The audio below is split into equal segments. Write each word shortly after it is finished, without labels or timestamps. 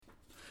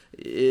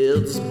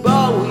It's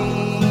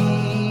Bowie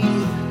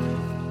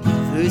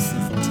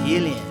versus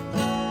Dylan.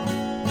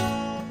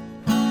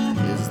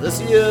 Is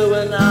this you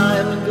when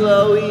I'm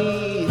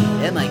glowy?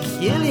 Am I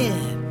killing?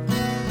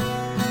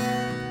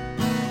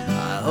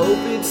 I hope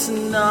it's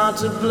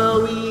not a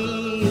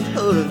blowy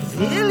or a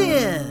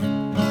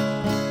villain.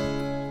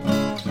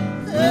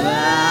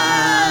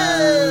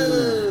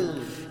 Oh,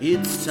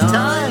 it's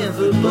time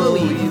for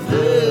Bowie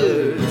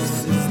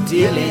versus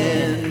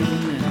Dylan.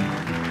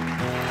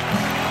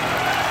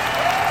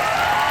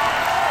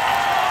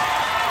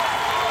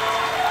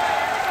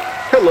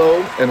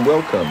 Hello and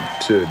welcome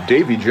to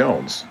Davy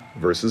Jones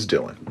versus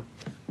Dylan.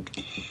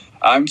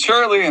 I'm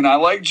Charlie and I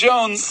like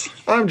Jones.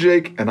 I'm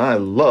Jake and I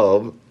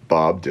love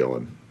Bob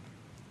Dylan.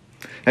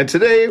 And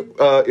today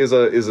is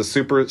a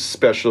super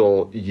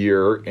special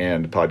year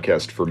and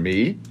podcast for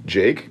me,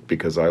 Jake,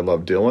 because I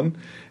love Dylan,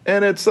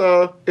 and it's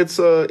a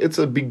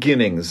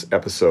beginnings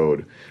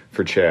episode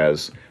for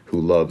Chaz,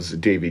 who loves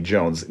Davy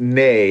Jones,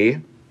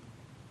 nay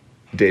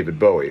David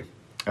Bowie.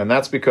 And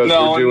that's because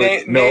we're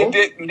doing...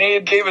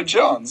 Nay David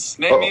Jones.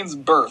 Nay means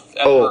birth,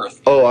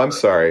 birth. Oh, I'm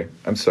sorry.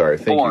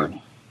 Thank Born.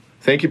 you.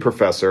 Thank you,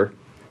 Professor.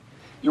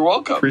 You're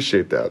welcome.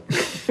 Appreciate that.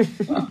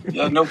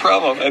 Yeah, no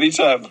problem.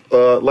 Anytime.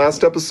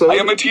 Last episode... I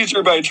am a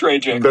teacher by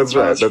trade, Jake. That's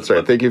right.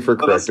 Thank you for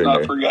correcting me.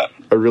 Let's not forget.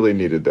 I really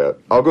needed that.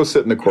 I'll go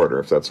sit in the corner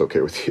if that's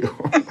okay with you.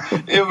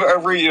 There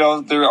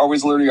are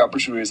always learning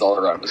opportunities all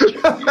around us. Is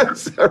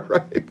that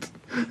right?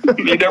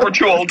 You're never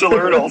too old to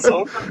learn,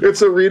 also.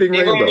 It's a reading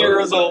rainbow. Even when you're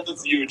as old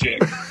as you,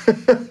 Jake.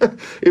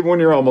 Even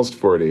when you're almost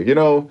 40.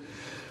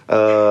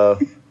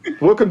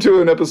 Welcome to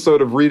an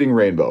episode of Reading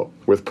Rainbow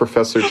with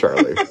Professor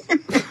Charlie.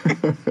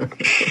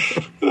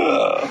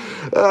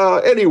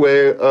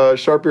 Anyway,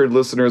 sharp-eared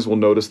listeners will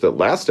notice that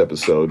last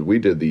episode we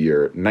did the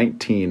year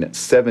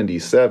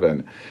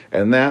 1977,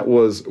 and that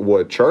was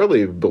what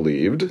Charlie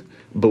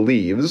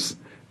believes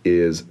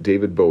is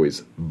David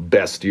Bowie's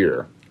best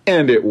year.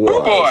 And it was.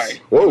 Oh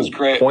boy! Whoa, it was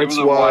great. Points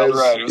it was a wild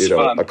ride. It was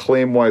fun.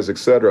 Acclaim-wise,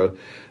 etc.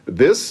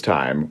 This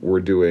time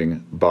we're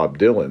doing Bob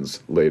Dylan's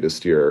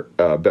best year.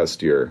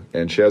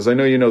 And Chaz, I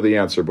know you know the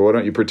answer, but why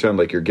don't you pretend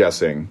like you're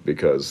guessing,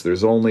 because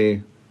there's only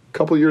a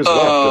couple years left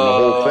in the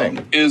whole thing.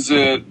 Is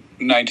it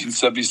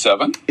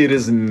 1977? It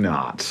is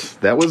not.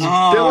 That was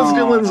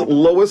Dylan's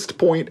lowest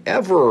point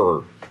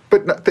ever.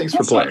 But thanks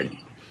for playing.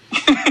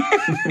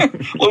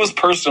 Lowest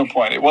personal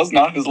point. It was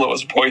not his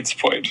lowest points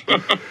point.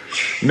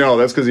 No,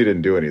 that's because he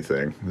didn't do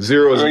anything.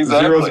 Zero's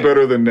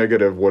better than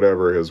negative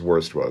whatever his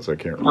worst was. I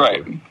can't remember.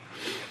 Right.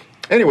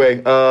 Anyway,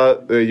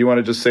 you want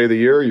to just say the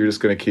year, or you're just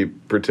going to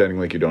keep pretending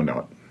like you don't know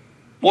it?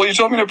 Well, you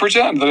told me to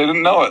pretend that I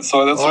didn't know it,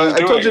 so that's what I was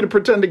doing. I told you to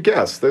pretend to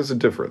guess. There's a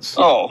difference.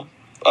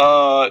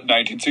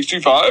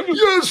 1965?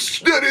 Yes,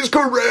 that is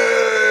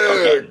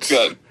correct! Okay,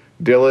 good.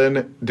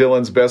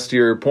 Dylan's best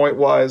year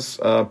point-wise,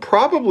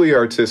 probably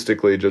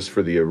artistically, just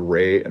for the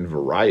array and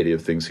variety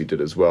of things he did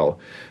as well.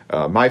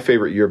 My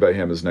favorite year by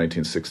him is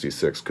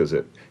 1966, because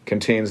it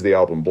contains the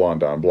album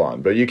Blonde on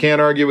Blonde. But you can't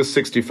argue with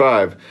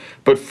 65.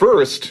 But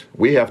first,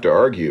 we have to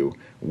argue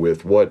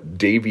with what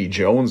Davy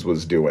Jones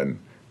was doing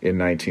in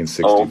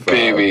 1965. Oh,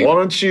 baby. Why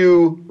don't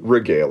you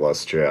regale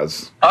us,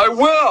 Chaz? I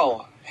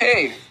will!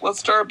 Hey, let's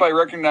start by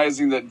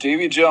recognizing that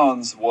Davy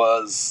Jones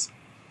was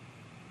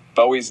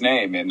Bowie's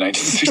name in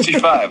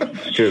 1965.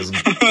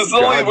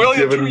 We only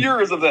have 2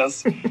 years of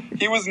this.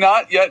 He was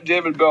not yet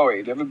David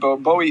Bowie.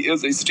 Bowie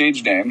is a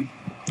stage name.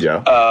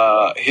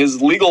 Yeah.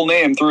 His legal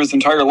name through his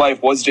entire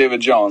life was David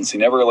Jones. He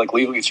never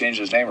legally changed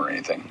his name or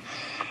anything.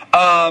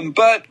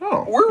 But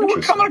we're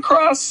coming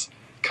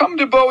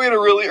to Bowie at a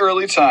really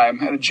early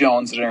time, at a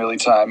Jones at an early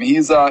time.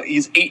 He's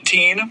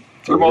 18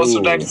 through most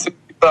of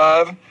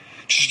 1965.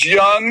 Just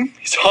young.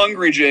 He's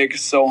hungry, Jake.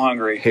 So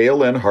hungry.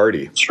 Hale and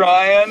hearty.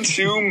 Trying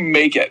to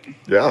make it.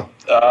 Yeah.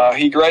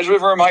 He graduated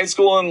from high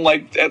school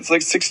at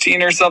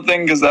 16 or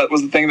something, because that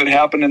was the thing that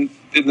happened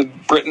in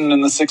Britain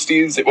in the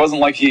 60s. It wasn't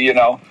like he,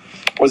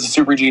 was a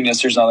super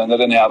genius or something. That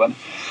didn't happen.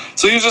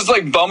 So he was just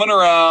bumming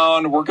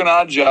around, working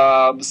odd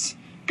jobs,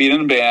 being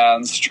in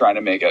bands, trying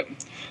to make it.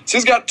 So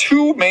he's got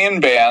two main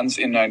bands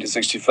in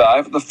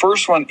 1965. The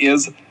first one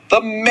is the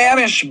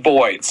Manish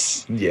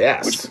Boys.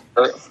 Yes.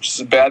 Which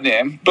is a bad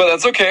name, but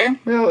that's okay.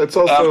 Well, it's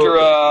also... After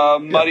a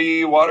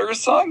Muddy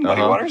Waters song?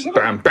 Muddy Waters?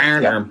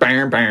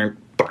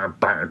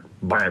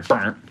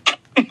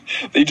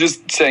 They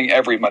just sang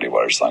every Muddy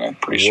Waters song, I'm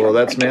pretty sure. Well,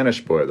 that's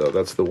Manish Boy, though.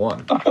 That's the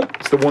one.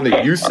 It's the one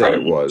that you said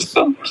it was.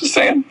 Just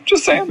saying. So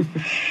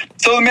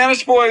the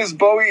Manish Boys,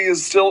 Bowie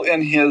is still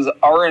in his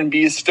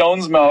R&B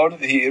Stones mode.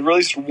 He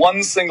released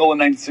one single in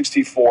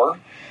 1964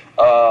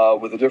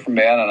 with a different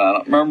band, and I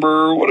don't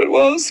remember what it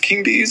was.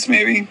 King Bees,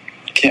 maybe?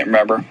 Can't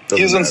remember.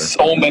 He was in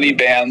so many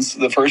bands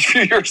the first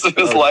few years of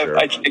his life. Sure.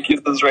 I can't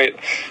keep this right.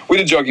 We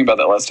did joking about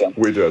that last time.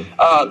 We did.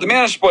 The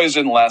Manish Boys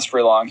didn't last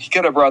very long. He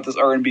kind of brought this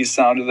R&B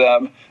sound to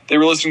them. They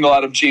were listening to a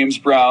lot of James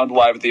Brown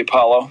live at the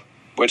Apollo,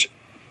 which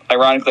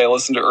ironically I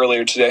listened to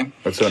earlier today.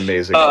 That's an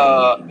amazing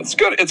album. It's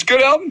good. It's a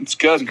good album. It's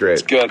good. It's great.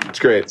 It's good. It's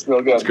great. It's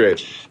real good. It's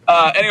great.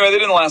 Anyway, they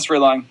didn't last very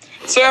long.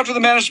 So after the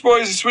Manish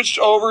Boys, he switched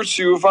over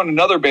to found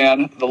another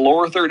band, the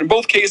Lower Third. In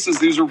both cases,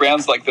 these were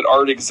bands like that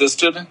already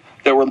existed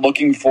that were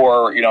looking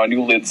for, a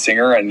new lead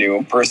singer, a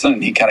new person,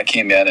 and he kind of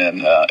came in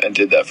and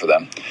did that for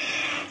them.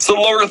 So the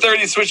Lower Third,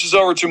 he switches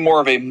over to more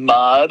of a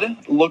mod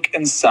look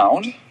and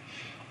sound.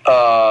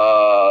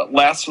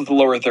 Last with the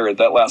Lower Third,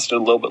 that lasted a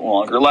little bit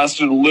longer.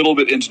 Lasted a little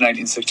bit into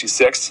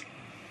 1966.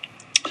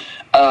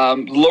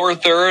 Lower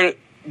Third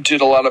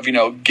did a lot of,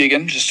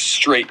 gigging, just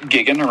straight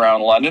gigging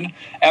around London,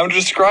 and was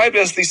described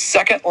as the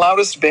second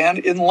loudest band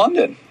in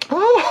London.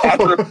 Oh.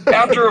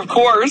 After, of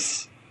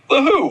course,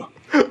 The Who.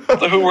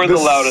 The Who were the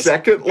loudest.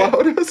 Second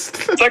loudest?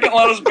 Second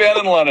loudest band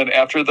in London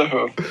after The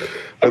Who.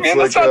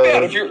 That's not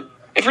bad.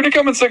 If you're to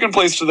come in second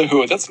place to The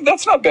Who, that's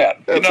not bad.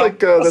 That's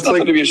that's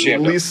nothing to be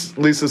ashamed of.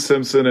 Lisa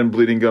Simpson and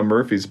Bleeding Gum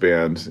Murphy's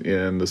band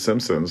in The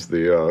Simpsons.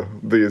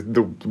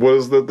 What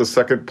was the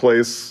second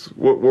place?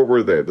 What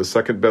were they? The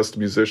second best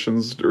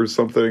musicians or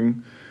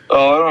something?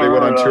 Oh, I don't They know.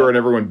 went on tour and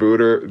everyone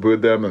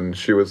booed them, and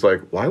she was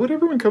like, "Why would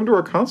everyone come to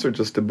our concert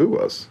just to boo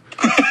us?"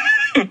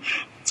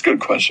 It's a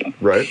good question.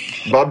 Right?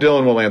 Bob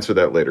Dylan will answer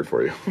that later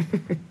for you.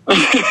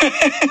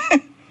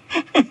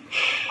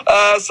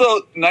 So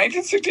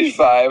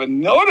 1965,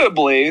 and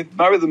notably,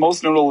 probably the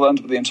most notable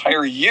event of the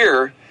entire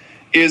year,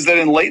 is that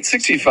in late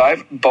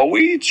 65,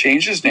 Bowie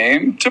changed his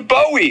name to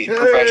Bowie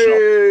Professional.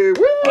 Hey,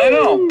 woo! I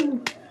know.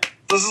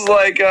 This is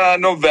like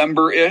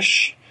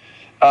November-ish.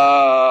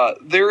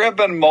 There have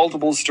been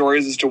multiple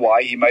stories as to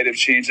why he might have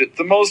changed it.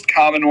 The most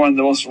common one,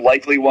 the most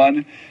likely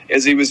one,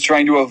 is he was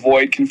trying to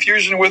avoid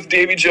confusion with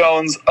Davy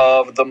Jones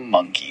of the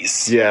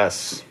Monkees.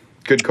 Yes.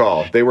 Good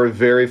call. They were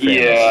very famous.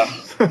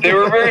 Yeah, they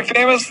were very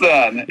famous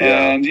then.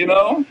 Yeah. And,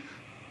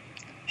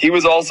 he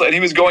was also, and he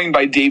was going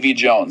by Davy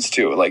Jones,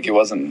 too. Like, it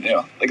wasn't,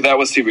 like that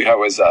was how it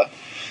was,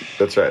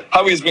 That's right.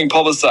 how he was being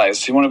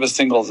publicized. One of his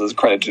singles is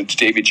credited to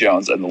Davy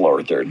Jones and the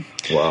Lower Third.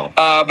 Wow.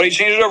 But he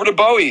changed it over to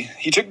Bowie.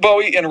 He took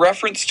Bowie in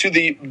reference to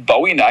the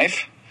Bowie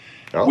knife,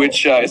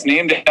 which is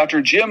named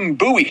after Jim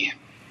Bowie,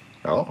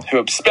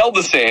 who spelled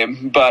the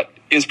same, but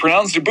is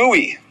pronounced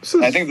Bowie.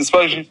 I think it's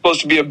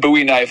supposed to be a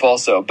Bowie knife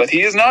also, but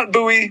he is not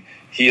Bowie,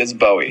 he is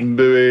Bowie.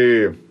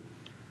 Bowie.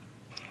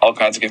 All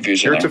kinds of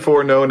confusion there.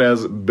 Heretofore known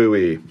as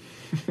Bowie.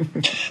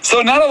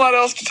 So not a lot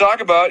else to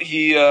talk about.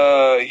 He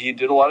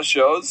did a lot of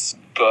shows,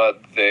 but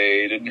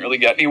they didn't really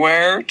get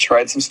anywhere.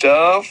 Tried some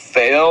stuff,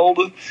 failed.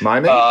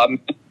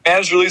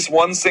 Managed to release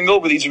one single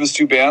with each of his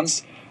two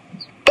bands.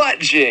 But,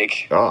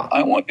 Jake,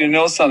 I want you to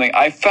know something.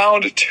 I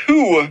found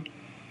two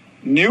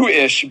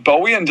new-ish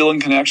Bowie and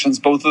Dylan connections,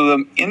 both of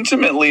them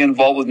intimately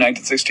involved with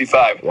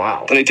 1965.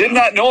 Wow. That I did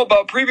not know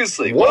about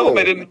previously. Whoa. One of them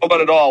I didn't know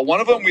about at all. One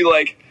of them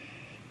we,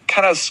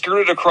 kind of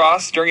skirted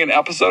across during an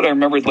episode. I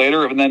remembered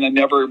later, and then I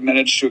never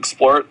managed to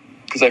explore it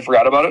because I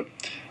forgot about it.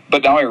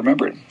 But now I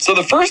remembered. So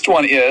the first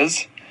one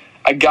is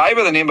a guy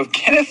by the name of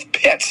Kenneth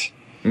Pitt.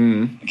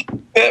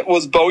 Pitt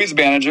was Bowie's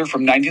manager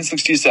from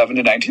 1967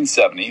 to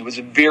 1970. He was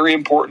very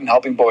important in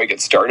helping Bowie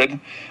get started,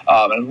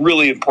 and a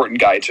really important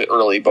guy to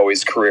early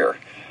Bowie's career.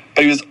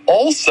 But he was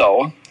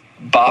also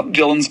Bob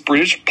Dylan's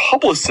British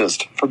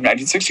publicist from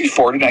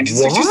 1964 to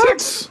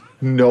 1966. What?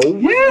 No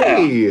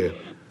way.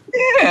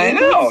 Yeah, I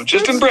know.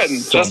 Just in Britain.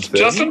 Just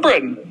in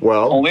Britain.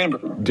 Well, only in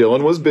Britain.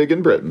 Dylan was big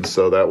in Britain,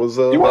 so that was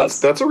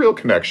that's a real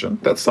connection.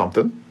 That's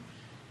something.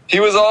 He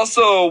was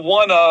also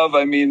one of,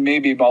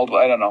 maybe multiple,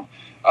 I don't know.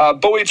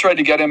 Bowie tried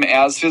to get him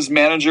as his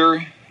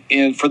manager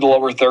for the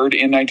Lower Third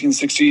in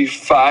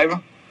 1965,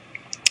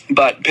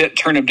 but Pitt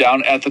turned him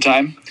down at the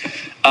time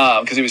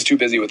because he was too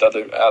busy with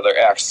other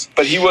acts.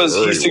 But he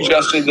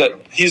suggested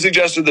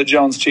that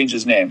Jones change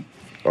his name.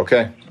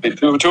 Okay.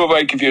 To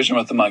avoid confusion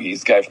with the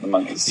Monkees, guy from the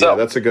Monkees. So, yeah,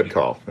 that's a good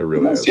call. It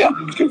really is. Yeah,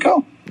 good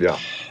call. Yeah.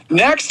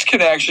 Next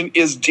connection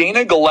is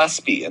Dana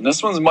Gillespie, and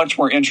this one's much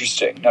more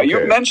interesting. Now,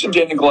 you mentioned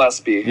Dana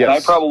Gillespie, and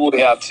I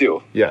probably have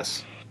too.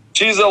 Yes.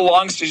 She's still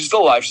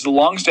alive. She's a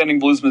long-standing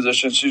blues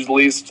musician. She's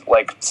released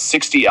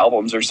 60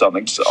 albums or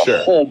something, just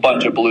a whole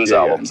bunch of blues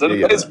albums. And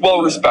it's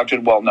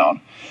well-respected,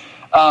 well-known.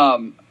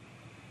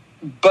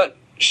 But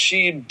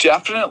she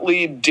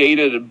definitely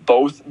dated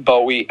both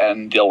Bowie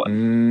and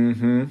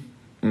Dylan.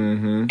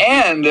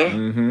 And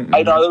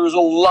I know there was a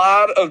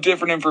lot of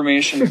different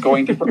information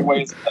going different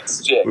ways.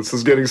 This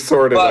is getting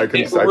sorted. I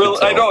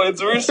know it's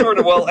very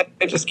sorted. Well,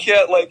 I just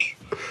can't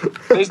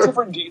There's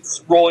different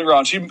dates rolling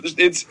around.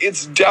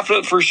 It's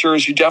definite for sure.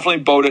 She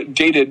definitely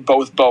dated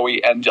both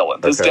Bowie and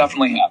Dylan. This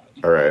definitely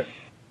happened. All right.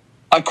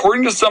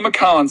 According to some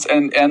accounts,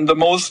 and the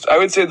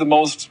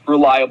most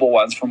reliable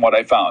ones from what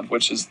I found,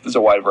 which is there's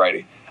a wide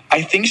variety.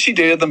 I think she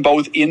dated them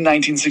both in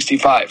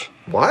 1965.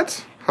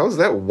 What? How's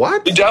that?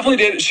 What?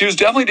 She was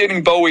definitely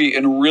dating Bowie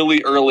in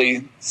really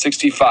early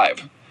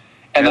 65.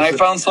 And then I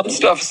found some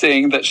stuff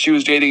saying that she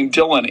was dating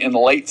Dylan in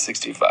late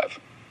 65.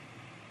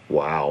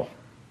 Wow.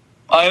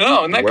 I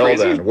know, isn't that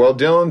crazy? Then. Well,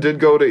 Dylan did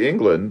go to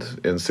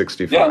England in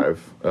 65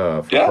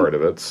 for part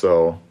of it,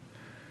 so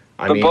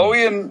But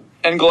Bowie and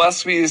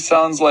Gillespie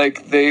sounds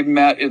like they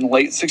met in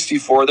late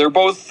 64. They're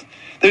both,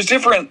 there's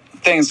different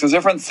things, because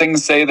different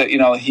things say that,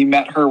 he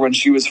met her when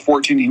she was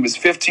 14, he was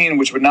 15,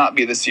 which would not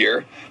be this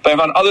year. But I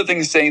found other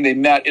things saying they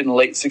met in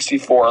late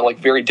 64, like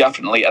very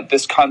definitely at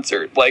this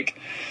concert.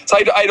 So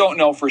I don't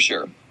know for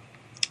sure.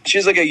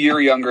 She's like a year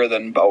younger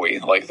than Bowie.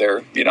 Like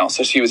they're,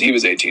 so he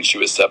was 18, she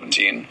was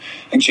 17.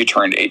 I think she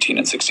turned 18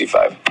 in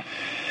 65.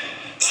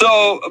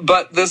 So,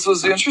 but this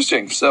was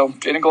interesting. So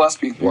Jane and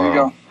Gillespie, there you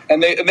go.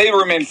 And they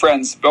remained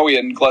friends. Bowie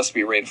and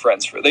Gillespie remained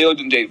friends they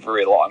didn't date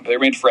very long, but they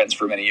remained friends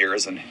for many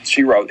years. And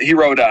he wrote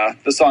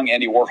the song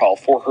Andy Warhol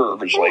for her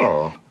originally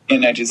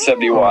in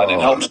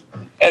 1971,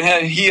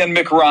 and he and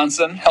Mick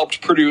Ronson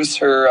helped produce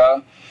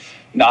her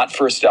not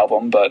first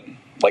album, but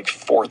like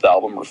fourth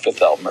album or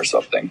fifth album or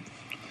something.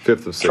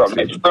 Fifth of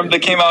 60.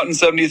 That came out in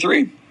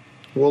 73.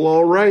 Well,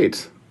 all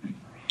right.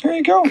 There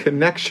you go.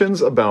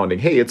 Connections abounding.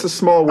 Hey, it's a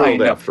small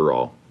world after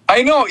all.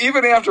 I know,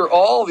 even after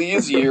all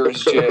these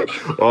years, Jake.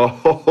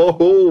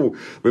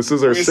 This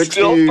is our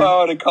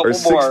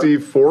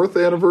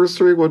 64th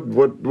anniversary.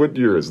 What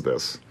year is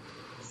this?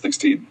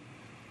 62.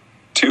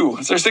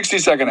 It's our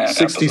 62nd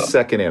episode.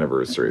 62nd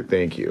anniversary.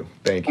 Thank you.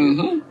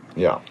 Mm-hmm.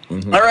 Yeah.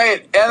 Mm-hmm. All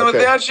right, and with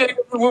that, Jake,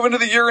 we'll move into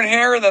the year in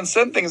hair and then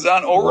send things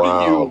on over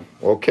to you.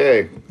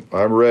 Okay,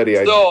 I'm ready.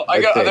 There's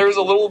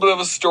a little bit of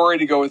a story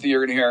to go with the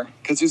year in hair,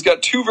 because he's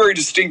got two very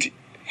distinct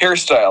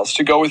hairstyles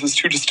to go with his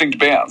two distinct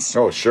bands.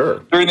 Oh, sure.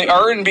 During the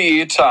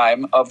R&B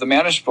time of the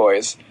Manish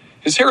Boys,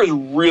 his hair is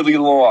really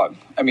long.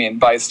 I mean,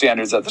 by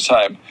standards at the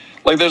time.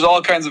 Like, there's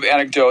all kinds of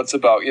anecdotes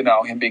about,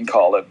 him being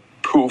called a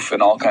poof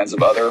and all kinds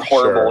of other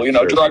horrible,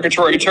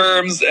 derogatory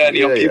terms. And,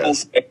 people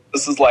say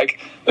this is like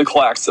the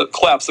collapse of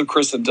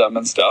Christendom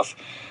and stuff.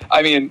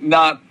 I mean,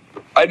 I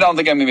don't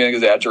think I'm even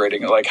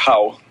exaggerating, like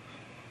how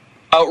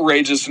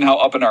outrageous and how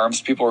up in arms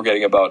people were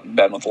getting about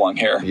men with long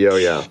hair.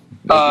 Yeah.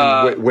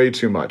 Way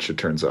too much, it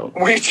turns out.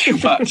 Way too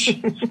much.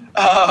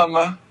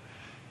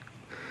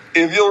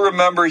 If you'll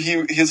remember,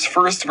 his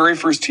very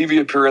first TV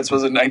appearance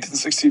was in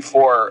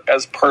 1964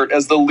 as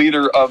the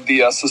leader of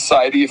the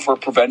Society for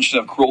Prevention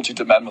of Cruelty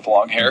to Men with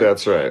Long Hair.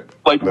 That's right.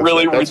 That's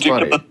ridiculous.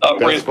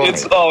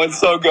 It's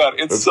so good.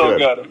 It's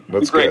good.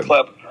 It's a great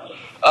clip.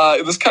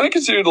 It was kind of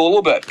considered a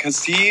little bit,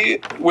 because he,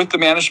 with the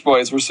Manish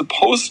Boys, were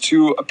supposed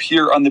to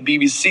appear on the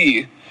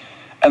BBC,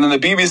 and then the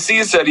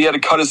BBC said he had to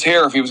cut his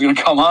hair if he was going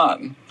to come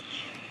on.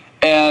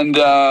 And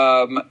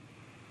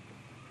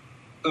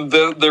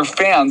their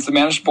fans, the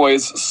Manish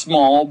Boys'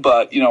 small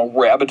but,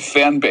 rabid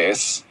fan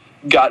base,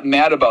 got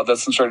mad about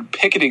this and started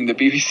picketing the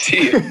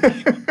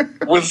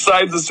BBC with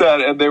signs that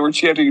said, and they were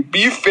chanting,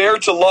 "Be fair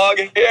to long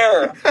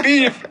hair!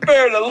 Be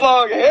fair to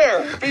long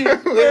hair! Be fair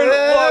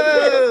to long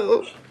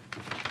hair!"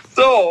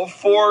 So,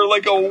 for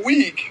like a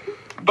week,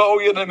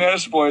 Bowie and the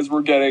Manish Boys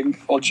were getting,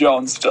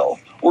 Jones still,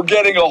 we're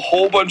getting a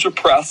whole bunch of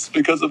press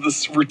because of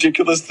this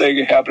ridiculous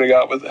thing happening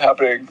with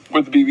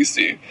the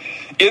BBC.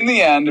 In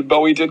the end,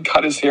 Bowie did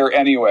cut his hair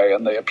anyway,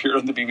 and they appeared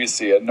on the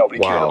BBC, and nobody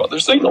cared about their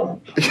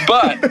signal.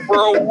 But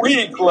for a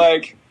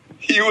week,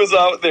 he was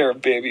out there,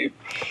 baby.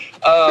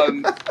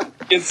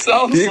 It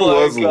sounds he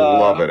was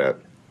loving it.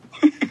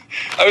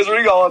 I was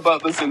reading all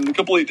about this in The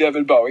Complete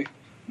David Bowie,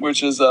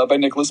 which is by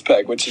Nicholas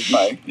Pegg, which is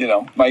my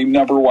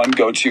number one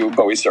go-to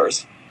Bowie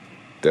stars.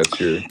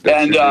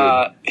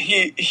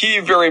 He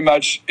very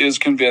much is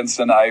convinced,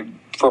 and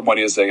from what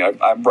he is saying,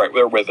 I'm right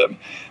there with him,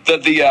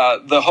 that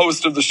the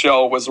host of the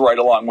show was right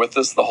along with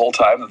this the whole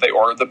time, that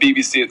the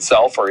BBC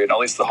itself, or at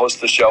least the host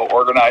of the show,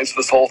 organized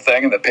this whole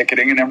thing and the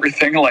picketing and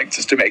everything,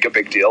 just to make a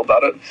big deal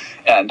about it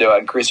and to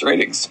increase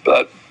ratings.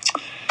 But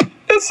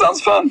it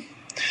sounds fun.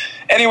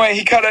 Anyway,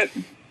 he cut it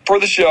for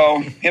the show.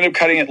 He ended up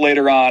cutting it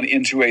later on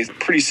into a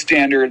pretty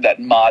standard, that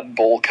mod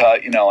bowl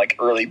cut, like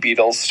early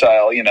Beatles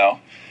style,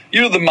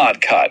 the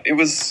mod cut. It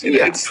was,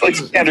 it's like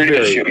standard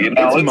issue,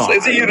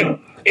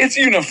 it's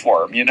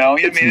uniform,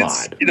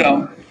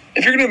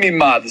 if you're going to be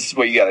mod, this is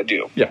what you got to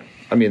do. Yeah.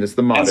 I mean, it's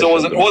the mod. And so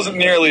it wasn't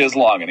nearly as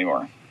long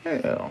anymore.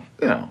 Okay.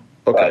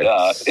 But,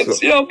 it's,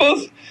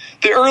 both,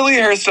 the early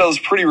hairstyle is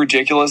pretty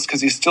ridiculous,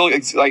 because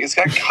it's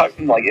got cut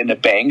into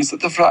bangs at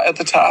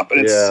the top,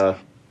 and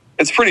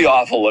it's pretty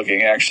awful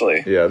looking,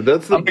 actually. Yeah, I'm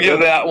going to give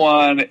that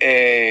one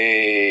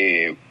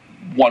a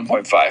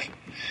 1.5.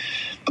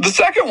 But the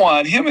second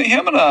one, him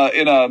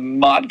in a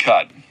mod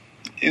cut,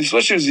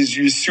 especially as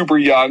he's super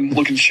young,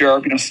 looking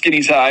sharp,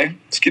 skinny tie,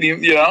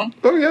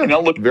 Oh yeah,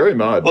 very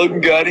mod, looking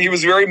good. He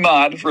was very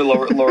mod for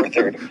lower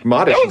third.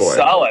 Modish that was boy.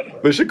 Solid.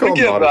 They should call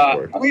him Modish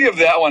boy. I'm gonna give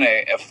that one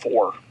a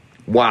 4.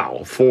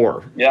 Wow,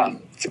 4. Yeah,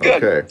 it's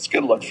good. Okay. It's a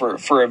good look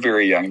for a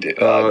very young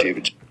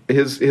David.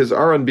 His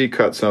R&B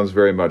cut sounds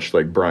very much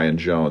like Brian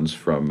Jones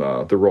from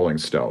the Rolling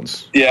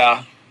Stones.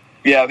 Yeah.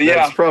 He's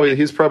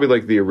probably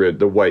like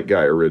the white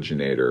guy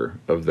originator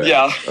of that.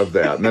 Yeah. Of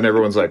that, and then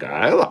everyone's like,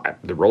 I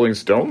like the Rolling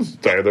Stones.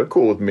 They're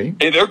cool with me.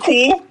 Hey, they're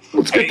cool.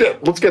 Let's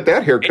get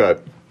that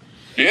haircut.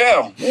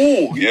 Yeah.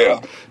 Ooh,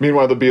 yeah.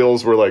 Meanwhile, the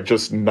Beatles were like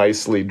just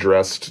nicely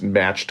dressed,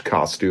 matched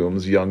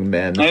costumes, young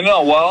men, I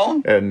know.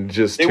 Well, and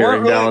just they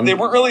tearing weren't really, down. they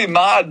weren't really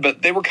mod,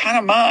 but they were kind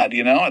of mod,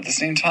 at the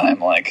same time.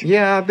 Like,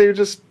 Yeah,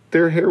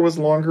 their hair was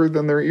longer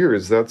than their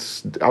ears.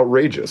 That's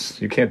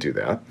outrageous. You can't do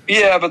that.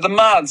 yeah, but the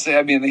mods,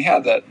 I mean, they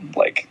had that,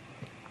 like,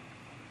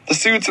 the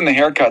suits and the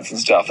haircuts and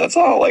stuff. That's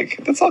all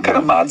kind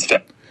of mod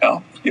stuff.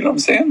 You know what I'm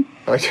saying?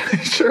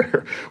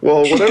 Sure.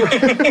 Well,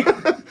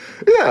 whatever.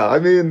 Yeah, I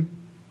mean,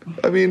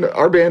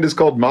 our band is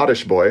called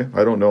Modish Boy.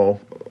 I don't know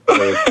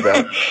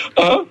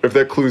if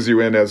that clues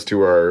you in as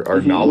to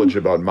our knowledge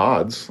about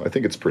mods. I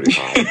think it's pretty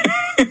high.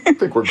 I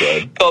think we're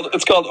good.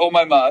 It's called Oh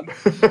My Mod.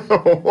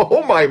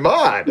 Oh my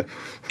mod!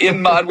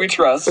 In Mod We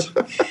Trust.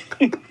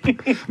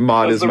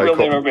 Mod That's is the my real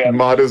name of our band.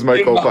 Mod is my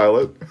In Mod.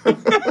 co-pilot.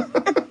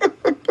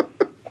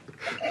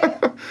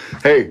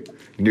 Hey,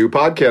 new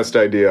podcast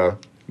idea.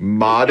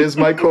 Mod is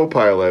my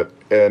co-pilot,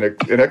 and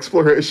an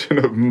exploration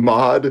of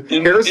mod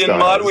hairstyles. In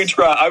Mod We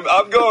Trust.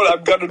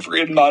 I'm gunning for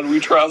In Mod We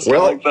Trust.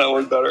 Well- I like that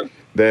one better.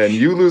 Then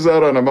you lose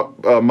out on a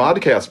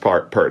modcast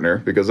partner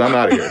because I'm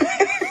out of here.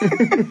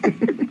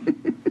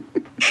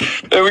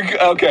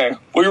 Okay.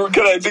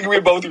 I think we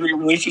both agree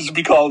really should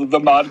be called the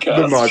Modcast.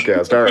 The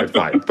modcast. All right,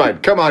 fine.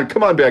 Come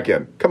on back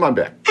in. Come on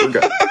back. We're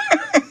good.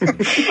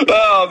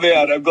 Oh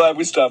man, I'm glad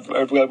we stopped.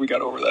 I'm glad we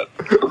got over that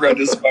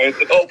horrendous fight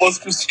that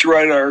almost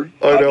destroyed our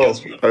I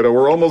podcast. know.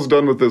 We're almost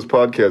done with this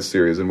podcast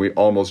series, and we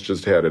almost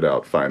just had it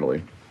out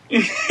finally.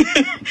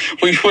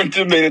 We wouldn't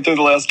have made it through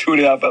the last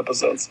 2.5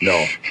 episodes.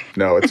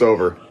 No, it's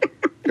over.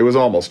 It was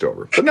almost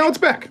over, but now it's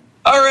back.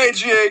 All right,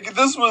 Jake.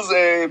 This was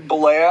a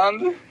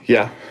bland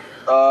Yeah,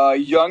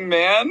 young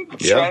man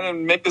Yeah. trying to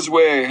make his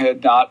way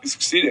and not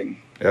succeeding.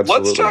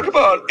 Absolutely. Let's talk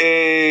about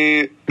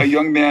a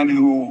young man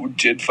who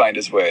did find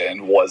his way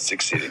and was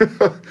succeeding.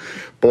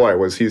 boy,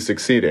 was he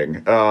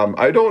succeeding.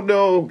 I don't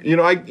know.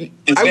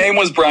 His name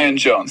was Brian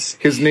Jones.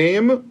 His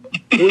name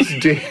was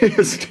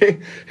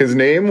his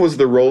name was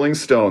the Rolling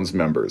Stones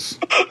members,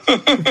 or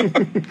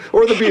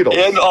the Beatles,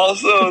 And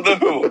also the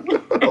Who.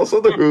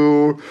 also the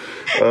Who.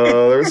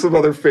 There's some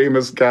other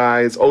famous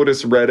guys.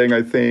 Otis Redding,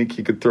 I think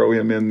you could throw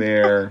him in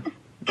there,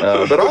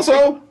 but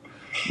also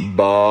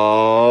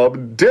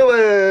Bob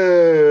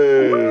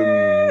Dylan.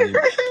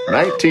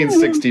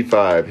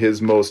 1965,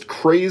 his most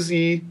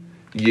crazy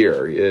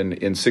year.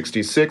 In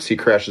 66, he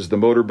crashes the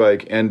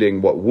motorbike,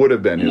 ending what would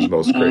have been his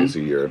most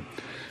crazy year.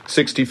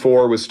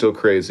 64 was still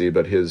crazy,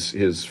 but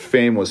his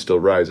fame was still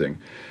rising.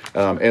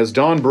 As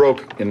dawn broke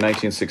in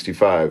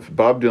 1965,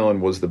 Bob Dylan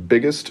was the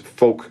biggest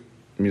folk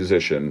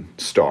musician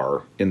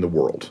star in the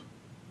world.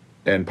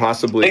 And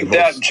possibly Take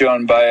that,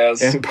 Joan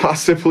Baez. and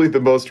possibly the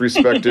most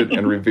respected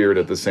and revered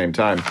at the same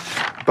time.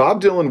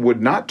 Bob Dylan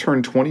would not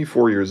turn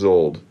 24 years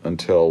old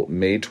until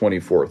May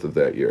 24th of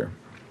that year.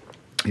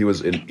 He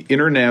was an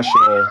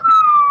international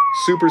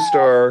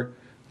superstar,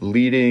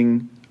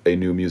 leading a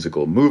new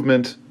musical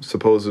movement,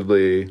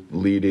 supposedly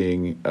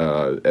leading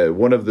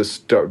one of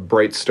the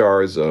bright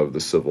stars of the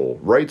civil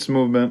rights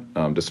movement,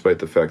 despite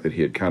the fact that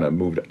he had kind of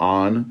moved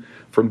on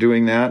from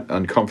doing that,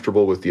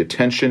 uncomfortable with the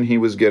attention he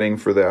was getting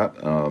for that,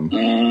 or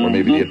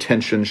maybe the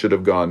attention should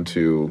have gone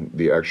to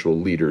the actual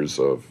leaders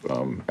of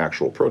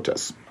actual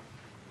protests,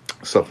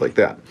 stuff like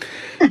that.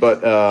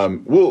 But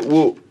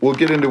we'll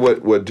get into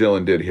what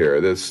Dylan did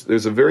here.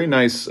 There's a very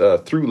nice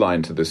through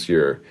line to this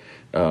year.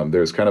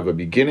 There's kind of a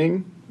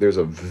beginning. There's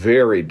a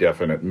very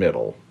definite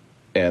middle,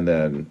 and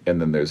then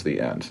there's the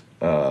end.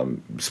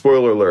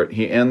 Spoiler alert: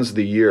 he ends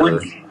the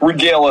year.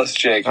 Regale us,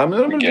 Jake. I'm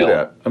going to do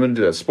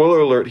that. Spoiler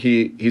alert: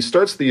 he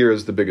starts the year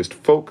as the biggest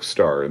folk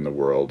star in the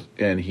world,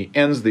 and he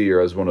ends the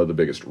year as one of the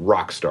biggest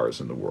rock stars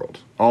in the world,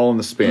 all in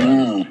the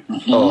span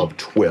of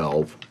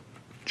 12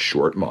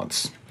 short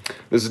months.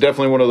 This is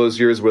definitely one of those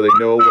years where they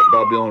know what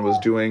Bob Dylan was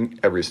doing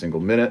every single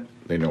minute.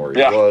 They know where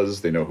he was.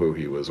 They know who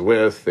he was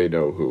with. They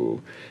know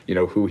who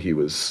he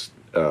was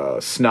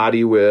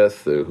snotty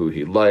with, who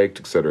he liked,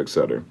 et cetera, et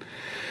cetera.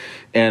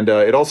 And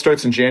it all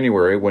starts in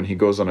January when he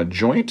goes on a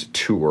joint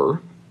tour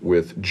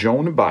with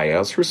Joan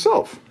Baez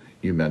herself.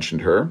 You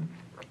mentioned her.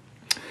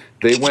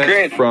 They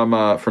went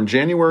from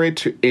January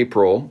to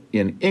April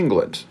in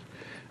England.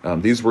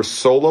 These were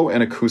solo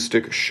and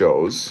acoustic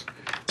shows.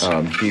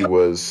 He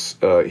was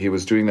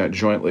doing that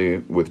jointly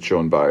with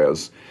Joan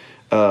Baez.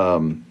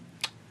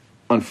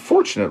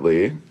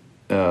 Unfortunately,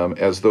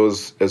 as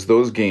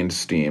those gained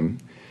steam,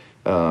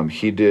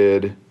 he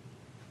did.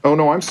 Oh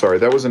no, I'm sorry.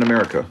 That was in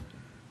America.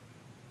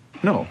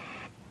 No,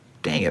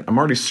 dang it! I'm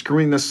already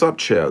screwing this up,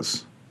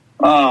 Chaz.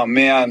 Oh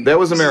man, That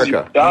was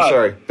America. I'm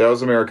sorry. That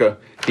was America.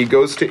 He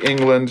goes to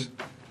England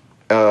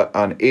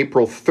on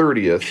April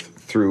 30th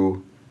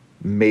through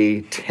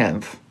May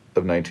 10th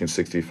of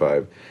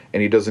 1965,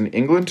 and he does an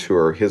England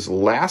tour, his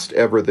last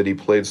ever that he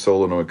played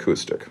solo and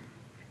acoustic.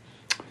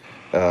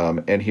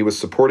 And he was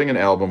supporting an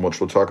album,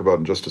 which we'll talk about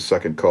in just a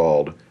second,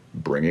 called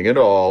Bringing It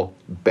All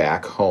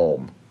Back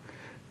Home.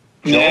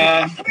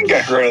 Yeah, I think I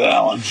heard of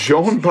that one.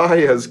 Joan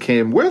Baez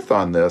came with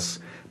on this,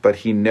 but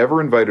he never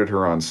invited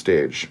her on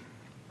stage.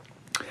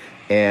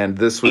 And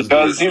this was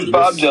because he's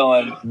Bob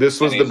Dylan.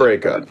 This was and the he's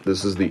breakup. good.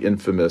 This is the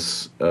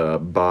infamous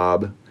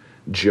Bob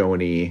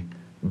Joni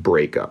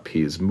breakup.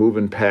 He's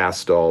moving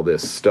past all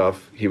this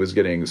stuff. He was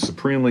getting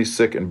supremely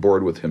sick and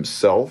bored with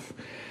himself.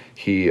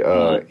 He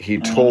started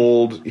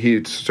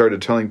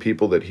telling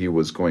people that he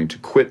was going to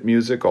quit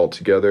music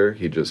altogether.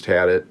 He just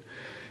had it.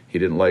 He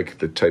didn't like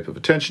the type of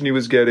attention he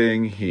was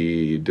getting.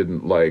 He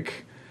didn't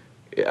like,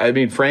 I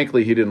mean,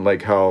 frankly, he didn't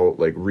like how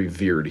like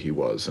revered he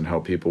was and how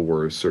people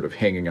were sort of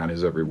hanging on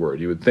his every word.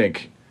 You would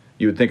think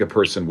a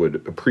person would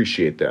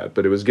appreciate that,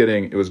 but it was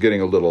getting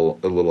a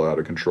little out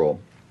of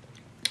control.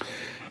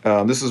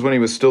 This is when he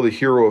was still the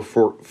hero of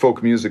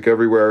folk music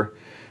everywhere.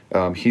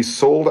 He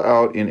sold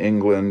out in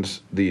England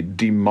the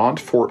De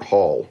Montfort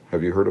Hall.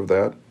 Have you heard of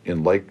that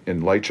in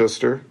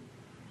Leicester?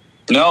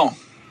 No.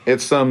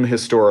 It's some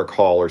historic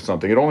hall or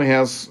something. It only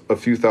has a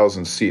few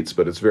thousand seats,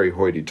 but it's very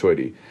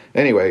hoity-toity.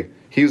 Anyway,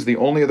 he's the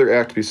only other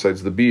act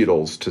besides the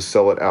Beatles to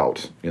sell it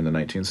out in the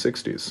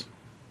 1960s.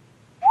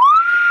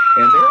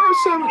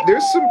 And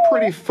there's some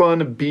pretty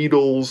fun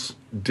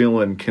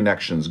Beatles-Dylan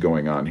connections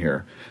going on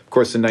here. Of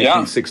course, in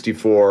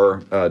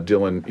 1964,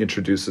 Dylan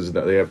introduces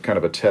that they have kind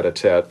of a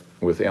tete-a-tete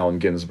with Allen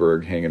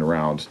Ginsberg hanging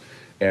around,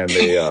 and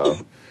they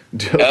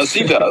as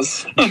he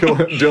does.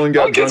 Dylan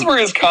got Ginsberg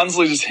is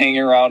constantly just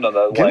hanging around on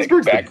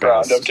the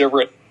background of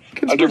different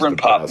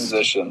pop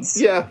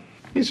musicians. Yeah,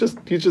 he's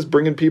just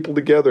bringing people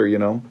together, you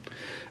know.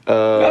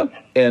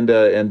 And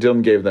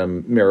Dylan gave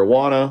them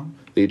marijuana.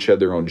 They each had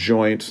their own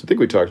joint. I think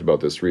we talked about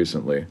this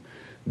recently.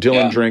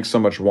 Dylan drank so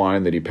much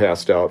wine that he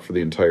passed out for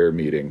the entire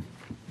meeting.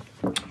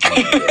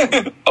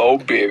 Oh,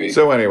 baby.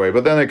 So anyway,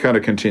 but then it kind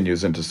of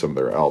continues into some of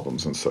their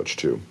albums and such,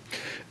 too.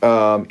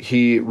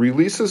 He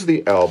releases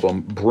the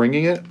album,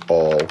 Bringing It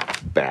All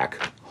Back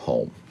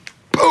Home.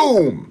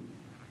 Boom!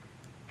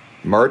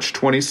 March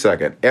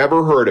 22nd.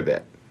 Ever heard of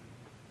it?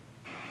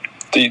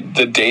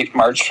 The date,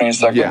 March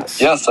 22nd?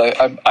 Yes. Yes,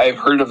 I've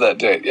heard of that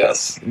date,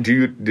 yes.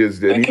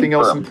 Does anything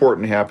else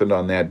important happen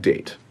on that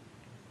date?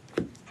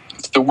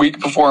 It's the week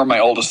before my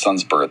oldest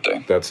son's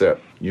birthday. That's it.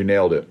 You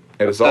nailed it.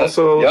 It is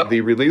also the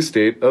release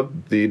date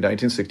of the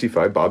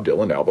 1965 Bob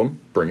Dylan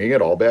album, Bringing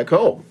It All Back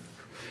Home.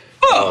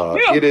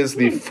 It is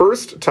the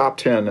first top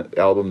 10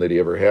 album that he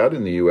ever had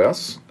in the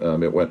U.S.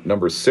 It went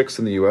number 6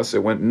 in the U.S.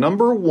 It went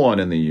number 1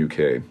 in the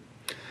U.K.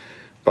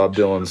 Bob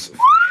Dylan's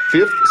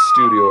 5th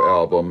studio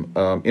album,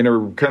 in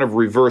a kind of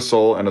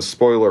reversal and a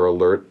spoiler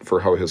alert for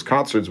how his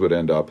concerts would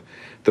end up.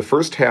 The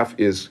first half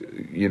is,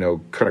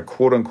 kind of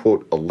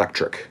quote-unquote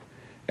electric,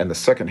 and the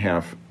second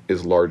half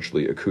is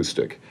largely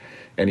acoustic.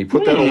 And he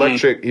put that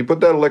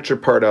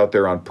electric part out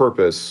there on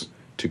purpose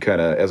to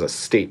kind of as a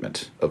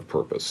statement of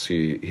purpose.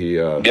 He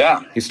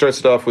starts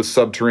it off with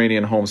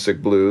Subterranean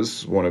Homesick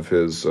Blues, one of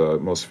his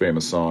most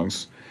famous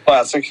songs.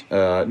 Classic.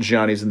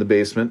 Johnny's in the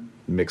basement,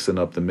 mixing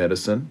up the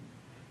medicine.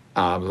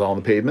 I was on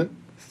the pavement,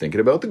 thinking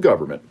about the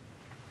government.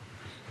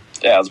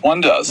 As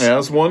one does.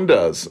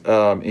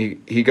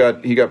 He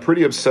got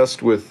pretty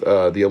obsessed with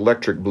the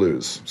electric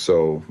blues.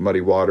 So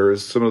Muddy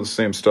Waters, some of the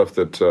same stuff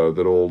that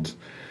old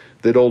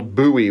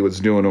Bowie was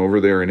doing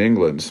over there in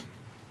England.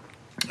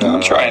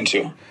 I'm trying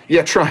to.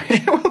 Yeah, trying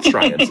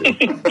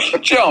to.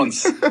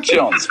 Jones.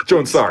 Jones.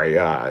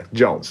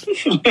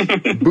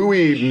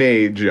 Bowie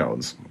made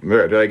Jones.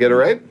 Did I get it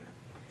right?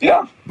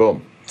 Yeah.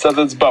 Boom. So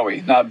that's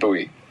Bowie, not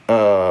Bowie.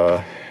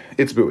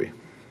 It's Bowie.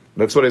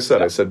 That's what I said.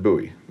 Yeah. I said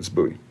Bowie. It's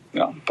Bowie.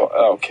 No.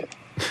 Okay.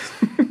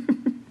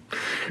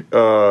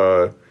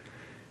 Bo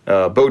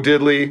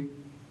Diddley,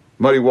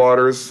 Muddy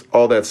Waters,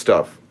 all that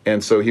stuff.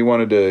 And so he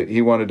wanted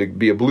to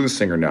be a blues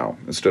singer now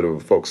instead of a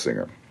folk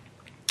singer.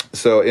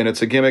 So, and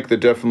it's a gimmick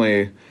that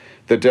definitely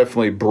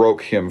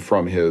broke him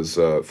from his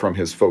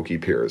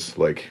folky peers.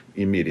 Like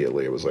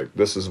immediately, it was like,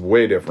 this is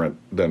way different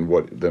than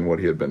what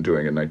he had been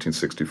doing in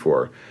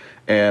 1964,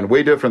 and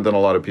way different than a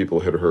lot of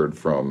people had heard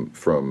from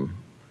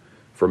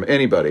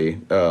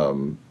anybody,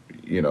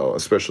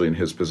 especially in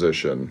his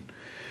position.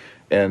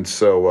 And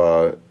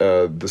so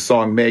the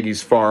song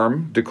 "Maggie's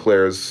Farm"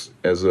 declares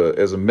as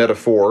a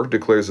metaphor,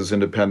 declares his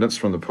independence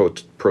from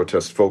the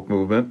protest folk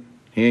movement.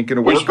 He ain't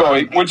gonna work.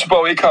 Which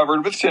Bowie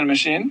covered with Tin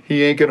Machine.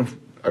 He ain't gonna.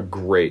 A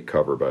great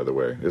cover, by the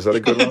way. Is that a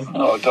good one?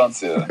 Oh, don't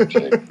say that,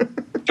 Jake.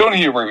 Don't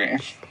humor me.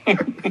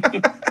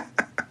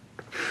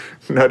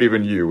 Not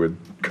even you would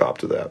cop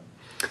to that.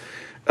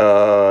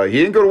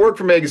 He ain't go to work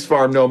for Maggie's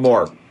Farm no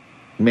more,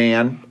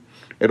 man.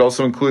 It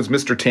also includes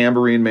Mr.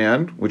 Tambourine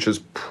Man, which is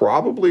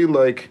probably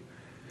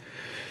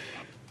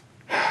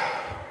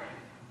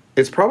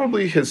it's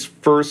probably his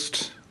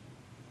first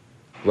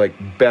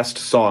best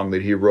song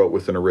that he wrote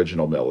with an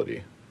original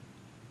melody.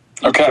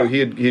 Okay. So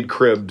he'd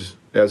cribbed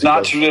as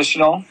not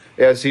traditional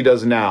as he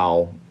does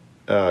now.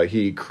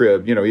 He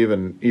cribbed,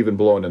 even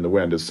 "Blowing in the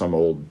Wind" is some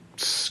old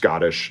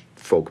Scottish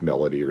folk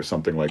melody or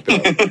something like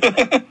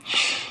that.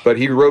 But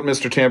he wrote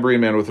Mr.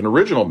 Tambourine Man with an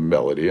original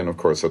melody, and of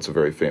course that's a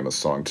very famous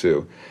song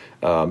too.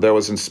 That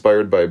was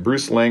inspired by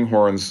Bruce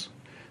Langhorne's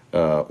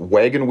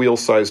wagon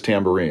wheel-sized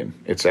tambourine.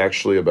 It's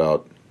actually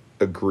about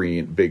a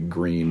big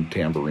green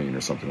tambourine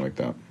or something like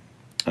that.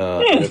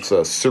 And it's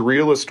a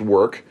surrealist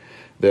work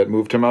that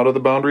moved him out of the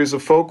boundaries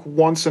of folk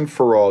once and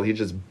for all. He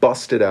just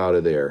busted out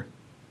of there.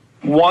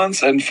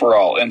 Once and for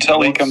all,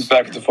 until he comes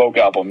back with the folk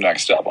album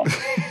next album.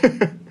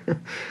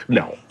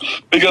 No.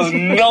 Because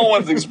no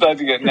one's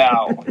expecting it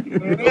now.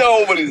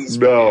 Nobody's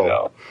expecting it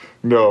now.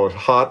 No,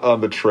 hot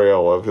on the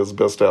trail of his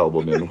best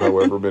album in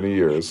however many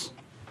years.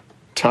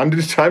 Time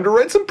to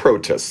write some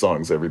protest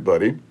songs,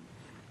 everybody.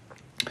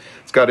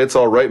 It's got It's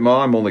All Right,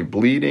 Ma, I'm Only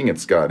Bleeding.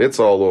 It's got It's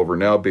All Over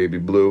Now, Baby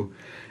Blue.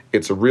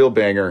 It's a real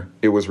banger.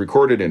 It was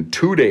recorded in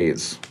 2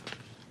 days.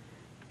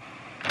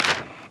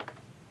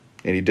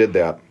 And he did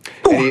that.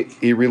 And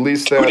he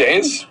released that. 2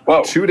 days?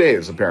 Whoa. 2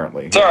 days,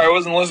 apparently. Sorry, I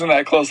wasn't listening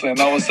that closely, and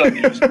all of a sudden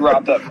you just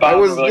dropped that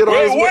bomb.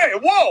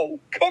 Wait, whoa,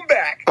 come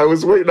back. I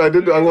was waiting.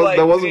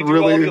 That wasn't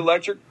really.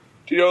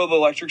 Do you know the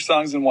electric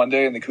songs in one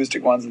day and the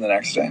acoustic ones in the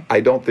next day? I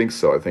don't think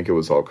so. I think it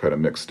was all kind of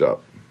mixed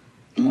up.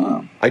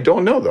 Oh. I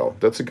don't know, though.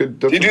 That's a good...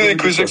 Did you do the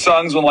acoustic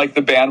songs when, like,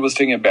 the band was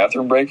taking a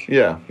bathroom break?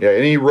 Yeah.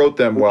 And he wrote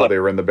them while they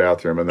were in the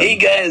bathroom. And then, hey,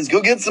 guys,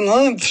 go get some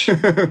lunch.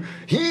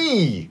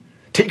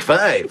 Take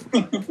 5.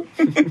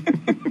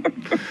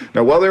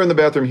 Now, while they were in the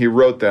bathroom, he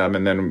wrote them,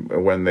 and then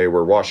when they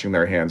were washing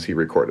their hands, he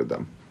recorded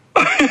them.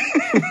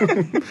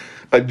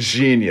 A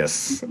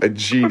genius. A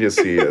genius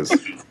he is.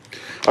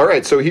 All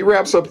right, so he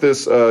wraps up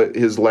this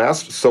his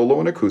last solo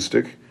and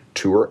acoustic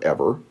tour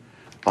ever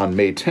on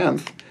May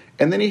 10th,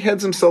 and then he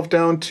heads himself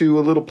down to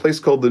a little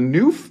place called the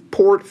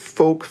Newport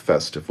Folk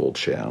Festival,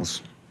 Chaz.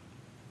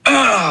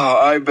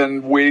 I've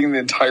been waiting the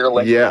entire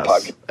length of the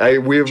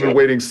podcast. We have been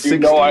waiting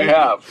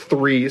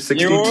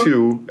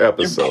 62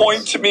 episodes. You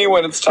point to me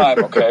when it's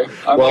time, okay?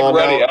 I'm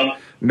ready.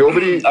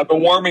 I've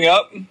been warming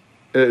up.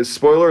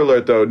 Spoiler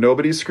alert, though,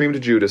 nobody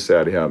screamed Judas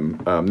at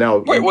him.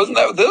 Wait, wasn't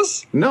that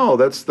this? No,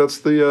 that's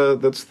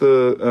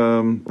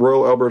the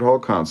Royal Albert Hall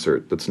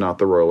concert. That's not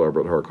the Royal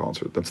Albert Hall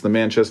concert. That's the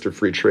Manchester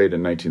Free Trade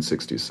in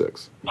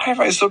 1966. Why am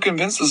I so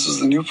convinced this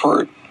was the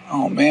Newport?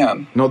 Oh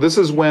man! No, this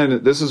is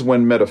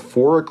when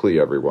metaphorically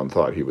everyone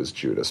thought he was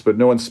Judas, but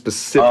no one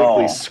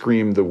specifically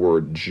screamed the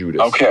word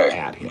Judas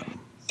at him.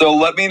 So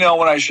let me know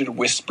when I should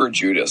whisper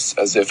Judas,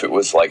 as if it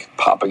was like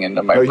popping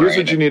into my brain. Here's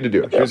what you need to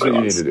do.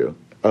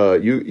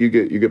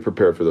 You get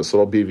prepared for this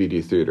little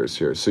BVD theaters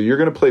here. So you're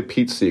going to play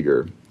Pete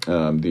Seeger,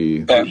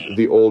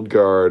 the old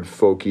guard,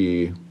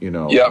 folky,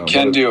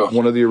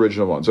 one of the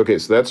original ones. Okay,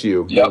 so that's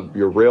you. Yep.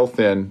 You're rail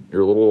thin.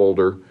 You're a little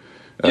older.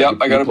 I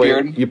got a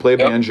beard. You play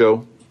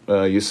banjo.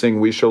 You sing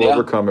 "We Shall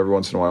Overcome" every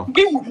once in a while.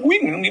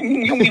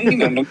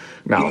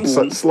 Now,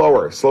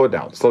 slower. Slow it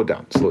down.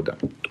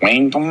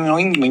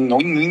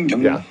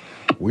 Yeah.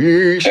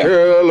 We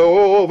shall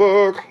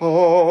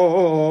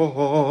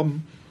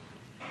overcome.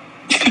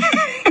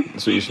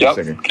 So you should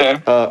be singing.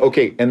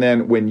 Okay, and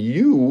then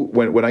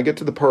when I get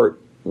to the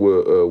part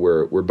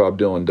where Bob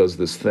Dylan does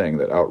this thing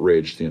that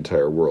outraged the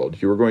entire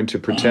world, you are going to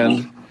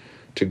pretend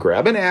to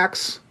grab an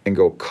axe and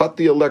go cut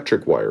the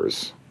electric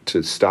wires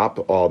to stop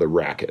all the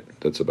racket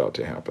that's about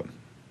to happen.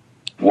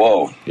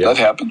 Whoa, that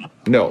happened?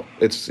 No,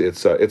 it's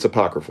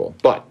apocryphal,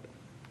 but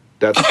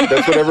that's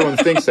what everyone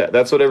thinks.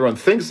 That's what everyone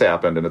thinks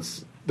happened, and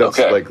that's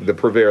like the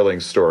prevailing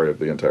story of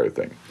the entire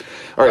thing.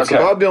 All right, so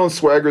Bob Dylan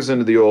swaggers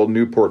into the old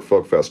Newport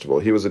Folk Festival.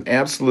 He was an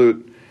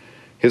absolute.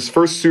 His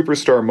first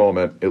superstar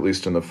moment, at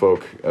least in the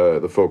folk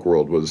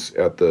world, was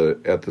at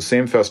the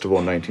same festival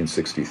in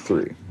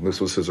 1963.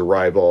 This was his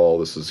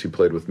arrival. He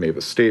played with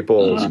Mavis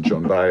Staples and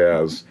Joan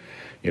Baez.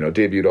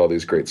 Debuted all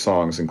these great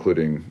songs,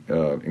 including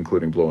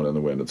 "Blowin' in the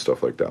Wind" and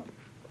stuff like that.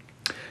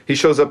 He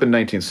shows up in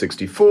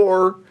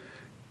 1964.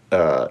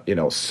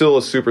 Still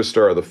a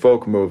superstar of the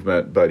folk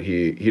movement, but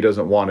he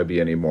doesn't want to be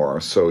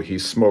anymore. So he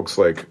smokes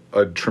like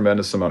a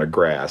tremendous amount of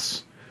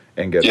grass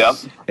and gets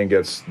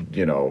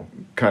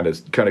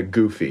kind of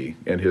goofy.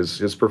 And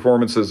his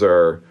performances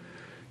are,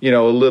 a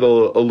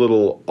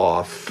little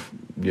off,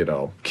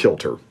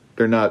 kilter.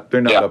 They're not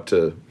up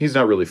to. He's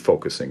not really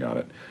focusing on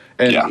it.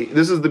 And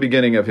this is the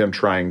beginning of him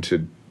trying to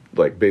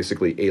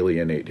basically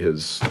alienate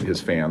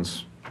his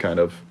fans, kind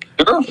of.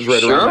 Sure,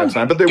 right around that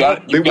time, but they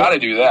got to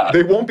do that.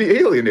 They won't be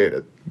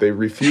alienated. They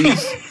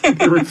refuse.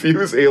 They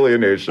refuse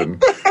alienation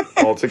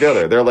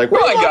altogether. They're like, "We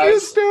love you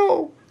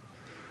still.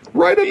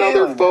 Write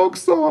another folk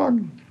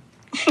song."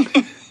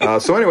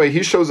 So anyway,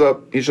 he shows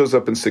up. He shows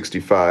up in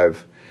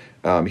 '65.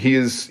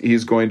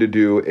 He's going to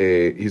do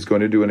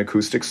an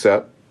acoustic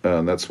set.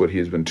 That's what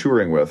he's been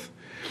touring with.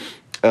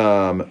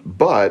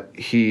 But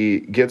he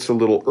gets a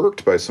little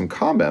irked by some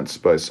comments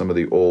by some of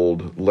the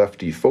old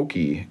lefty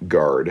folky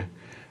guard.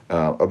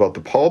 About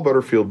the Paul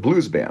Butterfield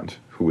Blues Band,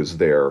 who was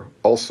there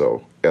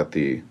also at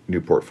the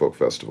Newport Folk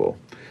Festival.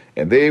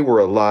 And they were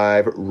a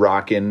live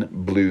rockin'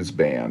 blues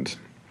band.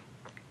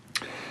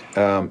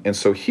 And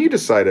so he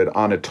decided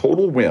on a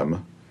total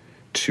whim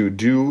to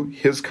do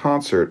his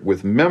concert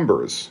with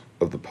members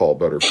of the Paul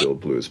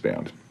Butterfield Blues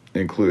Band,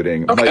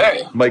 including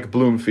Mike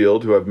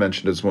Bloomfield, who I've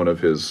mentioned as one of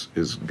his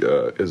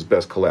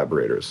best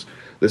collaborators.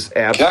 This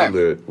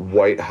absolute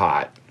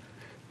white-hot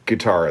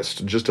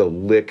guitarist, just a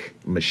lick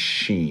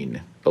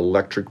machine.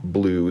 Electric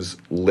blues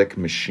lick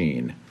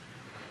machine.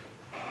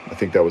 I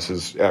think that was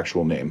his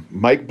actual name,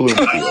 Mike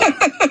Bloomfield.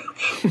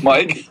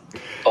 Mike,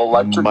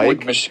 electric Mike.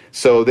 wood machine.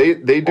 So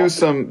they do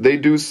some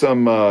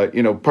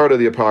part of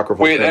the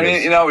apocryphal. Wait, thing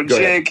is,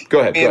 Jake. Go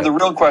ahead. The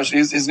real question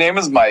is, his name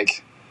is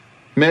Mike.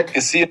 Mick.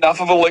 Is he enough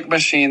of a lick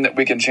machine that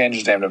we can change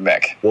his name to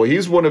Mick? Well,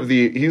 he's one of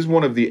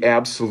the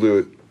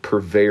absolute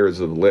purveyors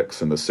of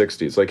licks in the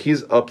 '60s. Like,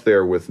 he's up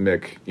there with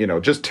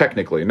Mick. Just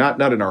technically,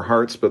 not in our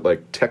hearts, but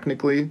like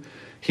technically,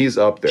 he's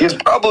up there. He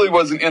probably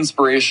was an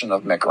inspiration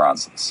of Mick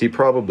Ronson's. He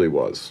probably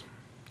was,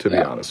 to be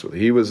honest with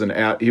you. He was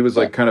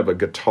like kind of a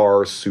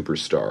guitar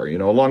superstar.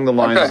 Along the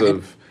lines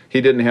of,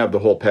 he didn't have the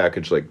whole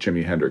package like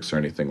Jimi Hendrix or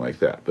anything like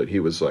that, but he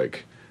was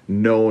like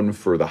known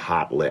for the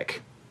hot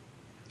lick.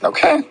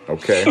 Okay.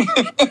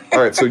 All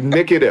right, so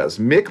Mick it is.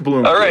 Mick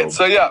Bloomfield. All right,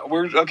 so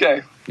we're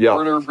okay. Yeah.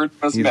 We're going to refer to him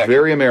as He's Mick.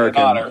 very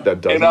American.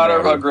 In honor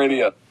of how great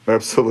he is.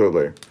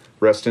 Absolutely.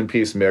 Rest in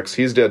peace, Mix.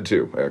 He's dead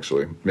too,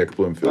 actually. Mick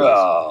Bloomfield.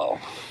 Oh,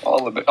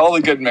 all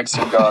the good Micks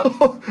are gone.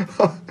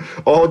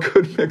 All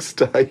good Micks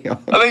die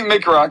young. I think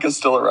Mick Rock is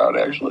still around,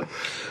 actually.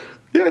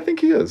 Yeah, I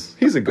think he is.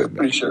 He's a good Mick.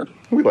 Pretty sure.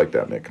 We like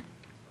that Mick.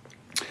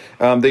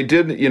 They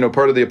did,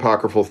 part of the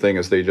apocryphal thing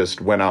is they just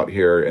went out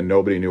here and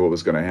nobody knew what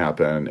was going to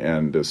happen,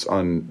 and this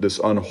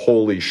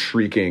unholy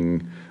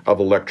shrieking of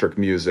electric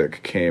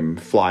music came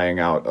flying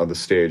out of the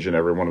stage, and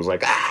everyone was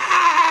like,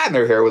 ah! And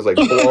their hair was like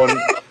blown.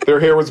 Their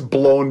hair was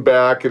blown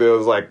back, and it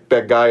was like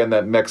that guy in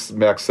that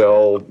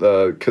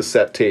Maxell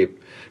cassette tape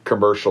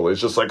commercial.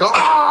 He's just like,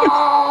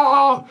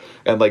 ah!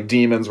 And like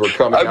demons were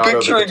coming out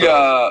of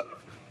the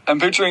I'm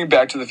picturing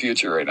Back to the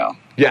Future right now.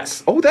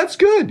 Yes. Oh, that's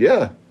good.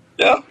 Yeah.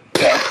 Yeah.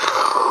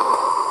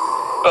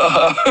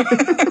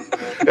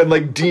 And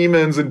like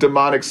demons and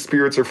demonic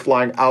spirits are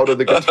flying out of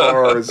the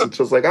guitars. It's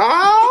just like,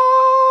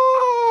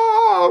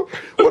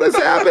 what is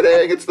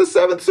happening? It's the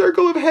seventh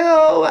circle of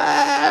hell.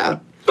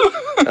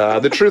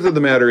 The truth of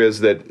the matter is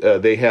that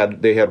they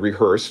had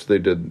rehearsed. They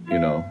did,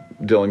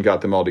 Dylan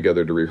got them all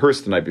together to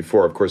rehearse the night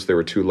before. Of course, they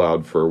were too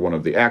loud for one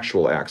of the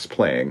actual acts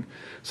playing,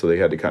 so they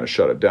had to kind of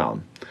shut it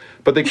down.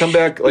 But they come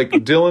back, like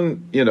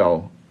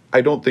Dylan, I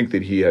don't think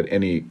that he had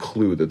any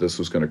clue that this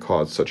was going to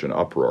cause such an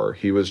uproar.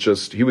 He was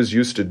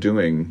used to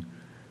doing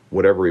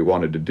whatever he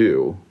wanted to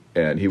do,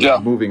 and he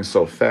was moving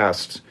so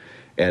fast,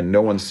 and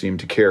no one seemed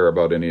to care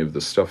about any of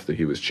the stuff that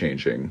he was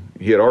changing.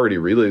 He had already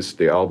released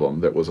the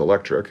album that was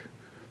Electric.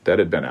 That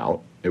had been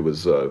out. It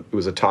was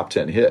a top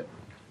 10 hit.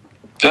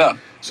 Yeah.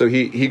 So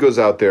he goes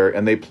out there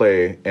and they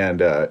play, and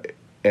a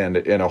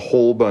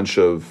whole bunch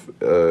of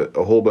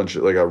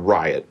like a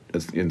riot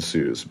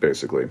ensues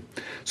basically.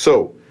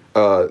 So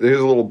here's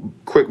a little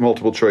quick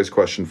multiple choice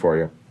question for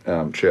you,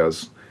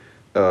 Chaz.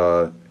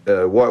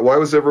 Why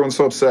was everyone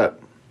so upset?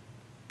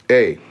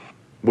 A,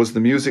 was the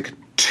music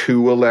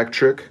too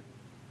electric?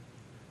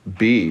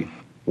 B,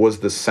 was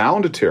the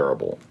sound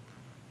terrible?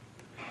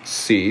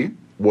 C,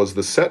 was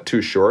the set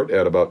too short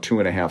at about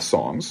 2.5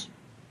 songs?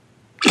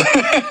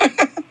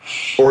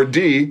 Or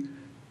D,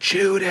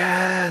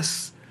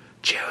 Judas.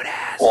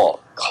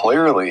 Well,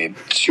 clearly,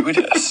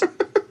 Judas.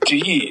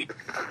 D.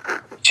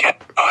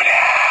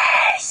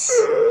 Judas.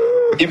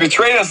 He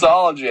betrayed us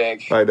all,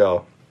 Jake. I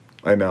know.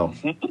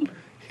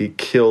 He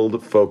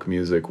killed folk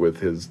music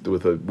with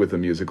a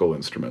musical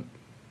instrument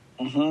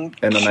and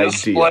an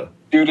idea. Like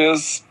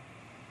Judas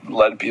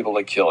led people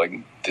to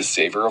killing the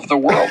savior of the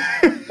world.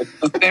 It's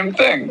the same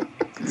thing.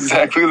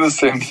 Exactly the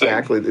same thing.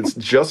 Exactly. It's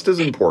just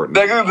as important.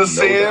 Exactly the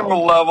same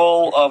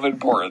level of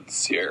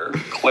importance here,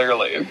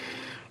 clearly.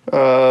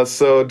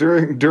 So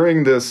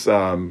during this,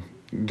 let's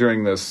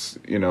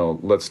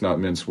not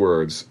mince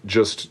words,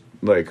 just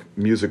like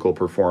musical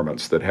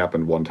performance that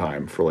happened one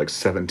time for like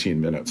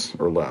 17 minutes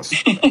or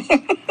less.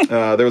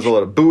 There was a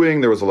lot of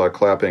booing, there was a lot of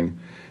clapping,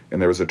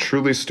 and there was a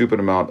truly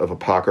stupid amount of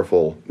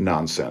apocryphal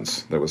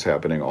nonsense that was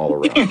happening all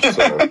around.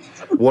 So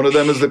one of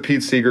them is that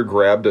Pete Seeger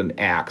grabbed an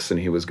axe and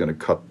he was going to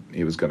cut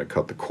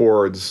the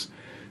cords.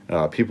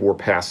 People were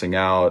passing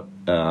out.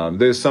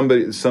 There's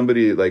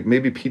somebody like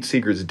maybe Pete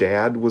Seeger's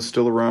dad was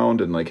still around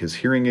and like his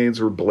hearing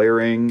aids were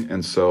blaring,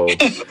 and so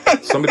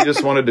somebody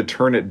just wanted to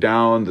turn it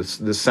down.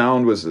 The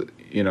sound was,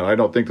 I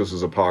don't think this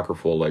was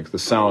apocryphal. Like the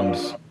sound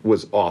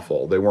was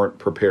awful. They weren't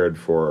prepared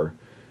for,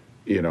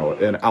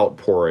 an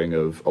outpouring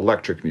of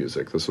electric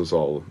music. This was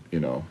all,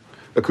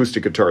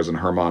 acoustic guitars and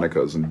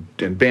harmonicas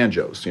and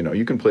banjos.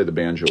 You can play the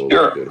banjo a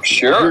little bit.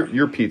 Sure.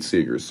 You're Pete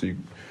Seeger, so you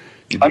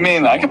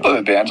I can play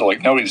the banjo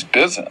like nobody's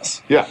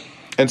business. Yeah.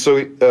 And so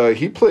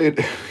he played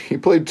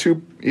about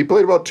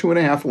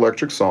 2.5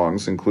 electric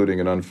songs, including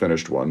an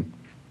unfinished one.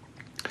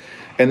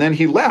 And then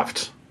he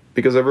left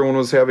because everyone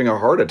was having a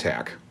heart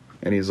attack.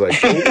 And he's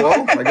like, oh,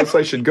 well, I guess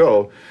I should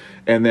go.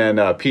 And then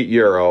Pete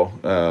Yarrow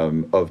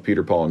of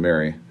Peter, Paul, and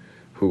Mary,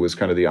 who was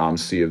kind of the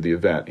MC of the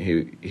event,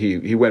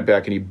 he went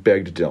back and he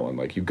begged Dylan,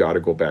 like, you got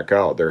to go back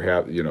out.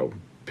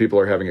 People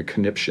are having a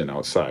conniption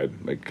outside.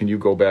 Like, can you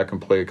go back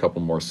and play a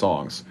couple more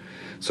songs?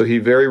 So he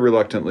very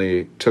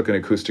reluctantly took an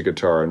acoustic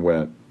guitar and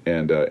went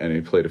and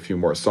he played a few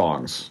more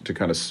songs to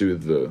kind of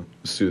soothe the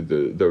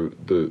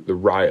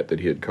riot that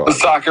he had The caused.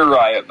 soccer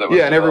riot. That was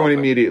Yeah, and everyone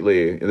developing.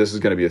 immediately. This is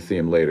going to be a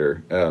theme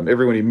later.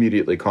 Everyone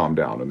immediately calmed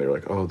down, and they're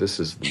like, "Oh, this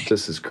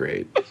is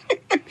great.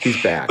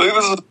 He's back." I think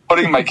this is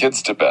putting my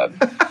kids to bed.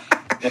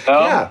 You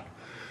know? Yeah,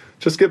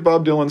 just get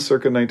Bob Dylan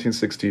circa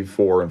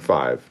 1964 and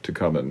 5 to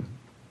come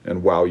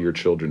and wow your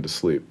children to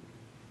sleep.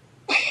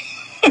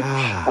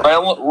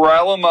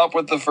 Rile them up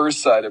with the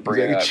first side of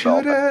bringing that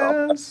bell.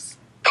 Judas.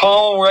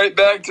 Calm them right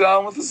back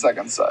down with the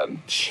second side.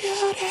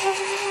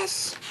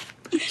 Judas.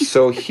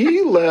 So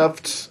he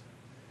left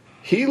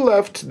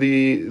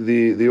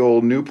the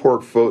old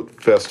Newport Folk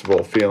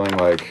Festival feeling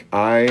like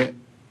I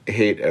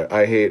hate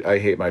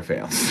my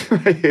fans.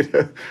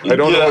 I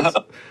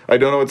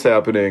don't know what's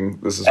happening.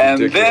 This is And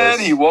ridiculous. then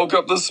he woke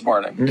up this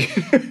morning.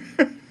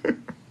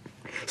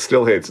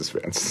 Still hates his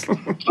fans.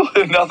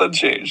 Nothing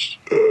changed.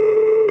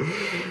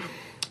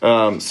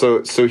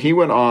 So he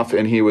went off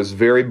and he was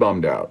very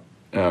bummed out.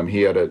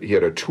 He had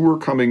a tour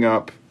coming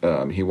up.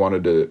 He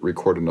wanted to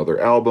record another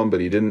album, but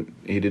he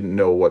didn't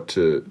know what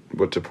to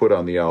put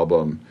on the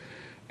album.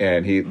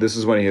 And this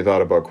is when he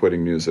thought about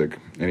quitting music,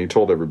 and he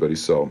told everybody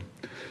so.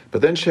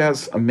 But then,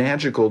 Chaz, a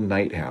magical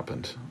night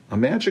happened. A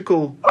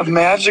magical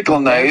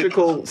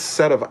night.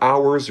 set of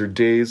hours or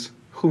days.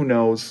 Who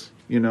knows?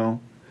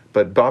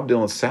 But Bob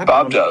Dylan sat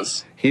down. Bob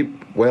does. He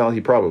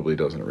probably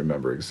doesn't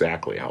remember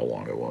exactly how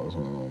long it was.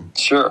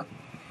 Sure.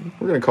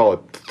 We're going to call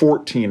it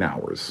 14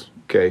 hours.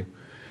 Okay.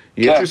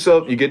 You get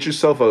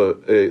yourself a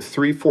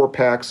 3-4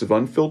 packs of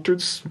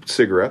unfiltered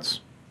cigarettes.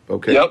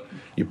 Okay. Yep.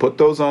 You put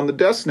those on the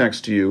desk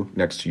next to your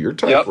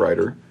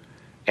typewriter. Yep.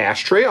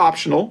 Ashtray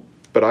optional,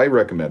 but I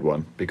recommend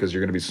one because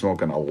you're going to be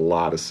smoking a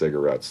lot of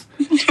cigarettes.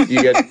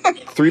 You get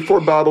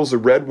 3-4 bottles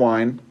of red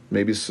wine,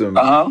 maybe some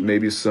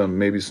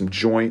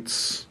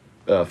joints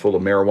full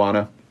of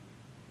marijuana,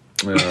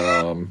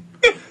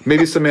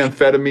 maybe some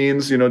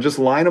amphetamines. Just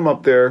line them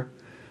up there.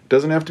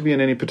 Doesn't have to be in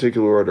any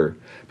particular order,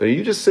 but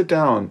you just sit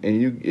down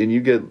and you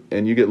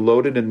get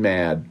loaded and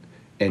mad,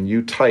 and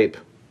you type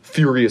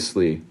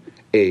furiously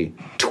a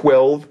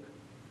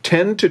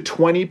 10 to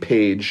 20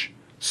 page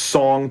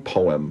song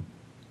poem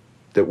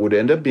that would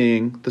end up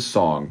being the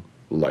song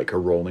 "Like a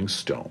Rolling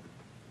Stone."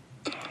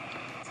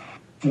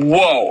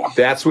 Whoa!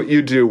 That's what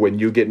you do when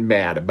you get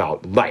mad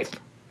about life.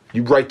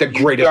 You write the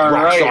greatest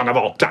rock song of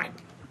all time.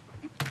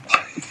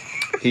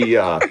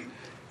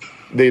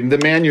 The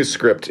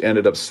manuscript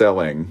ended up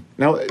selling.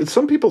 Now,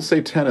 some people say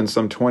 10 and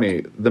some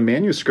 20. The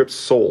manuscript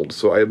sold,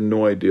 so I have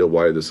no idea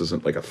why this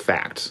isn't like a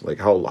fact. Like,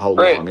 how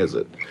long is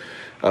it?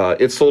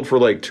 It sold for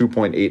like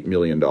 $2.8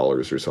 million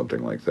or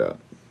something like that.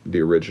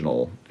 The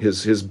original.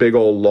 His big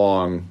old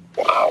long,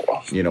 wow.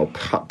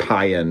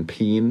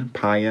 paean.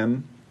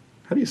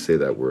 How do you say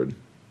that word?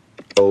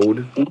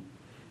 Ode?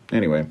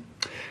 Anyway.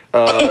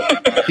 I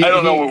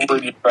don't know what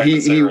word you're trying to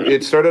say.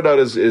 It started out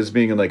as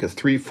being in like a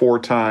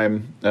 3/4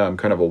 time,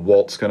 kind of a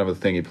waltz kind of a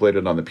thing. He played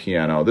it on the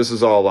piano. This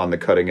is all on the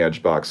Cutting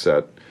Edge box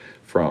set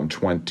from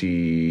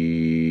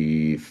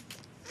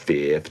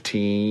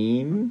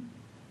 2015.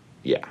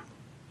 Yeah.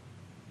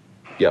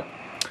 Yep.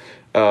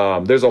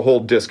 There's a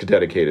whole disc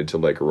dedicated to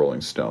Like a Rolling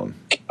Stone.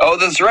 Oh,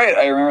 that's right.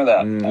 I remember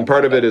that. And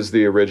part of it is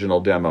the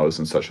original demos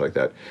and such like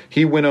that.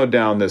 He winnowed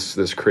down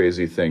this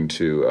crazy thing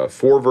to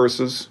 4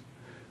 verses,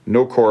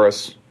 no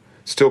chorus.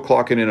 Still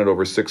clocking in at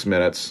over 6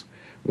 minutes.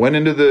 Went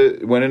into the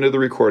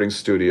recording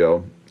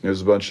studio.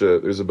 There's a bunch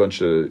of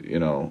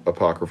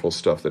apocryphal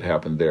stuff that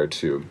happened there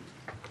too.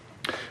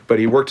 But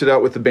he worked it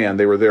out with the band.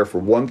 They were there for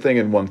one thing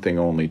and one thing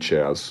only,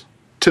 Chaz,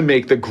 to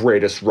make the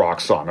greatest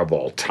rock song of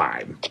all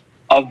time.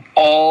 Of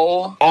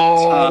all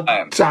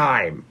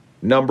time.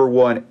 Number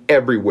 1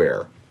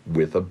 everywhere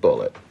with a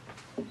bullet.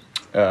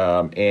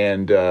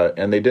 And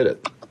they did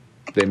it.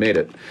 They made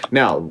it.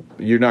 Now,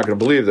 you're not going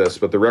to believe this,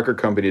 but the record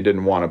company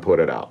didn't want to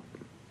put it out.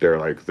 They're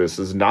like, this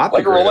is not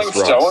like the greatest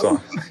Rolling rock Stone?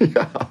 song.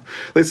 Yeah.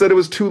 They said it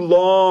was too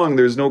long.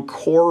 There's no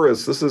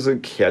chorus. This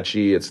isn't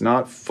catchy. It's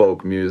not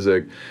folk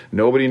music.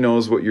 Nobody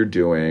knows what you're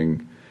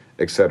doing,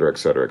 et cetera, et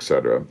cetera, et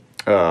cetera.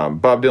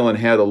 Bob Dylan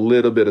had a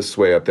little bit of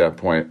sway at that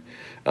point.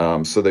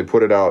 So they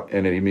put it out,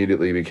 and it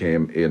immediately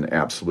became an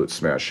absolute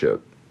smash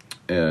hit.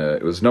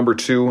 It was number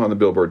 2 on the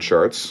Billboard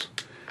charts.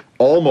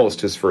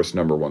 Almost his first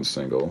number 1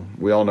 single.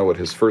 We all know what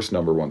his first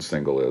number 1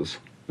 single is.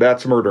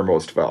 That's Murder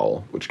Most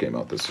Foul, which came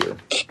out this year.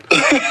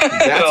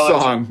 That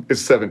song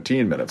is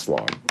 17 minutes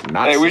long.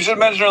 We should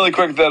mention really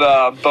quick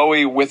that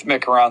Bowie with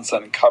Mick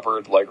Ronson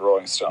covered Like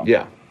Rolling Stone.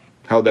 Yeah.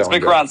 How'd that It's one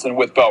Mick go? Ronson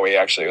with Bowie,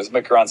 actually. It was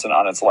Mick Ronson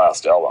on its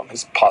last album,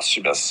 his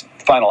posthumous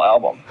final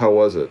album. How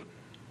was it?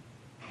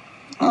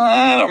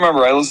 I don't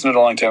remember. I listened to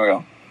it a long time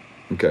ago.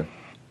 Okay.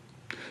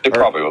 It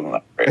probably wasn't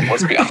that great,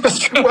 let's be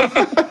honest.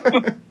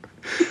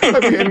 I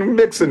mean,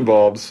 Mick's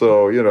involved,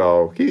 so he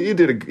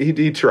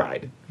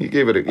tried. He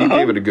gave it a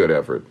good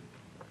effort.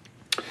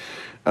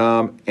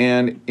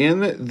 And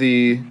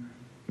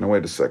now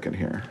wait a second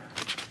here.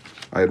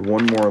 I had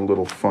one more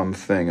little fun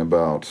thing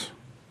about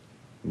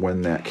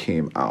when that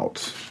came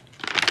out.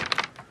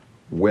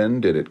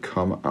 When did it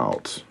come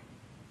out?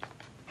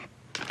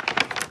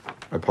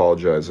 I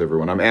apologize,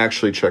 everyone. I'm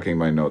actually checking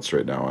my notes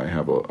right now. I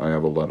have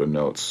a lot of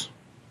notes.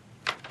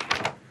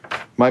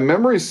 My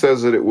memory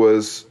says that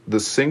the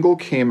single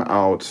came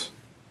out.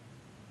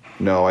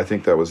 No, I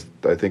think that was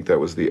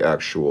the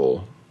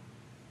actual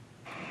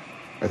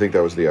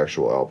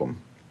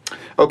album.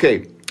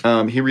 Okay,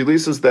 he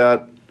releases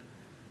that,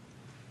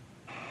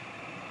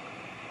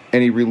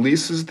 and he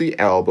releases the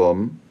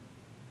album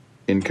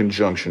in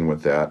conjunction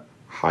with that,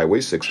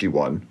 Highway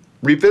 61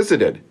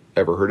 Revisited.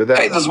 Ever heard of that?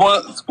 Hey, there's one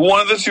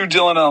of the two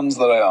Dylan albums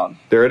that I own.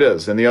 There it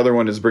is, and the other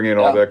one is Bringing It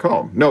All Back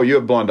Home. No, you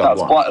have Blonde on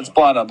Blonde. It's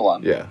Blonde on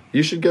Blonde. Yeah,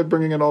 you should get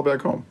Bringing It All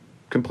Back Home.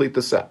 Complete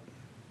the set.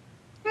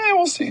 Yeah,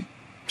 we'll see.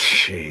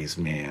 Jeez,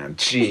 man.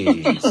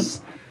 Jeez.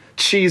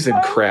 Cheese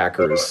and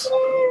crackers.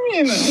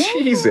 You know.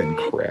 Cheese and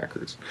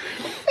crackers.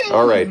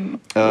 All right.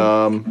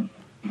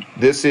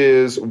 This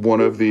is one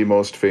of the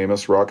most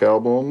famous rock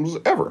albums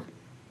ever.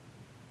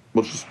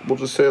 We'll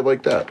just say it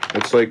like that.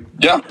 It's like,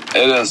 yeah,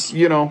 it is.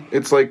 You know,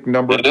 it's like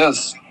It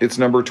is. It's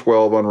number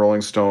 12 on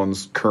Rolling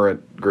Stone's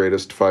current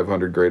greatest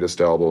 500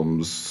 greatest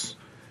albums.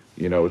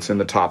 You know, it's in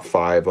the top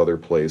 5 other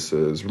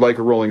places. Like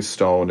a Rolling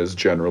Stone is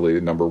generally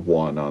number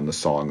 1 on the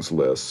songs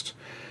list.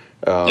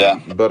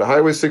 But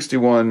Highway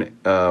 61,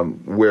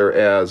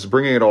 whereas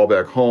Bringing It All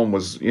Back Home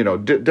was, you know,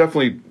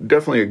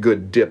 definitely a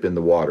good dip in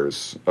the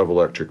waters of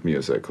electric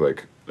music.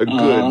 Like a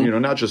good, you know,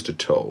 not just a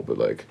toe, but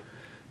like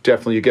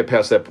definitely you get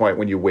past that point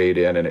when you wade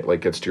in and it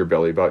like gets to your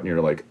belly button.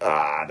 You're like,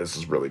 this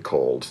is really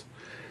cold.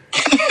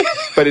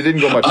 But it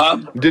didn't go much.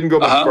 Didn't go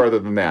much farther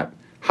than that.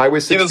 Highway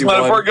 61. Keep this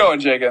metaphor going,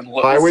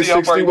 Jagan. Highway see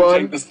how far you 61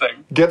 can take this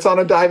thing. Gets on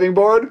a diving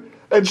board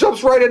and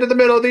jumps right into the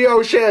middle of the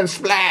ocean.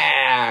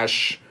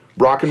 Splash!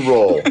 Rock and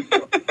roll.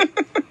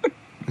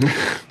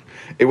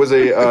 It was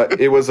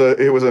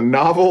a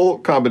novel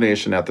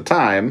combination at the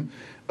time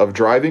of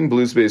driving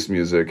blues-based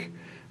music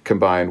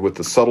combined with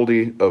the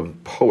subtlety of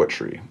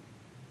poetry,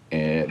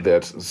 and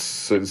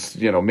that,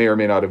 you know, may or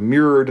may not have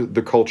mirrored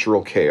the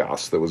cultural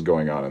chaos that was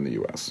going on in the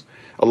U.S.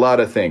 A lot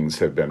of things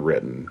have been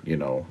written, you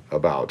know,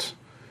 about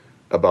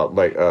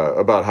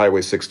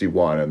Highway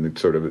 61 and the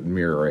sort of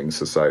mirroring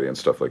society and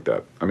stuff like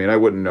that. I mean, I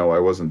wouldn't know. I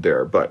wasn't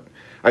there, but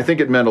I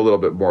think it meant a little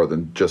bit more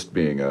than just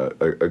being a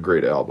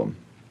great album.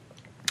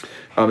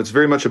 It's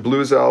very much a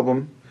blues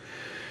album,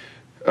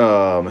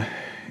 and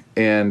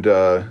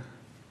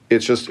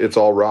it's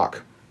all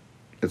rock.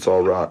 It's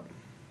all rock.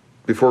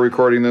 Before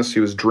recording this, he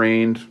was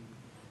drained,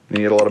 and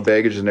he had a lot of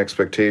baggage and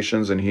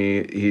expectations, and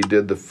he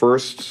did the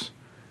first...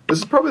 This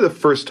is probably the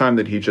first time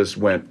that he just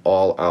went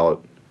all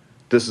out.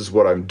 This is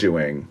what I'm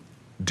doing.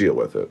 Deal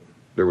with it.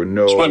 There were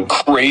no... Just went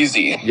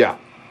crazy. Yeah.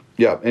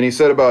 Yeah, and he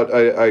said about...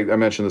 I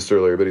mentioned this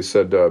earlier, but he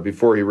said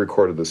before he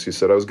recorded this, he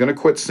said, I was going to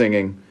quit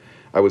singing.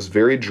 I was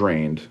very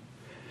drained.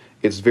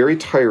 It's very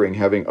tiring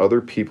having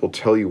other people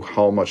tell you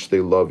how much they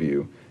love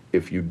you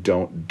if you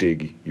don't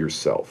dig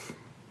yourself.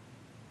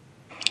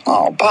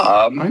 Oh,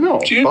 Bob. I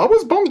know. Bob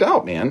was bummed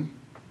out, man.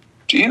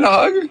 Do you need a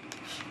hug?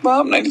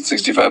 Bob,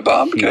 1965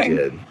 Bob?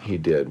 He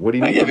did. What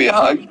he I give you a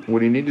hug?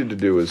 What he needed to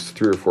do is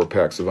 3 or 4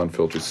 packs of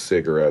unfiltered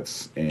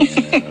cigarettes and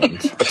a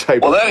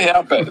type. Well, that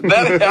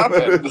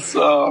happened.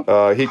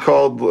 So. He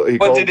called.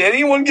 Did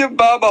anyone give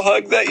Bob a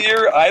hug that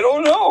year? I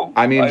don't know.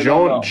 I mean,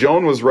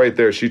 Joan was right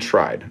there. She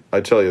tried.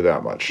 I tell you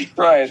that much. She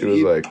tried. She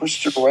was like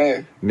pushed her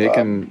away,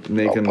 making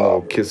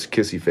little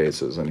kissy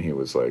faces, and he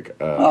was like,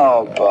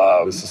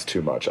 Bob, this is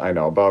too much." I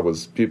know. Bob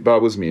was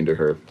mean to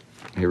her.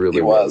 He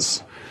really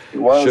was. He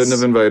was. Shouldn't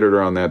have invited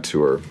her on that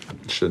tour.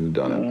 Shouldn't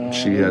have done it.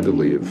 She had to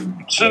leave.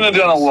 Shouldn't have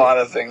done a lot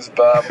of things,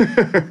 Bob.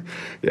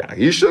 Yeah,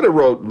 you should have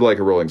wrote like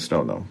a Rolling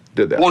Stone, though.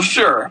 Did that? Well,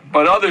 sure,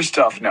 but other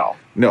stuff, no.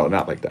 No,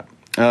 not like that.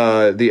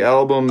 The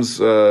album's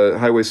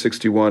Highway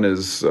 61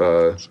 is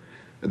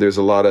there's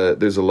a lot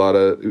of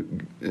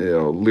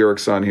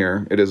lyrics on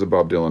here. It is a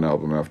Bob Dylan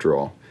album, after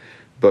all.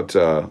 But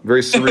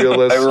very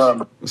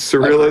surrealist,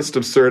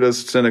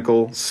 absurdist,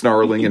 cynical,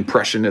 snarling,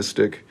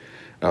 impressionistic,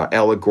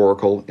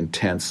 allegorical,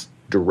 intense,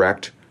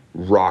 direct,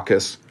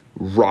 raucous,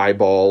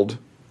 ribald.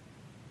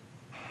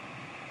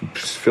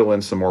 Just fill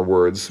in some more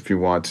words if you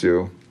want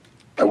to.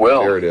 I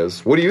will. There it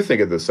is. What do you think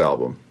of this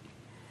album?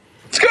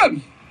 It's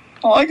good.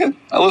 I like it.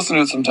 I listen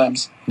to it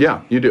sometimes.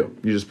 Yeah, you do.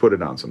 You just put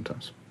it on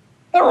sometimes.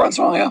 Every once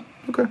in a while, yeah.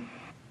 Okay.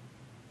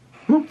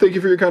 Well, thank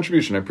you for your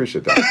contribution. I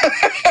appreciate that.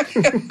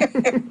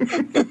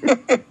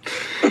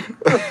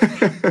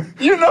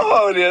 You know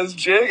how it is,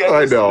 Jake.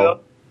 I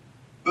know.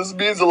 This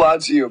means a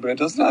lot to you, but it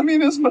does not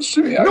mean as much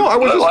to me. No, I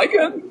like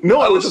it.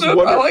 No, I was just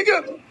wondering. I like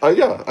it.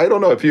 Yeah, I don't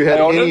know if you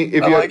had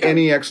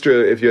any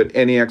extra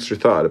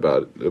thought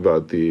about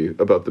the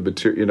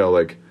material, you know,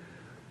 like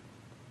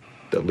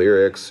the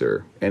lyrics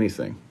or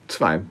anything. It's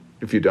fine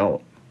if you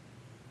don't.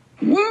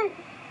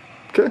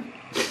 Okay.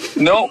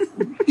 No.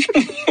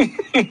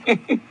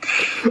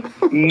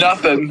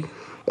 Nothing.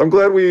 I'm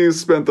glad we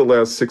spent the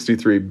last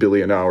 63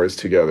 billion hours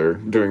together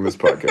doing this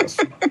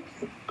podcast.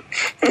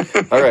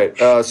 All right,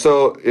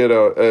 so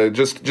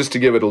just to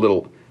give it a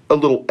little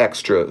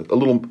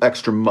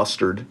extra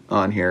mustard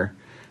on here,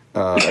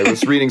 I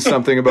was reading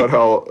something about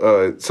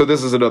how. So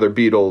this is another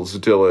Beatles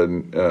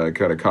Dylan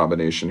kind of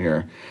combination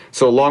here.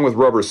 So along with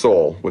Rubber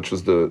Soul, which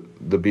was the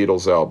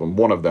Beatles album,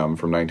 one of them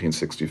from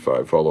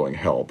 1965, following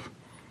Help,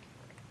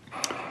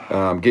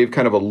 gave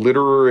kind of a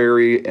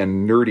literary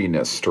and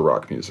nerdiness to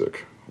rock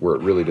music, where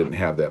it really didn't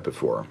have that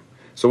before.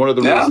 So one of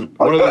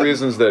the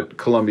reasons that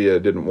Columbia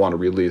didn't want to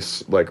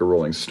release Like a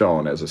Rolling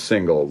Stone as a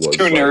single was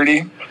too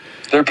nerdy.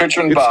 They're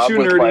picturing Bob too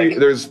with nerdy.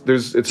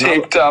 like It's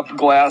taped up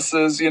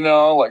glasses,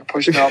 like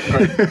pushing up.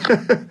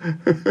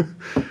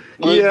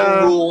 Like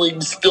a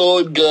Rolling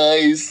Stone,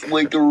 guys.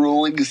 Like a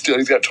Rolling Stone.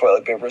 He's got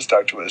toilet paper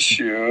stuck to his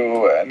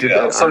shoe,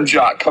 and some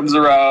jock comes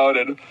around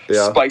and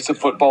spikes a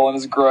football in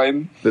his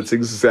groin. That's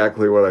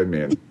exactly what I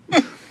mean.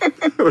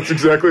 That's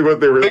exactly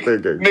what they were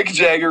thinking. Mick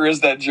Jagger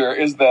is that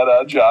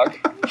jock.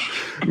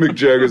 Mick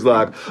Jagger's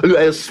like,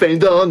 let's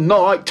spend the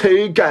night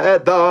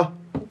together.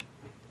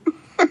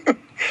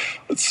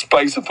 It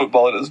spikes a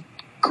football in his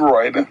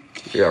groin.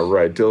 Yeah,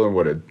 right.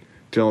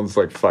 Dylan's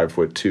like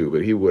 5'2",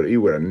 but he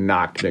would have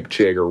knocked Mick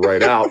Jagger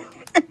right out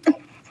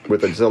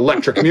with his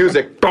electric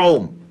music.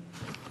 Boom.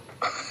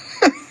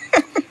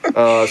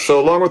 So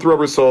along with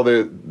Rubber Soul,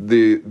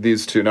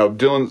 these two. Now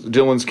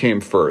Dylan's came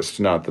first.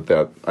 Not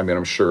that. I mean,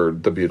 I'm sure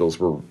the Beatles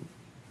were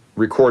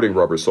recording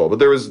Rubber Soul, but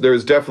there was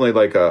definitely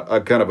like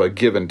a kind of a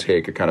give and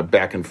take, a kind of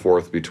back and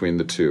forth between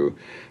the two.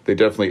 They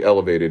definitely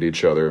elevated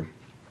each other.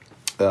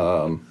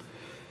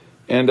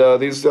 And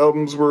these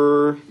albums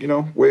were,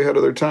 way ahead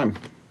of their time.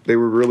 They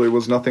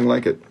was nothing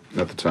like it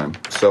at the time.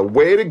 So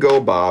way to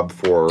go, Bob,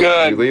 for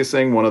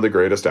releasing one of the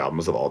greatest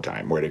albums of all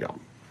time. Way to go.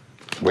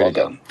 Way to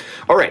go.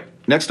 All right,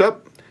 next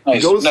up.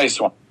 Nice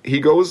one. He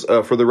goes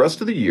for the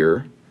rest of the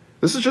year.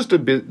 This is just a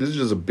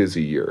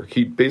busy year.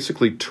 He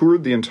basically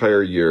toured the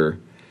entire year,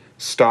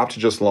 stopped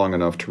just long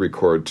enough to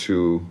record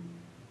 2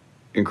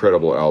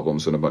 incredible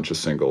albums and a bunch of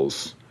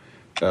singles.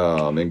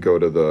 And go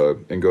to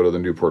the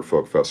Newport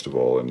Folk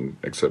Festival and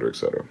et cetera, et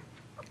cetera.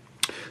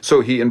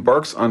 So he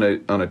embarks on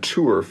a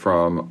tour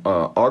from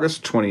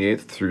August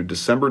 28th through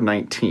December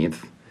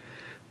 19th.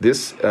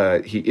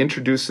 He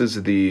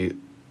introduces the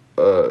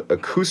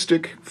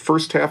acoustic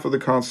first half of the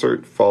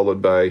concert,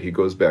 followed by he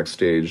goes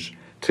backstage,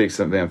 takes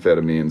some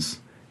amphetamines,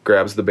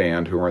 grabs the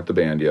band who weren't the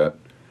band yet,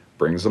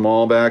 brings them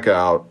all back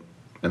out.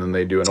 And then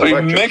they do an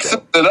electric he mixes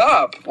it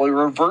up. Well, he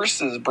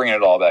reverses bringing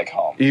it all back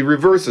home. He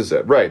reverses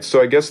it, right.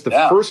 So I guess the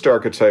first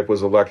archetype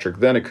was electric,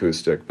 then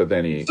acoustic, but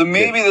then he... So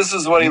maybe this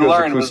is what he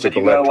learned, was that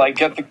you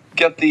gotta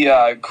get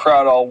the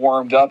crowd all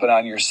warmed up and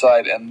on your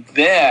side, and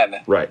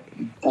then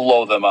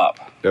blow them up.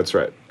 That's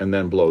right, and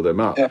then blow them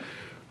up. Yeah.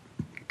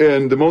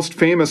 And the most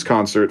famous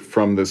concert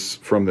from this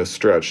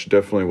stretch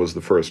definitely was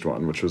the first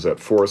one, which was at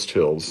Forest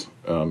Hills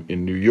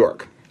in New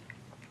York.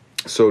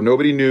 So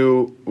nobody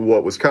knew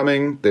what was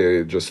coming.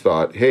 They just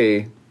thought,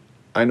 hey,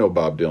 I know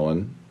Bob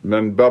Dylan. And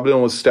then Bob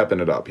Dylan was stepping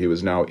it up. He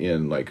was now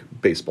in, like,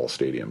 baseball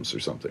stadiums or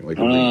something. Like,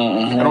 I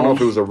don't know if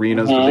it was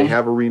arenas. Did they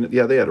have arenas?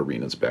 Yeah, they had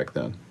arenas back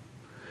then.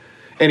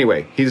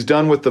 Anyway, he's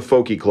done with the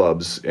folky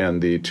clubs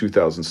and the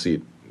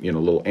 2,000-seat,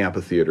 little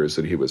amphitheaters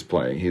that he was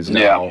playing. He's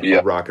now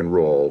a rock and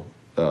roll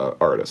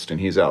artist, and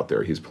he's out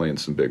there. He's playing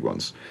some big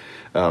ones.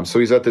 So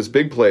he's at this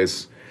big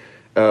place.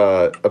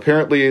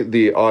 Apparently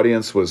the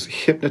audience was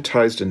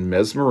hypnotized and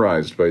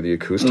mesmerized by the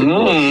acoustic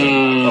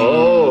portion.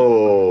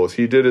 Oh,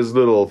 he did his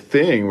little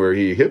thing where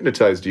he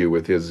hypnotized you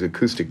with his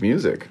acoustic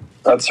music.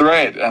 That's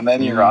right. And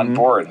then you're on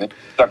board. Then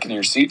you're stuck in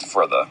your seat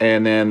for the...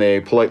 And then they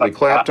politely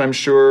clapped, I'm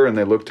sure, and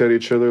they looked at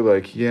each other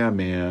like, yeah,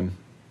 man.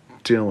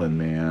 Dylan,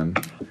 man.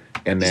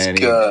 And then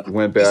he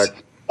went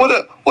back. What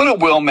a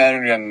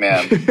well-mannered young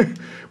man.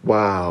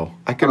 Wow.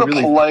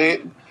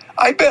 Polite...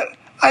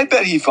 I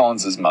bet he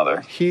phones his mother.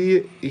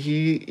 He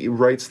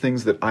writes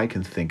things that I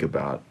can think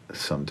about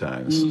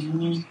sometimes.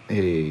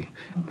 Hey,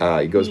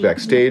 he goes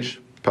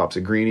backstage, pops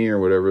a greenie or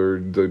whatever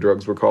the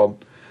drugs were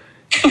called,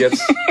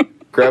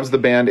 grabs the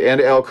band and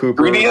Al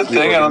Cooper. Greenie a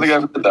thing? I don't think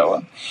I've heard that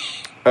one.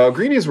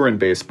 Greenies were in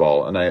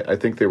baseball, and I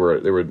think they were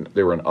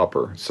an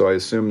upper. So I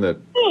assume that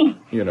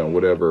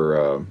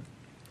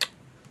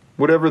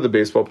whatever the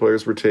baseball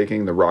players were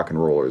taking, the rock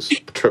and rollers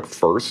took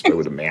first. I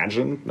would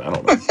imagine. I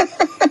don't know.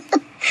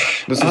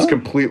 This is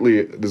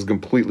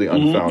completely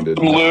unfounded.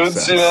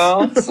 Loose,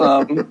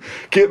 some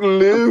getting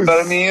loose.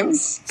 That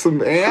means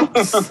some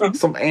amps,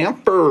 some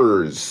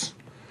ampers.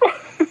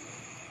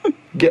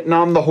 Getting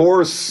on the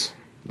horse,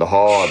 the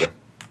hog.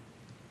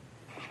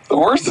 The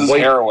horse is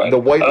heroin. The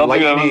white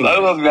lightning. I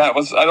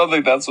don't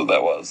think that's what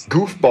that was.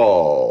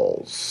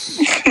 Goofballs,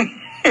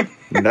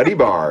 nutty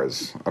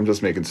bars. I'm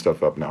just making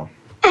stuff up now.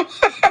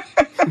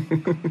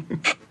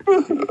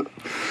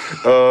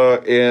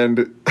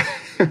 And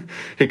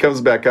he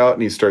comes back out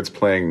and he starts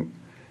playing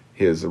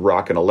his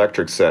rock and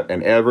electric set,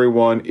 and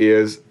everyone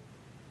is,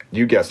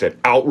 you guessed it,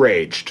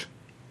 outraged.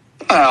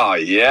 Oh,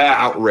 yeah.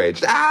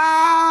 Outraged.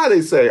 Ah,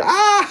 they say.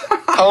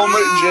 Ah. How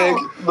many,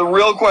 Jake, the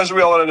real question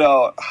we all want to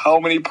know, how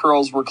many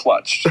pearls were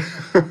clutched?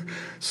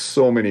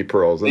 So many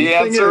pearls. And the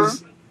answer,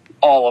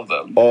 all of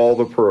them. All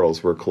the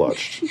pearls were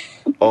clutched.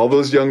 All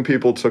those young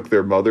people took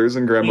their mothers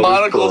and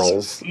grandmothers'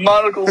 pearls.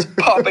 Monocles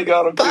popping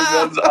out of two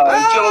men's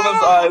eyes,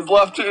 gentlemen's eyes,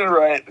 left and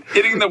right,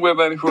 hitting the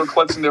women who were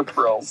clutching their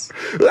pearls.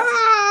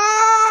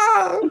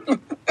 Ah!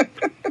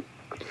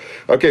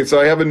 Okay, so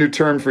I have a new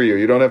term for you.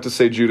 You don't have to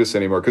say Judas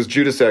anymore, because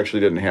Judas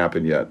actually didn't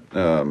happen yet.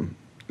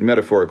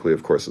 Metaphorically,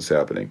 of course, it's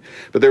happening.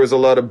 But there was a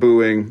lot of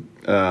booing,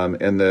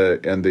 and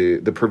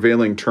the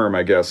prevailing term,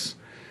 I guess,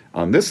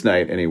 on this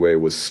night anyway,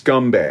 was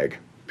scumbag.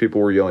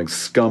 People were yelling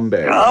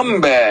scumbag.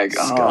 Scumbag.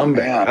 Scumbag. Oh,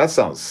 man. That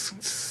sounds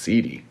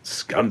seedy.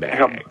 Scumbag.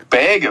 Like a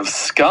bag of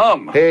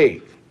scum.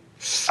 Hey,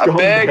 scumbag. A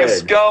bag of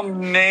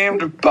scum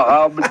named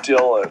Bob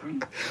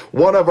Dylan.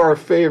 One of our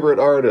favorite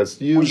artists.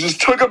 We just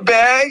took a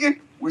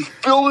bag, we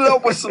filled it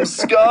up with some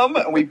scum,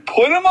 and we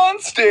put him on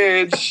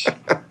stage.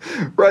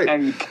 Right.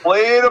 And he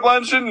played a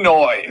bunch of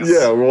noise.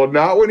 Yeah, well,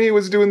 not when he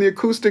was doing the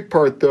acoustic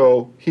part,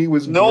 though. He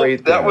was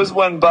great then. That was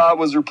when Bob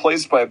was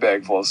replaced by a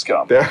bag full of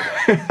scum.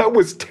 That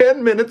was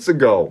 10 minutes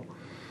ago.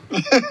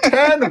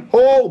 10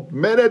 whole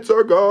minutes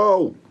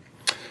ago.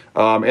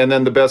 And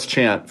then the best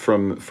chant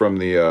from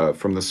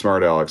the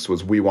Smart Alex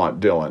was "We want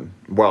Dylan"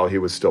 while he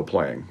was still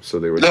playing. So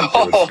they would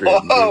scream, "We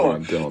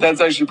want Dylan." That's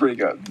actually pretty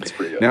good. That's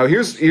pretty good. Now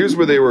here's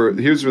where they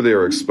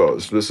were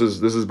exposed. This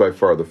is by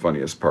far the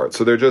funniest part.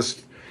 So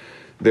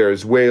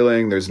there's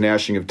wailing, there's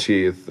gnashing of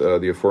teeth,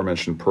 the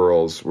aforementioned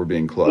pearls were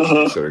being clutched,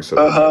 et cetera, et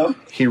cetera.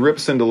 He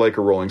rips into "Like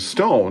a Rolling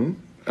Stone,"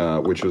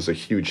 which was a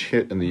huge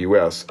hit in the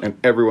U.S., and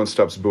everyone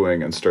stops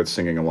booing and starts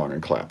singing along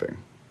and clapping.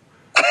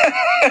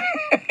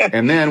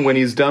 And then when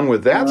he's done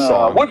with that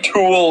song... What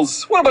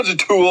tools? What a bunch of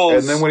tools!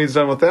 And then when he's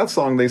done with that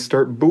song, they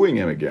start booing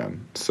him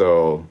again.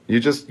 So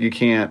you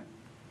can't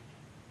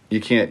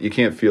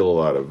feel a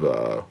lot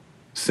of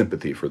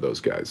sympathy for those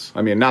guys.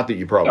 I mean, not that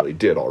you probably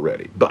did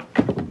already, but...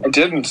 I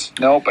didn't.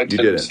 Nope, I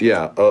didn't. You didn't.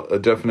 Yeah, a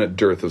definite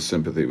dearth of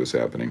sympathy was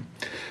happening.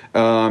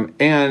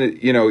 And,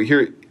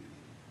 here...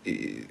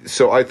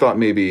 So I thought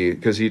maybe,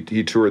 because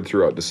he toured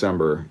throughout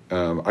December,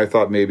 I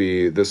thought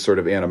maybe this sort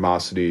of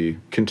animosity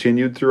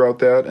continued throughout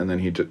that, and then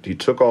he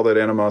took all that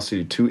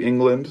animosity to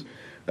England,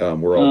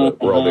 where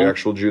all the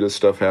actual Judas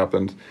stuff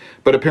happened.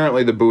 But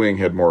apparently the booing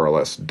had more or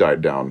less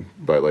died down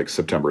by like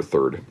September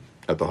 3rd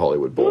at the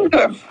Hollywood Bowl.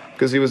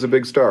 Because he was a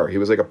big star. He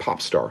was like a pop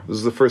star. This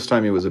is the first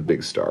time he was a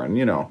big star. And,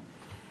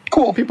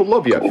 cool. People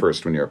love you at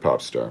first when you're a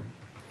pop star.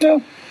 Yeah.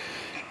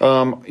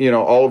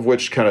 All of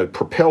which kind of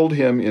propelled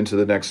him into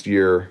the next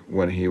year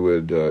when he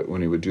would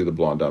do the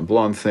Blonde on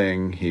Blonde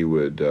thing. He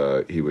would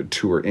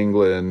tour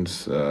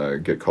England,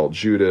 get called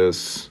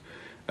Judas,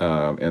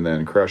 and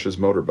then crash his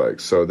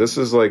motorbike. So this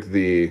is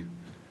the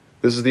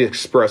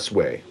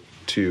expressway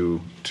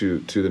to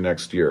the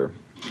next year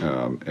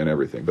and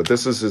everything. But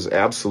this is his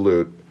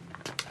absolute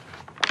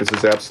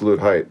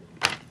height.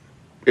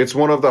 It's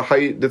one of the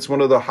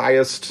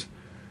highest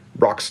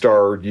rock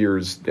star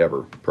years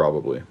ever,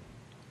 probably.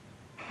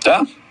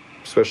 Yeah.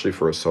 Especially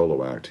for a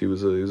solo act. He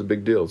was a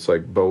big deal. It's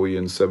like Bowie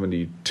in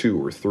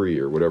 72 or 3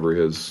 or whatever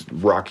his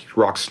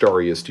rock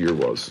stariest year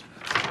was.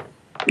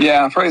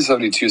 Yeah, probably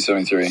 72,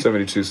 73.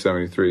 72,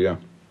 73, yeah.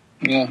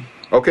 Yeah.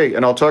 Okay,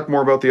 and I'll talk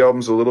more about the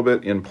albums a little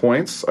bit in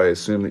points. I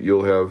assume that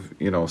you'll have,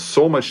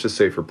 so much to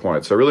say for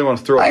points. I really want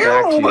to throw it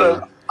back to you.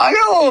 I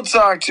got a little to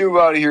talk to you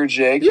about here,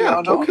 Jake.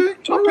 Yeah, Don't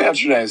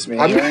patronize me.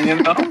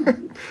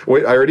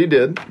 Wait, I already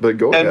did, but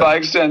go ahead. And by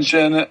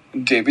extension,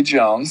 Davy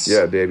Jones.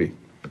 Yeah, Davy.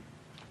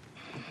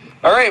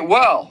 All right,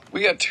 well,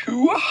 we got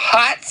 2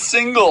 hot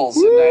singles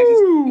in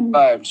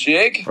 1965,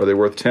 Jake. Are they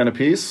worth 10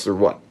 apiece or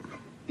what?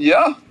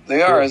 Yeah,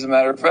 they are, as a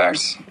matter of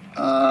fact.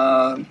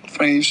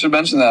 Funny you should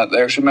mention that.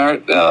 They actually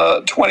merit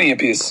 20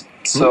 apiece.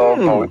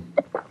 So,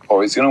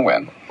 Bowie's going to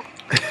win.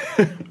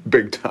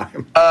 Big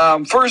time.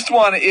 First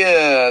one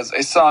is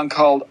a song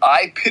called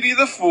I Pity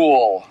the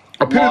Fool.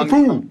 I Pity the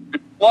Fool.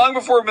 Long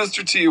before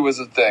Mr. T was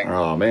a thing.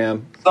 Oh,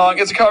 man.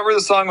 It's a cover. The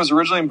song was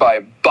originally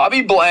by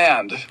Bobby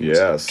Bland.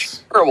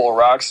 Yes. Terrible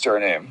rock star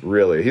name.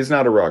 Really? He's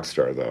not a rock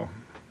star, though.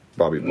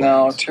 Bobby Bland.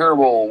 No,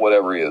 terrible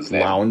whatever he is.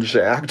 Lounge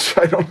act?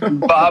 I don't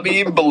know.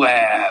 Bobby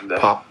Bland.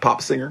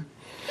 Pop singer?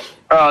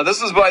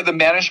 This is by the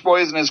Manish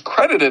Boys and is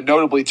credited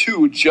notably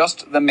to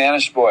just the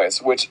Manish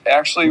Boys, which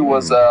actually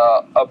was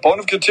a bone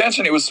of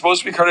contention. It was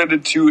supposed to be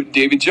credited to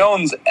Davy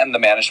Jones and the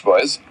Manish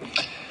Boys.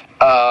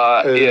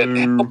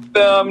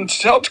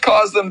 It helped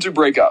cause them to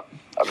break up.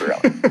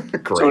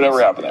 So whatever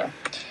happened there.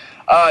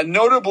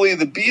 Notably,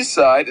 the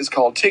B-side is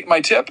called Take My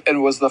Tip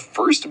and was the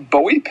first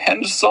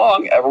Bowie-penned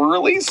song ever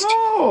released.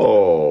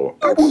 Oh,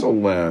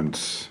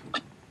 excellent.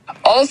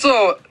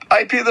 Also,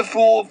 I Pity the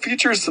Fool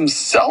features some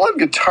solid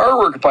guitar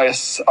work by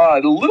a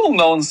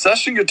little-known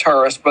session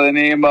guitarist by the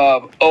name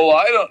of,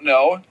 I don't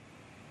know,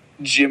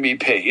 Jimmy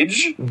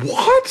Page.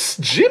 What?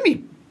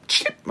 Jimmy?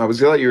 I was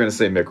glad you were going to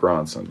say Mick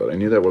Ronson, but I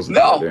knew that wasn't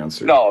the right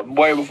answer. No,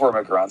 way before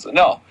Mick Ronson.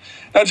 No.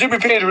 Now, Jimmy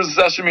Page was a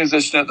session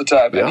musician at the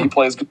time, and he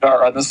plays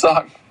guitar on the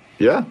song.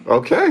 Yeah.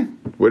 Okay.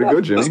 Way to go,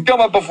 Jimmy. It's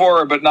come up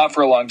before, but not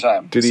for a long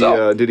time. Did he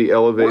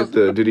elevate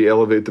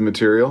the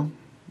material?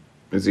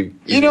 Is he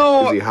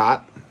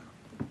hot?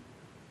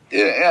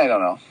 Yeah, I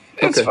don't know.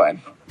 It's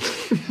fine.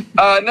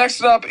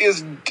 Next up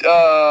is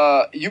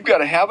You've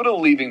Got a Habit of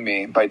Leaving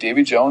Me by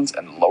Davy Jones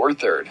and Lower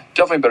Third.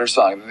 Definitely a better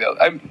song than the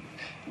other.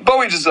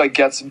 Bowie just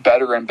gets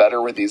better and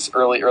better with these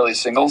early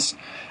singles.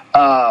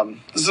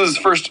 This is his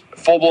first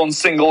full-blown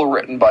single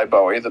written by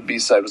Bowie. The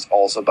B-side was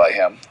also by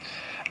him.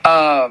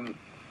 I'm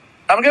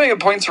going to get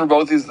points for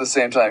both these at the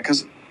same time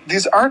because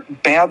these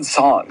aren't bad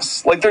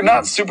songs. They're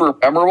not super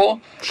memorable.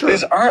 Sure.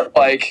 These aren't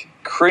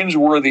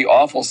cringe-worthy,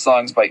 awful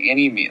songs by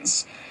any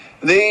means.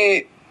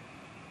 They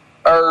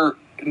are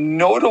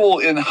notable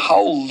in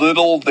how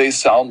little they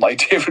sound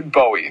like David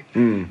Bowie.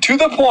 To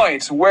the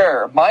point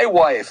where my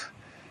wife,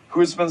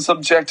 who's been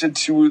subjected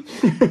to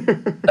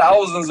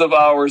thousands of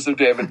hours of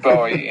David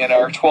Bowie in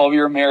our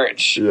 12-year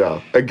marriage.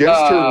 Yeah,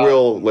 against her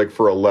will,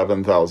 for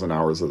 11,000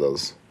 hours of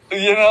those.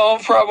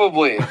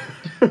 Probably.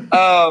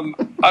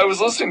 I was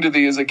listening to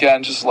these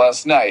again just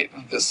last night,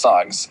 his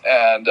songs,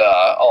 and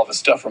all of his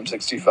stuff from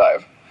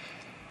 65.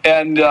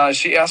 And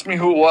she asked me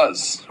who I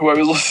was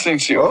listening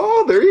to.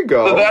 Oh, there you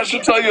go. So that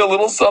should tell you a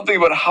little something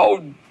about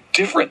how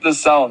different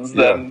this sounds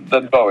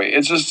than Bowie.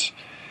 It's just...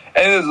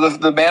 And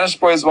the Manish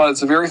Boys one,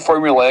 it's a very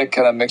formulaic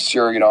kind of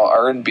mixture,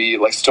 R&B,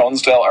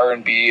 Stone-style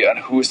R&B and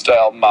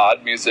Who-style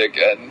mod music.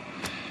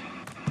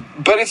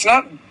 But it's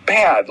not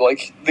bad.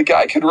 The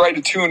guy could write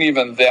a tune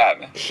even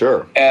then.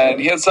 Sure.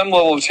 And he had some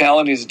level of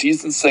talent. He's a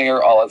decent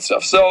singer, all that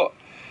stuff. So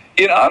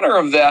in honor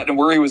of that and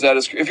where he was at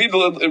his... If he'd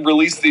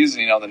released these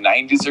in, the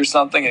 90s or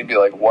something, I'd be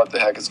like, what the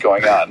heck is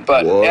going on?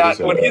 But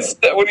when he's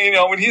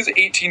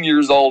 18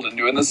 years old and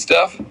doing this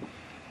stuff,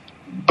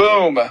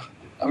 boom...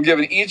 I'm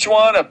giving each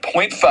one a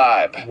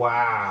 0.5.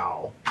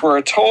 Wow. For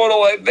a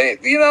total, they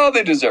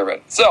deserve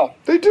it. So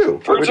they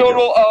do. For a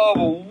total of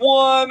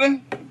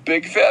 1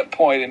 big fat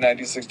point in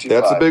 1965.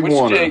 That's a big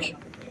one. Which, Jake,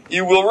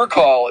 you will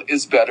recall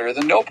is better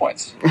than no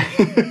points.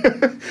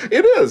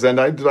 It is, and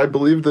I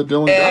believe that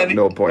Dylan got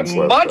no points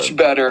last much time.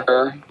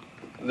 Better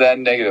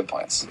than negative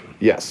points.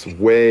 Yes,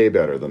 way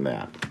better than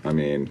that. I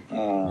mean,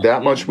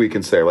 that much we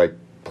can say.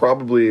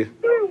 Probably...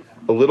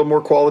 a little more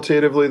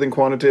qualitatively than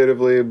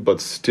quantitatively, but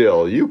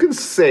still, you can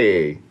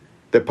say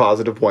that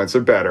positive points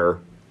are better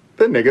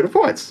than negative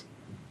points.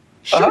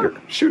 Shooter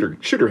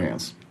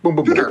hands. Boom,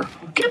 boom, Shooter.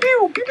 boom. Pew,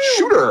 pew, pew, pew.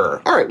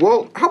 Shooter. All right,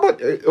 well, how about...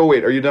 oh,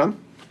 wait, are you done?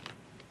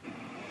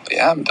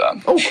 Yeah, I'm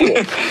done. Oh,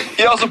 cool.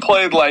 He also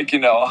played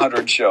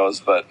 100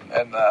 shows,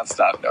 and that's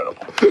not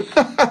notable.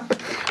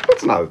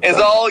 That's not... It's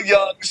all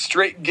young,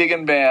 straight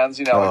gigging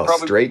bands,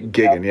 probably straight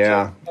gigging,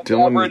 yeah.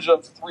 An average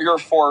of 3 or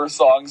 4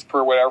 songs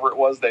per whatever it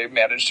was they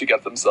managed to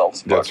get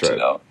themselves booked, that's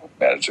right.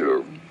 Managed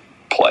to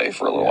play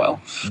for a little while.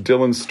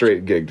 Dylan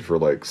straight gigged for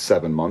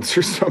 7 months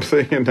or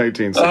something in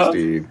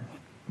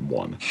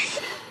 1961.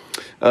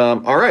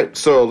 All right,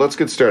 so let's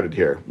get started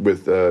here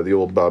with the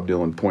old Bob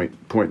Dylan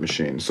point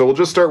machine. So we'll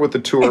just start with the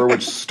tour,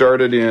 which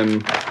started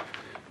in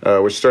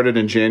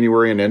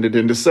January and ended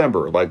in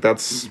December.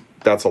 That's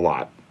a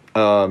lot.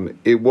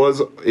 It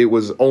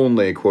was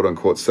only quote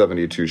unquote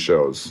 72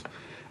 shows,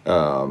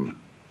 and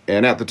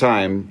at the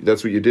time,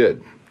 that's what you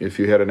did. If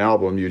you had an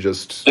album, you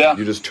just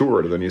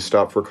toured, and then you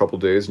stopped for a couple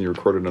days and you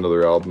recorded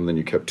another album, and then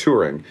you kept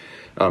touring.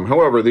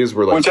 However, these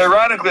were which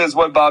ironically is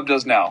what Bob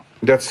does now.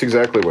 That's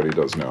exactly what he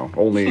does now.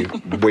 Only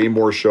way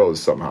more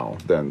shows somehow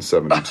than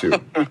 72.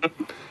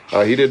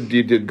 He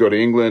did go to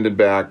England and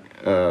back,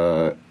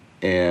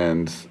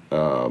 and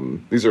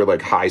these are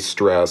high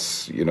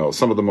stress.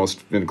 Some of the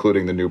most,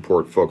 including the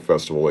Newport Folk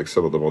Festival,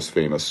 some of the most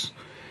famous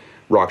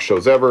rock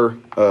shows ever.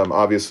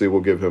 Obviously,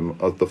 we'll give him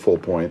the full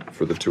point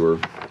for the tour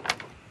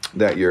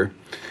that year.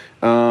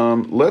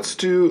 Let's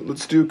do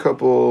a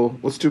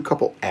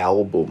couple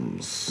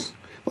albums.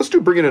 Let's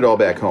do Bringing It All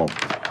Back Home.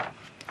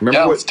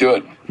 Let's do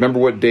it. Remember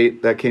what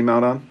date that came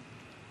out on?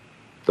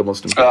 The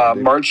most important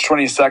date? March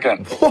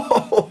 22nd.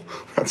 Whoa,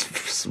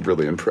 that's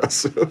really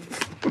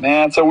impressive.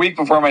 Man, it's a week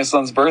before my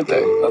son's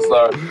birthday. That's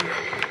large.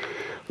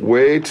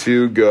 Way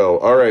to go.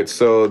 All right,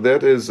 so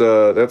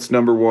that's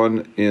number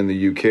 1 in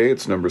the UK.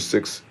 It's number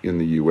 6 in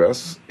the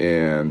US,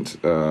 and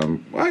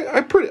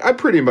I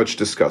pretty much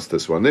discussed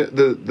this one.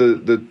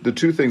 The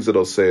two things that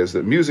I'll say is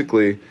that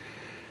musically,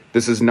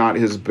 this is not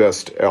his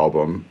best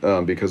album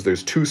because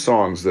there's 2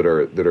 songs that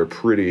are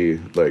pretty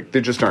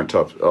they just aren't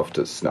tough up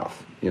to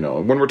snuff.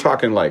 When we're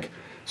talking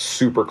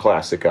super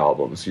classic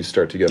albums, you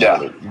start to get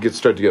a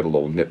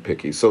little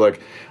nitpicky. So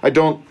I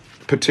don't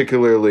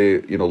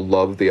particularly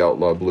love the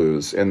Outlaw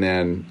Blues, and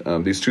then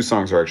these 2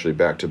 songs are actually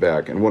back to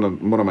back. And one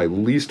of my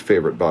least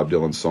favorite Bob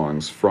Dylan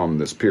songs from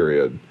this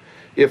period,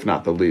 if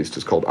not the least,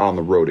 is called "On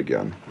the Road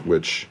Again,"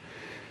 which.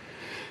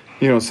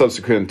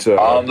 Subsequent...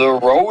 On the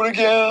Road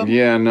Again?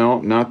 Yeah,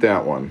 no, not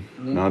that one.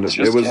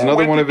 It was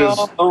another one of his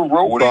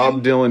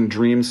Bob Dylan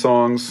dream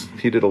songs.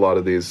 He did a lot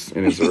of these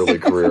in his early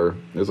career.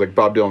 It was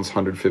Bob Dylan's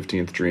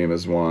 115th Dream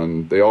is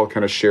one. They all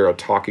kind of share a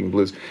talking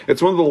blues.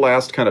 It's one of the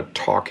last kind of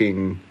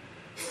talking,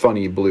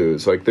 funny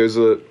blues. There's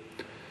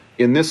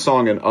in this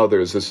song and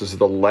others, this is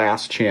the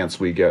last chance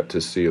we get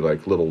to see,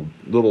 little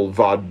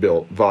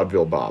vaudeville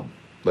Bob.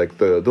 Like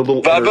the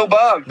little Vaudeville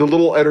Bob. the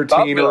little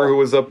entertainer Vaudeville. who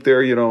was up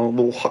there,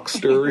 little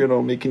huckster,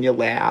 making you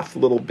laugh a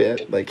little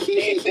bit, like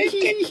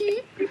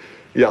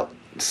yeah.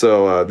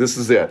 So this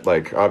is it.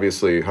 Like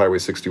obviously, Highway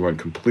 61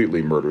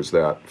 completely murders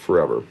that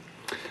forever.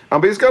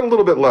 But he's got a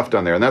little bit left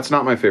on there, and that's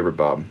not my favorite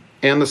Bob.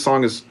 And the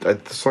song's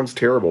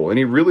terrible, and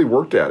he really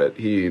worked at it.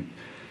 He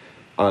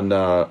on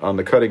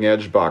the Cutting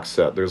Edge box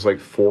set, there's like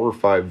 4 or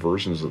 5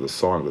 versions of the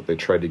song that they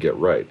tried to get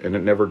right, and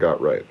it never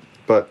got right.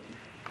 But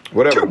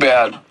whatever. Too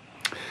bad.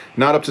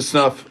 Not up to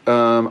snuff.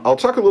 I'll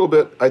talk a little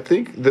bit. I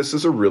think this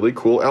is a really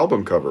cool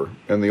album cover.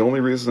 And the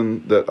only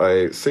reason that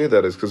I say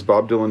that is because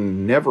Bob Dylan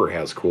never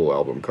has cool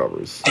album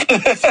covers.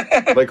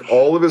 Like,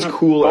 all of his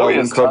cool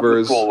album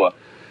covers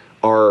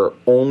are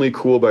only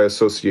cool by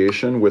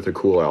association with a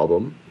cool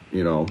album.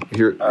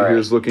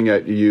 Here's Looking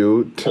at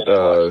You,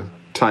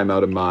 Time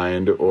Out of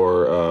Mind,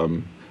 or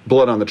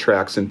Blood on the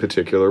Tracks in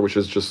particular, which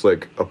is just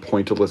like a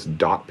pointilless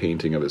dot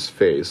painting of his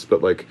face.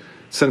 But, like,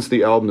 since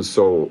the album is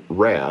so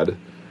rad,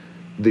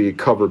 the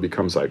cover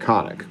becomes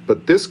iconic.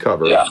 But this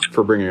cover,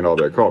 for Bringing It All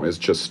Back Home, is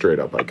just straight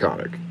up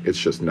iconic. It's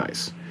just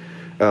nice.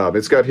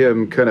 It's got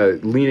him kind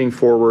of leaning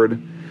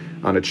forward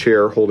on a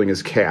chair holding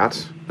his cat,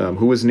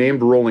 who was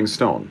named Rolling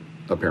Stone,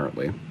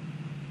 apparently.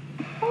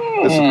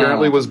 This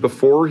apparently was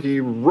before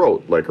he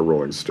wrote Like a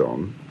Rolling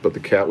Stone, but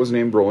the cat was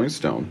named Rolling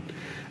Stone.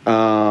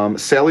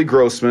 Sally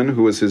Grossman,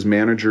 who is his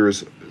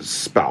manager's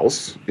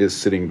spouse, is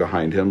sitting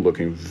behind him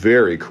looking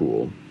very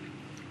cool.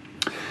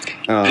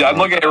 I'm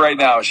looking at it right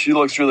now. She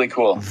looks really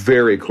cool.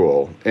 Very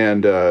cool.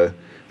 And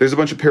there's a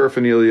bunch of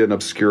paraphernalia and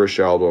obscurish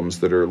albums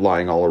that are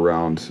lying all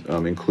around,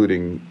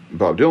 including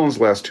Bob Dylan's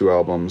last 2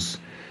 albums.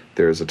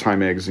 There's a Time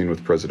magazine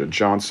with President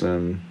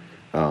Johnson.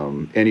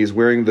 And he's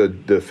wearing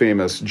the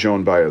famous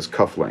Joan Baez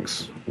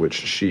cufflinks, which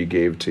she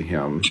gave to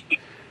him.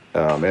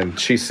 And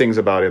she sings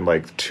about in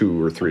like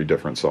 2 or 3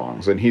 different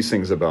songs. And he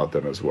sings about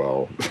them as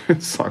well.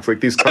 Songs like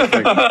these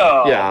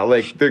cufflinks. Yeah,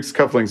 like these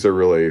cufflinks are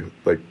really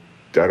like,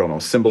 I don't know,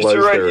 symbolize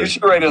you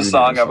should write a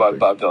song about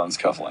Bob Dylan's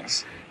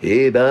cufflinks.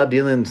 Hey, Bob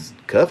Dylan's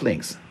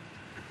cufflinks.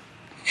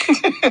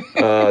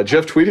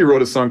 Jeff Tweedy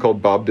wrote a song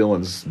called Bob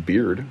Dylan's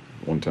Beard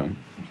one time.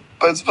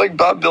 But it's like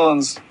Bob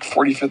Dylan's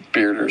 45th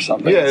beard or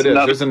something. Yeah, it is.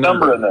 There's a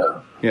number in there.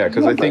 Yeah,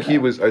 because I think he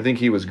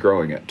was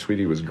growing it.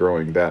 Tweedy was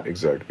growing that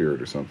exact beard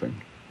or something.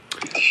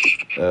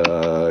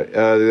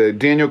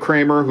 Daniel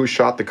Kramer, who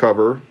shot the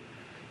cover.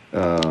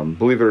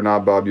 Believe it or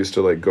not, Bob used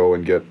to like go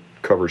and get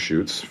cover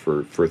shoots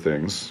for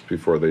things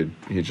before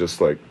he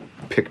just like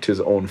picked his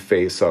own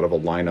face out of a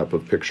lineup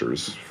of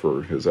pictures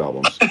for his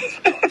albums.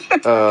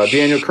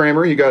 Daniel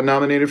Kramer, he got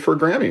nominated for a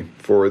Grammy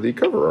for the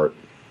cover art.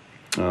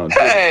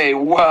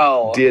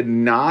 Did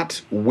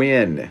not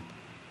win,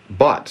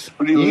 but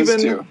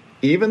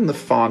even the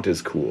font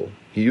is cool.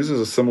 He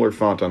uses a similar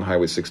font on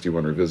Highway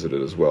 61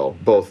 Revisited as well,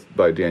 both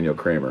by Daniel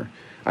Kramer.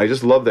 I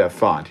just love that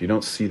font. You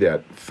don't see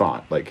that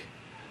font like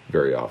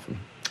very often.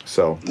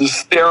 So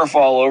there's serif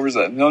all over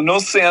it. No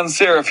sans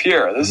serif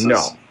here. This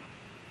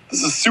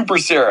is super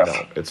serif.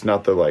 No, it's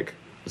not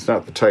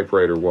the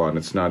typewriter one.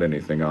 It's not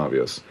anything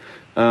obvious.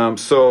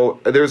 So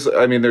there's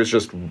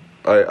just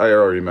I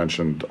already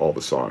mentioned all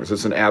the songs.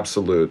 It's an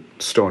absolute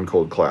stone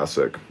cold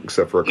classic,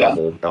 except for a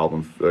couple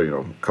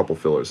couple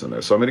fillers in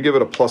there. So I'm going to give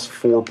it a plus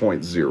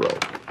 4.0.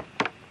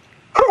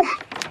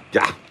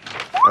 Yeah,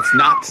 that's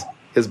not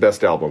his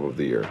best album of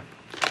the year,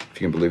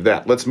 if you can believe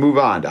that. Let's move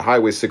on to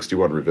Highway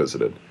 61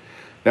 Revisited.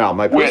 Now,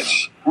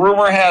 which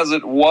rumor has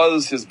it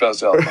was his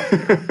best album.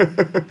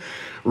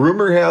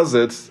 Rumor has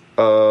it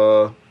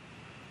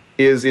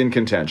is in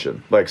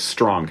contention, like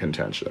strong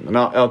contention, and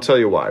I'll tell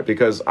you why.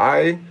 Because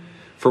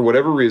for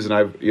whatever reason,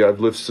 I've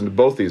listened to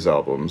both these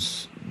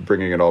albums,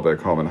 Bringing It All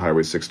Back Home and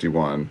Highway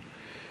 61,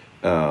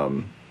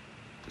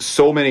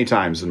 so many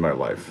times in my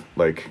life,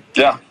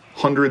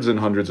 hundreds and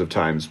hundreds of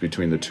times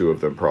between the two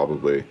of them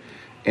probably,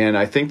 and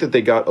I think that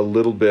they got a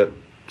little bit,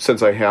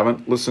 since I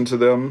haven't listened to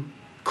them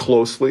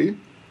closely.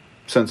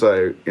 Since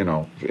in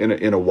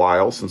a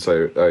while, since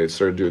I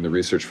started doing the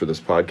research for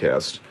this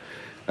podcast.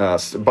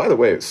 By the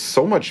way, it's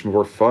so much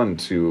more fun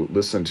to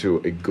listen to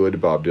a good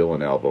Bob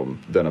Dylan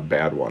album than a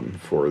bad one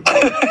for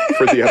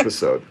the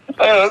episode.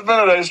 Yeah, it's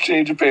been a nice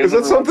change of pace. Is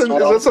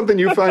that something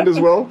you find as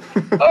well?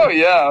 Oh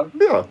yeah,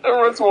 yeah.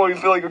 Every once in a while, you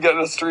feel like we're getting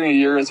a string of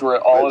years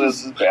where all it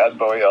is bad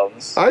Bowie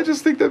albums. I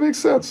just think that makes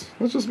sense.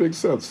 That just makes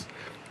sense.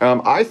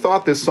 I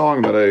thought this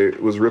song that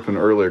I was ripping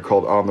earlier,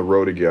 called "On the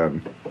Road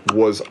Again,"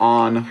 was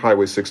on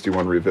Highway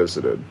 61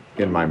 Revisited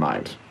in my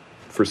mind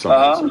for some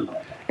reason,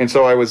 and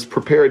so I was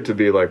prepared to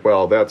be like,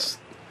 well, that's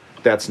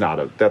not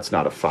a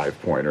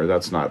 5-pointer.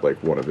 That's not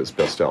like one of his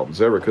best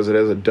albums ever because it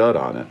has a dud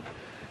on it,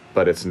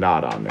 but it's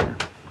not on there,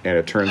 and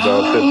it turns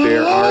out that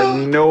there are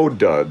no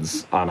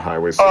duds on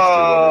Highway 61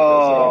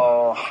 Revisited.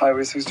 Oh,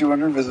 Highway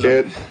 61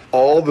 Revisited.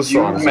 All the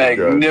songs are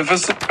good.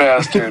 Magnificent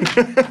bastard.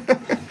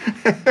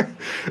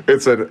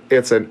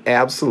 It's an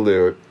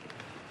absolute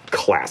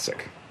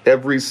classic.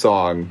 Every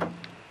song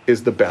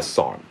is the best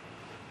song.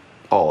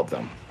 All of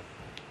them.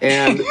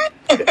 And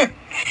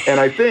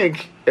I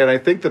think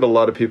that a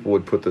lot of people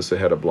would put this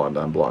ahead of Blonde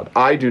on Blonde.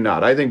 I do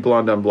not. I think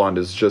Blonde on Blonde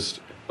is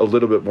just a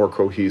little bit more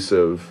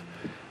cohesive,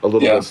 a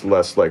little bit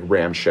less like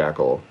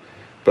ramshackle.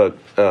 But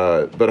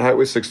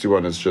Highway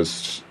 61 is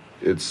just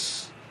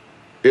it's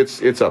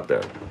up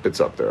there. It's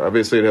up there.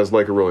 Obviously, it has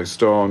Like a Rolling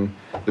Stone,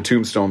 The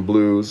Tombstone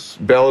Blues,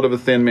 Ballad of a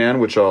Thin Man,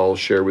 which I'll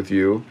share with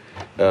you,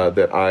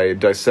 that I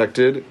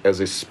dissected as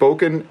a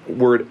spoken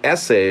word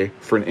essay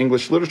for an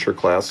English literature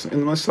class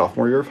in my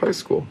sophomore year of high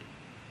school.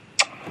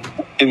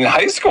 In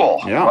high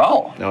school? Yeah.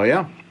 Wow. Oh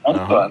yeah. That's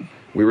fun.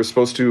 We were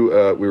supposed to.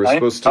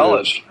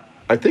 College.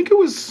 I think it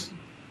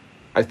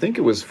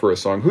was for a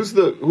song. Who's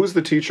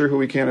the teacher who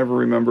we can't ever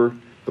remember?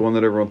 The one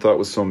that everyone thought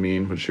was so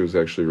mean, but she was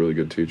actually a really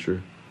good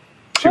teacher.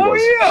 She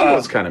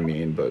was kind of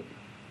mean, but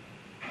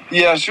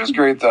yeah, she was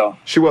great though.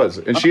 She was,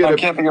 and I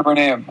can't think of her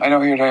name. I know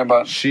who you're talking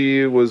about.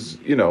 She was,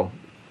 in her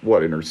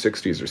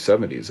 60s or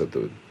 70s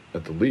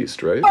at the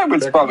least, right? I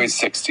would probably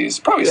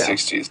 60s, probably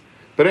 60s.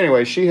 But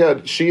anyway, she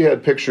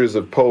had pictures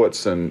of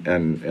poets and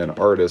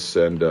artists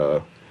and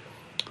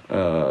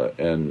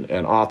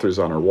authors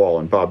on her wall,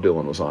 and Bob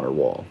Dylan was on her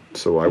wall.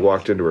 So I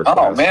walked into her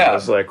class. Man. And I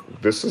was like,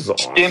 "This is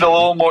awesome." Gained a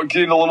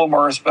little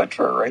more respect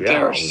for her right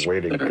there.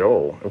 Way to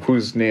go.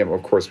 Whose name?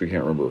 Of course, we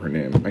can't remember her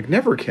name. Like,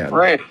 never can.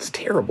 Right. It's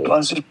terrible.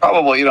 Well, she's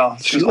probably,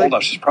 she's old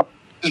enough. She's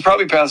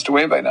probably passed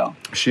away by now.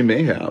 She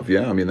may have.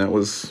 Yeah. I mean, that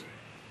was.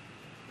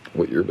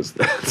 What year was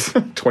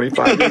that?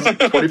 25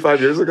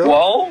 years ago?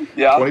 Well,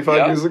 yeah.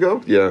 25 years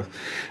ago? Yeah.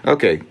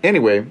 Okay.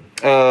 Anyway,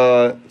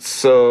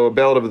 so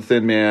Ballad of the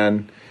Thin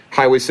Man,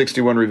 Highway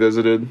 61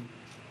 Revisited,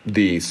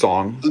 the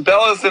song. Does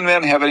Ballad of the Thin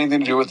Man have anything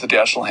to do with the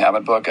Dashiell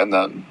Hammett book and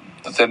the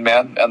Thin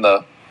Man and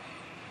the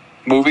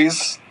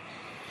movies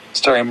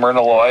starring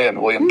Myrna Loy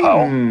and William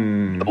Powell?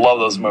 I love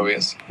those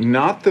movies.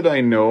 Not that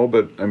I know,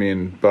 but I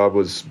mean, Bob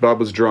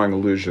was drawing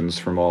allusions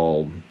from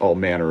all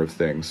manner of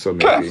things, so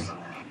maybe.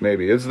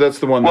 Maybe that's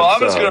the one. Well, I'm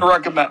just going to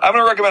recommend. I'm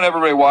going to recommend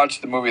everybody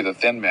watch the movie The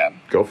Thin Man.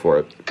 Go for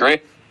it.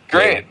 Great.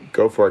 Yeah,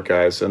 go for it,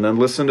 guys, and then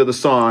listen to the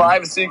song.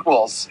 5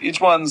 sequels.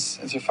 Each one's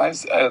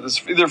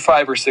there's either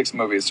 5 or 6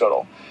 movies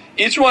total.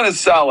 Each one is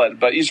solid,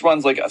 but each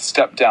one's like a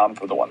step down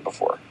from the one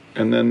before.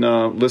 And then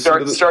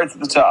starts at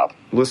the top.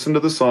 Listen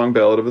to the song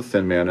 "Ballad of a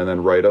Thin Man," and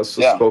then write us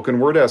a spoken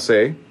word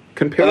essay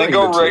comparing. And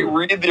then go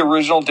read the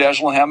original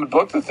Dashiell Hammett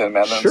book, The Thin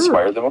Man, that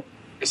inspired the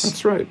movies.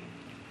 That's right.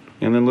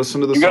 And then listen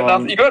to the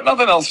song. You got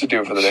nothing else to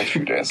do for the next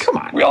few days. Come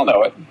on. We all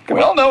know it.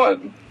 All know it.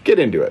 Get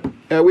into it.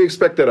 We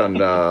expect that on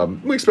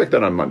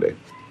Monday.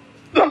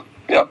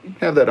 Yep.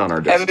 Have that on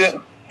our desk.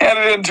 Hand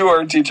it in to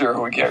our teacher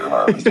who we can't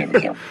remember his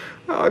name.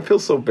 Oh, I feel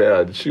so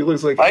bad. She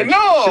looks like I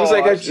know. She was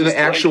like an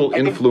actual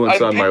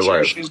influence on my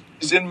life.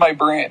 She's in my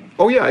brain.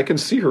 Oh yeah, I can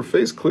see her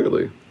face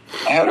clearly.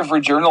 I had her for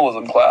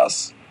journalism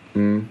class.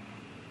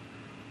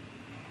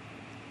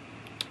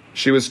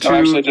 She was too. No,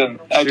 actually,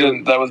 I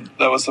didn't. That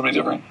was somebody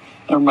different.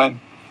 Never mind.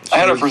 I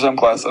had her for some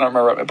class. I don't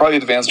remember. Probably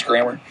advanced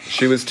grammar.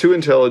 She was too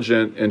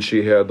intelligent, and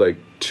she had like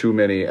too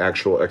many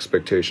actual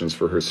expectations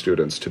for her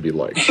students to be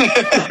liked.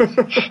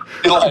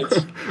 Be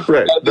liked.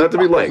 Right, not to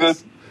be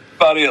liked.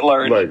 Body at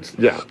large. Liked,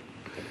 yeah.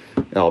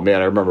 Oh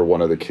man, I remember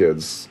one of the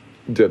kids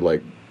did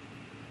like,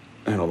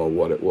 I don't know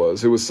what it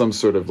was. It was some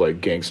sort of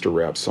like gangster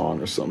rap song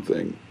or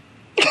something.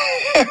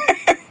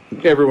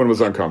 Everyone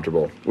was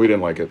uncomfortable. We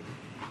didn't like it.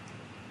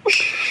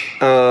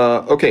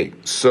 Okay,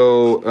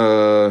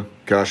 so,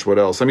 gosh, what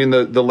else? I mean,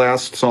 the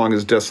last song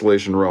is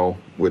Desolation Row,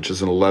 which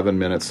is an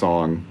 11-minute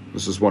song.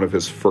 This is one of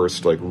his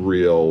first, like,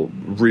 real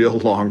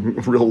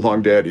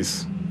long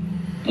daddies.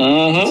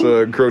 Mm-hmm. It's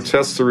a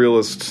grotesque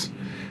surrealist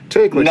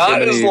take. Like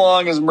not as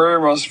long as Murder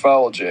Most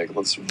Foul, Jake.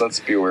 Let's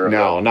be aware of that.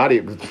 No, not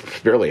even,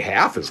 barely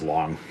half as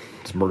long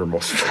as Murder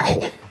Most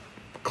Foul.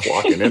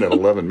 Clocking in at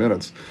 11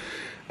 minutes.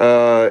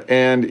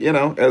 And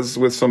as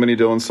with so many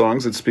Dylan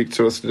songs, it speaks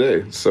to us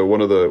today. So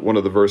one of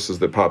the verses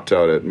that popped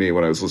out at me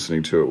when I was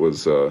listening to it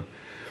was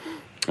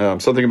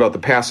something about the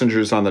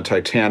passengers on the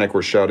Titanic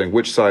were shouting,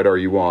 "Which side are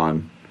you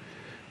on?"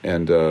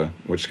 And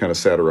which kind of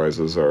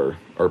satirizes our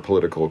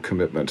political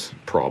commitment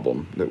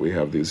problem that we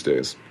have these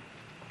days.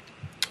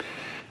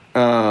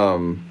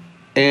 And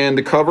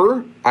the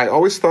cover, I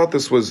always thought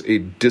this was a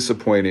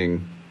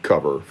disappointing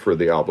cover for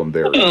the album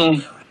There.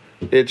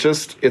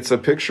 It's a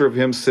picture of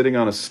him sitting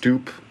on a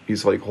stoop.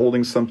 He's like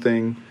holding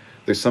something.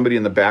 There's somebody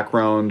in the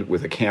background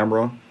with a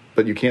camera,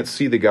 but you can't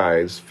see the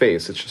guy's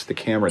face. It's just the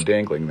camera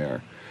dangling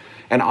there.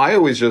 And I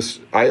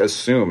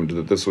assumed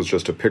that this was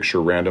just a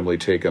picture randomly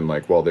taken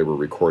like while they were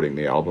recording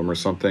the album or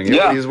something.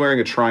 Yeah. He's wearing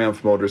a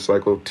Triumph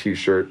Motorcycle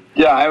t-shirt.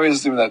 Yeah, I always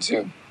assumed that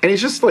too. And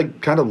he's just like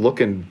kind of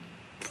looking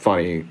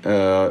funny.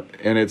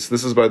 And this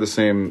is by the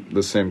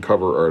same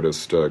cover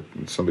artist,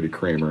 somebody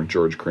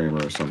George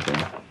Kramer or something.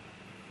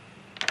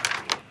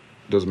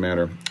 Doesn't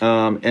matter.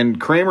 And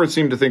Kramer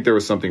seemed to think there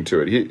was something to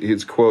it.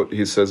 His quote,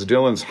 he says,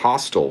 "Dylan's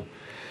hostile,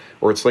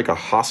 or it's like a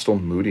hostile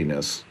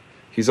moodiness.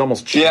 He's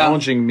almost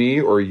challenging me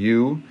or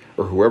you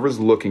or whoever's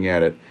looking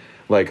at it.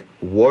 Like,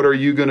 what are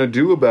you going to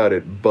do about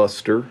it,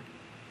 Buster?"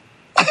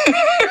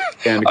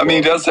 End I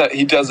mean, quote.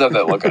 he does have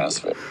that look on his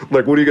face.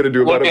 Like, what are you going to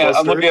do about it, Buster?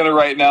 I'm looking at it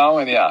right now,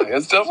 and yeah,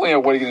 it's definitely a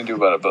what are you going to do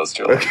about it,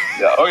 Buster?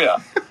 Yeah, oh yeah.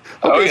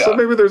 Okay, so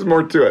maybe there's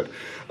more to it.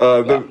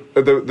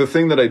 The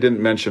thing that I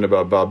didn't mention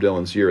about Bob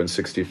Dylan's year in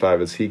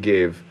 '65 is he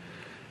gave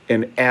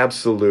an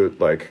absolute,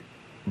 like,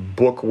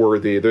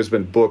 book-worthy. There's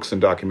been books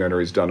and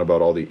documentaries done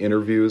about all the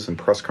interviews and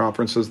press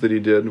conferences that he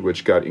did,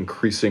 which got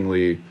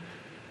increasingly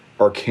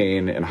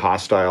arcane and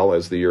hostile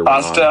as the year went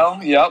on.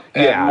 Hostile, yep.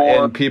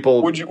 And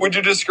people. Would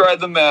you describe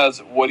them as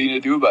what are you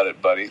going to do about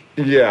it, buddy?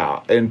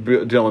 Yeah, and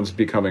Dylan's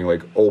becoming,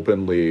 like,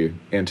 openly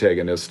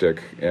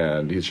antagonistic,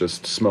 and he's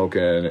just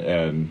smoking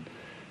and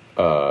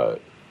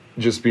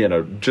just being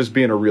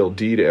a real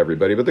D to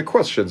everybody. But the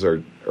questions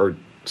are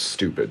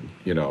stupid.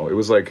 You know, it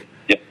was like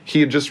he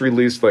had just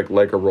released like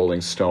a Rolling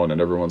Stone, and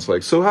everyone's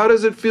like, "So how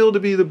does it feel to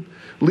be the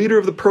leader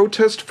of the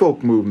protest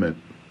folk movement?"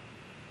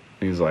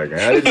 And he's like,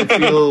 "How did it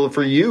feel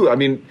for you?" I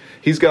mean,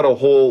 he's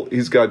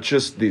got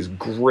just these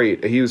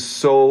great. He was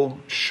so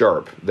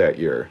sharp that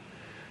year.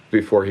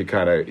 Before he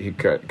kind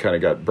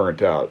of got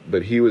burnt out,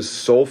 but he was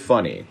so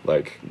funny.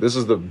 Like, this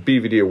is the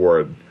BVD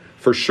award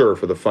for sure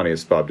for the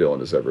funniest Bob Dylan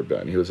has ever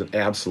been. He was an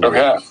absolute.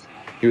 Okay.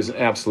 He was an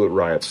absolute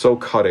riot. So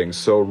cutting,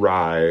 so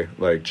wry,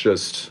 like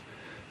just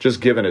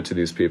giving it to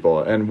these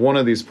people. And one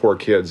of these poor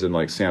kids in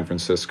like San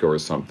Francisco or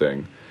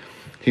something,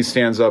 he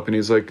stands up and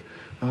he's like,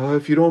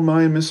 "If you don't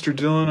mind, Mr.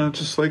 Dylan, I'd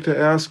just like to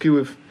ask you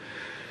if,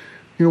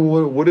 you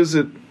know, what does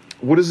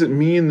it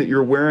mean that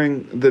you're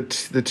wearing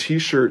the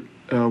T-shirt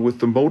with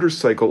the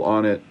motorcycle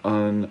on it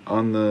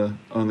on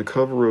the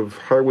cover of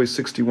Highway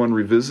 61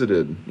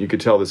 Revisited?" You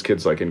could tell this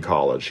kid's like in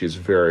college. He's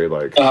very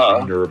like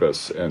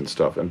nervous and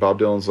stuff. And Bob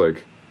Dylan's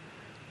like,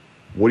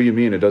 "What do you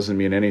mean? It doesn't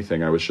mean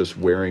anything. I was just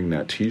wearing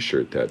that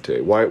T-shirt that day.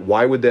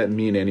 Why would that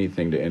mean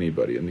anything to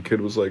anybody?" And the kid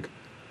was like,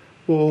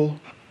 "Well,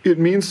 it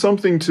means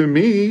something to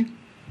me."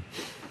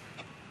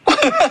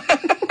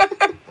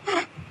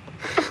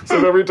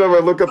 So every time I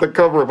look at the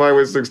cover of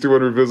Highway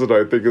 61 Revisited,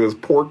 I think of this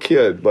poor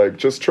kid, like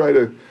just try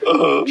to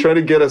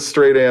get a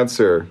straight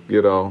answer,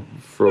 you know,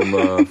 from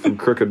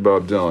crooked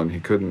Bob Dylan. He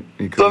couldn't.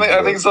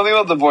 I think something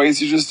about the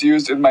voice you just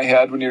used in my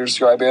head when you were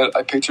describing it.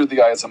 I pictured the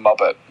guy as a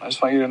Muppet. I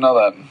just want you to know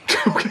that.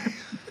 Okay.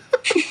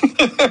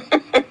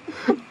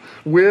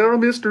 Well,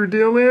 Mr.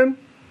 Dylan,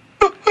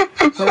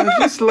 I'd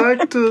just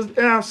like to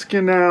ask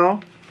you now.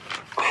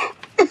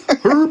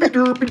 Herpy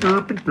derpy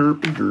derpy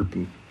derpy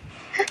derpy.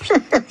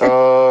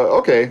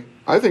 Okay,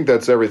 I think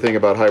that's everything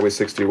about Highway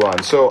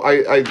 61. So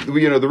I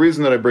you know, the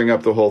reason that I bring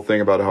up the whole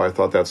thing about how I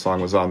thought that song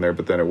was on there,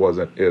 but then it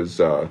wasn't,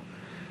 is I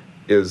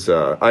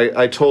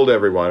told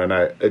everyone, and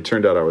it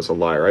turned out I was a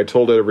liar. I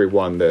told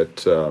everyone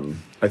that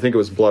I think it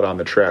was Blood on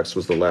the Tracks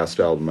was the last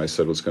album I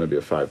said was going to be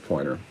a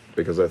 5-pointer,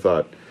 because I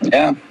thought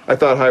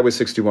Highway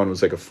 61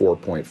 was like a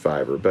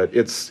 4.5er, but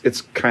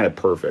it's kind of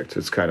perfect.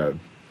 It's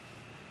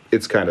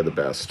kind of the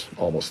best,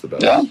 almost the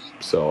best. Yeah.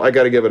 So I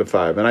got to give it a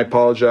 5. And I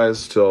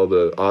apologize to all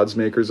the odds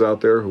makers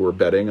out there who are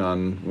betting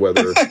on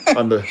whether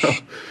on the,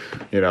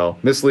 you know,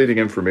 misleading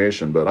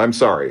information. But I'm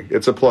sorry,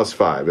 it's a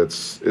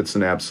 +5. It's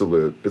an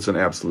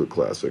absolute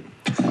classic.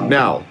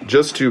 Now,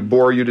 just to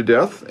bore you to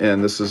death,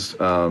 and this is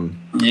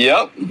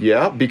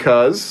yeah,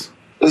 because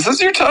this is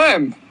your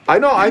time. I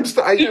know. I'm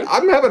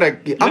having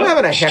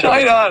a heck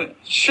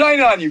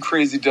shine on, you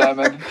crazy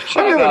diamond.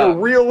 I'm having a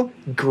real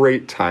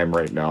great time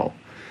right now.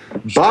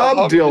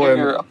 Bob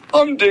Dylan,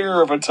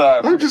 humdinger of a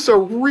time. I'm just a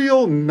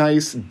real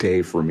nice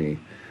day for me.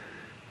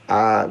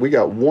 We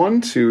got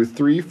 1, 2,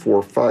 3,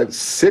 4, 5,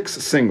 6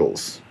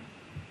 singles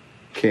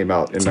came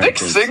out in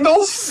 6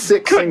 singles.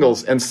 6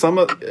 singles, and some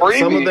of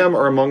them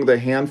are among the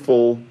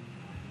handful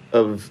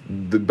of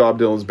the Bob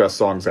Dylan's best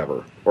songs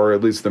ever, or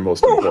at least the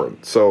most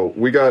important. So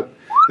we got.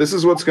 This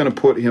is what's going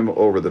to put him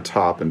over the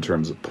top in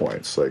terms of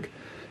points. Like,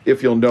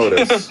 if you'll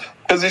notice.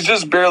 Because he's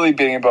just barely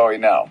beating Bowie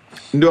now.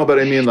 No, but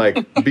I mean,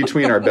 like,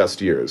 between our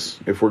best years,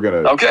 if we're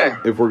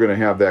gonna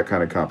have that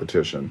kind of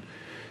competition.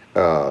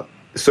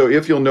 So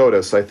if you'll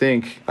notice, I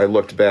think I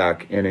looked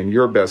back, and in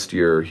your best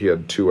year, he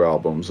had 2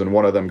 albums, and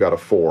one of them got a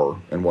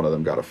 4, and one of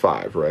them got a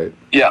 5, right?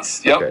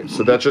 Yes. Yep. Okay,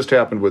 so that just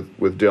happened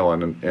with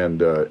Dylan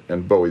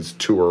and Bowie's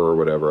tour or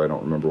whatever. I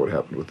don't remember what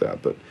happened with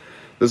that, but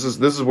this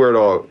is where it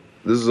all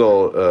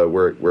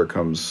where it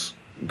comes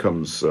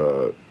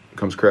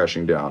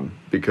crashing down,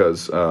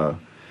 because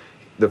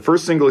the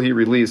first single he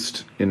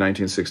released in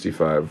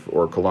 1965,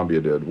 or Columbia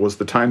did, was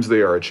 "The Times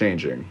They Are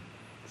A-Changing"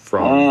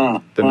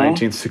 from the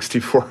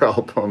 1964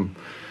 album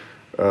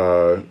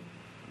 "The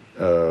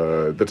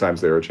Times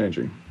They Are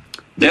A-Changing."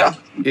 Yeah,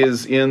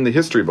 is in the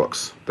history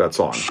books. That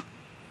song,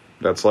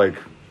 that's like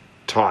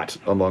taught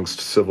amongst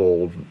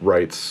civil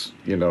rights.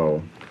 You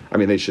know, I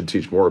mean, they should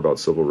teach more about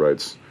civil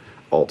rights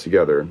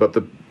altogether. But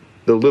the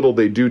little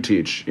they do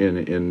teach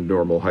in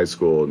normal high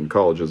school and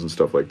colleges and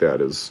stuff like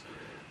that is.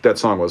 That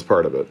song was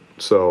part of it,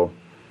 so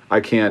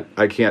I can't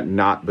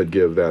not but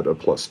give that a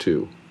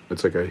 +2.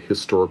 It's like a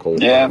historical,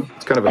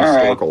 it's kind of a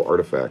historical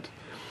artifact.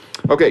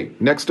 Okay,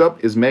 next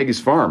up is Maggie's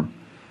Farm.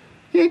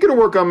 You ain't gonna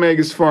work on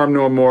Maggie's Farm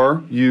no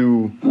more,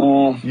 you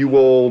old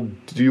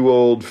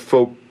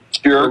folk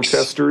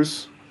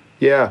protesters.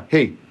 Yeah.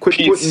 Hey, quit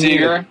Pete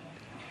Seeger.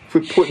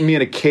 Quit putting me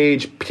in a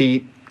cage,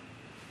 Pete.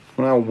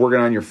 When I'm working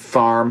on your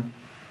farm.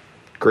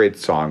 Great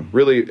song.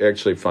 Really,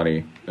 actually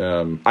funny.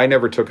 I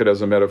never took it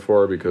as a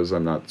metaphor because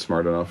I'm not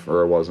smart enough,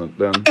 or I wasn't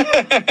then.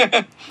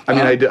 I mean,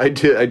 I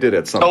did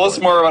at some Tell point. us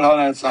more about how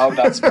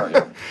not smart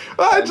you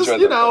are. Just,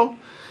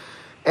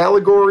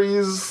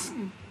 allegories,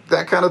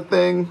 that kind of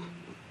thing.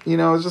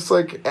 It's just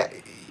like,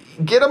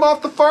 get him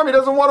off the farm. He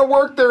doesn't want to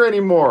work there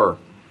anymore.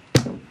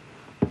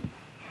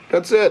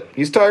 That's it.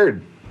 He's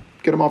tired.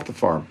 Get him off the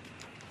farm.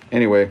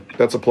 Anyway,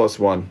 that's a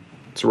 +1.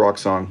 It's a rock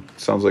song.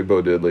 Sounds like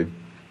Bo Diddley.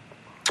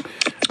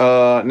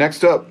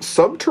 Next up,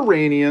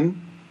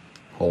 Subterranean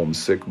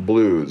Homesick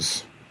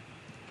Blues.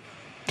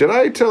 Did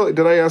I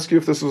ask you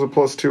if this was a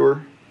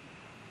 +2-er?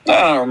 I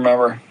don't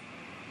remember.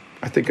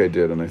 I think I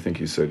did, and I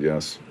think you said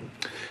yes.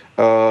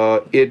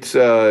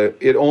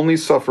 It only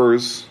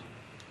suffers.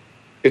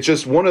 It's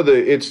just one of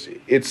the.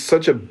 It's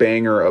such a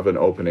banger of an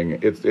opening.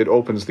 It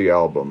opens the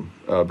album,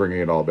 Bringing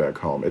It All Back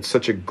Home. It's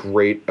such a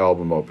great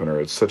album opener.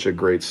 It's such a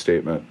great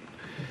statement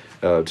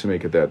to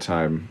make at that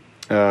time.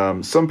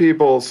 Some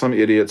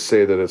idiots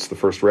say that it's the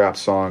first rap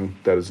song.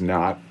 That is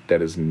not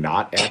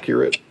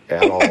accurate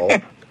at all.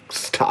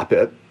 Stop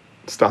it.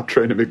 Stop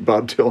trying to make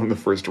Bob Dylan the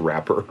first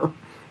rapper.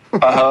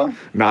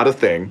 Not a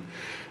thing.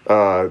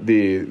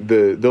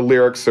 The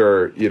lyrics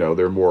are,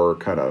 they're more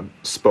kind of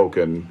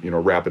spoken,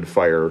 rapid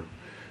fire,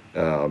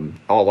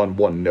 all on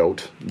one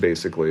note,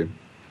 basically.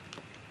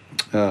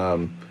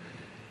 And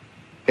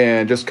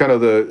just kind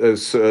of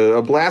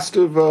a blast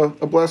of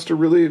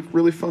really,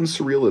 really fun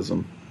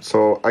surrealism.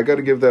 So I got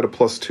to give that a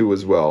 +2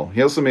 as well.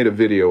 He also made a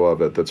video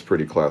of it that's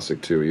pretty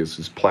classic too. He has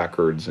his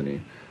placards and he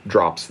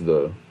drops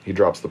the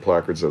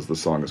placards as the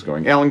song is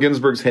going. Allen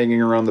Ginsberg's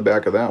hanging around the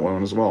back of that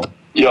one as well.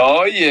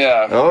 Oh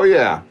yeah. Oh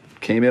yeah.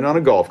 Came in on a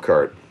golf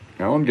cart.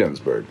 Allen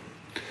Ginsberg.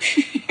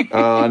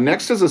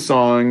 Next is a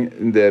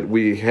song that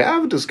we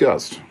have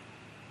discussed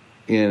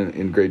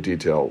in great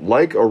detail,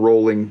 Like a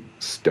Rolling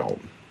Stone.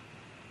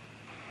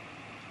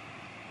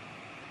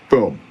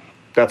 Boom.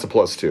 That's a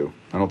 +2.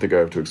 I don't think I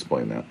have to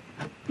explain that.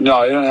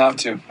 No, you don't have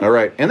to. All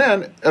right. And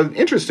then an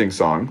interesting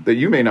song that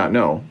you may not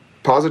know,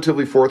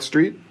 Positively 4th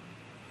Street.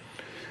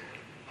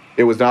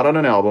 It was not on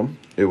an album.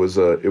 It was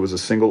a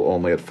single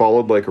only. It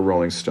followed Like a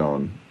Rolling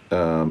Stone.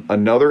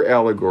 Another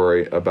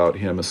allegory about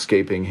him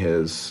escaping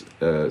his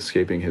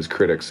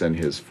critics and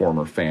his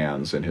former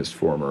fans and his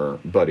former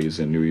buddies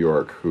in New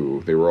York,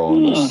 who they were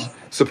all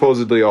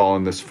supposedly all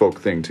in this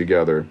folk thing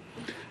together.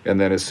 And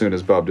then as soon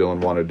as Bob Dylan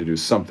wanted to do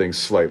something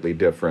slightly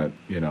different,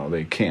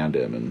 they canned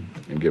him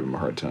and give him a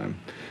hard time.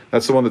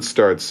 That's the one that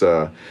starts,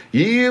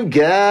 you've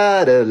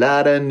got a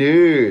lot of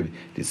nerve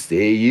to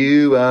say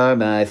you are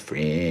my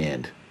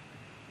friend.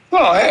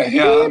 Oh, hey,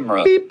 yeah, I remember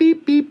that. Beep,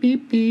 beep, beep,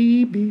 beep,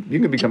 beep, beep.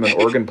 You can become an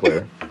organ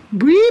player.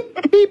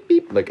 Beep, beep,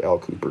 beep, like Al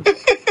Cooper.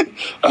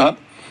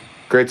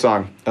 Great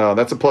song.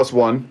 That's a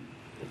 +1.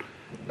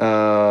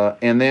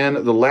 And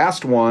then the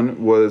last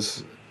one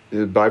was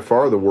by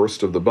far the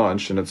worst of the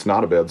bunch, and it's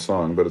not a bad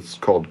song, but it's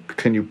called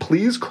Can You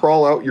Please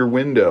Crawl Out Your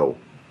Window?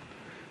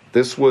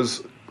 This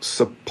was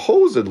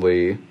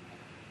supposedly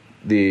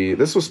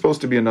this was supposed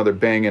to be another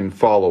banging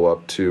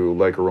follow-up to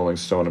Like a Rolling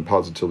Stone and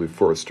Positively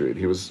 4th Street.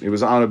 He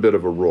was on a bit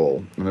of a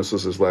roll, and this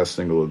was his last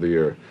single of the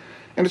year.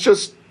 And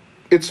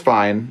it's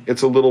fine.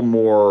 It's a little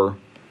more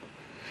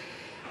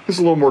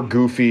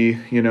goofy,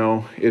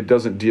 It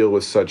doesn't deal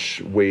with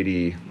such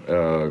weighty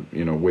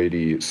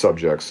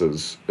subjects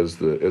as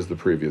the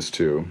previous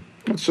two.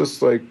 It's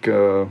just like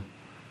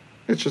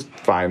it's just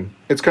fine.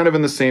 It's kind of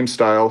in the same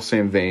style,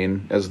 same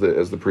vein as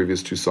the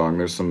previous two songs.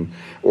 There's some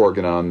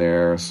organ on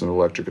there, some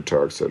electric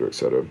guitar, et cetera, et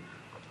cetera.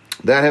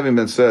 That having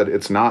been said,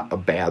 it's not a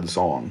bad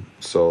song,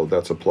 so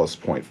that's a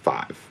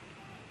 +0.5.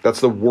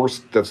 That's the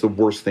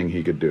worst thing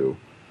he could do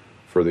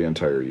for the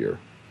entire year.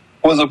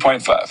 Was a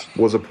 0.5.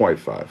 Was a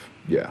 0.5,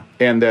 yeah.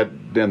 And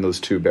then those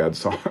two bad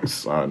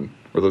songs or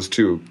those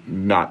two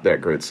not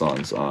that great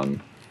songs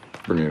on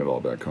Bringing It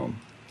All Back Home.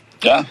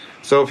 Yeah.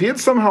 So if he had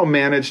somehow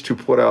managed to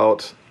put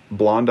out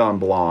Blonde on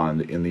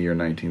Blonde in the year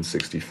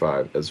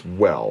 1965 as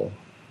well,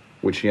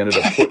 which he ended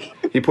up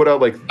he put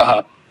out like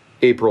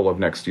April of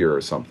next year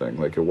or something.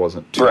 Like it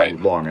wasn't too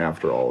long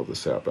after all of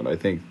this happened. I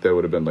think that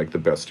would have been like the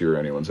best year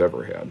anyone's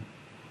ever had.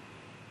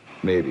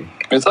 Maybe.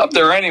 It's up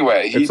there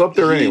anyway. You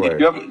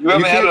haven't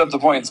added up the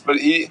points, but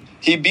he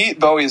beat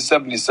Bowie's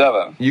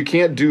 77. You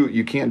can't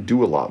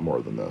do a lot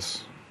more than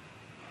this.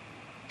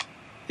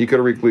 He could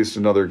have released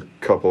another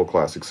couple of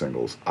classic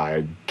singles,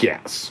 I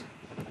guess.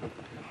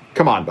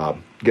 Come on, Bob.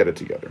 Get it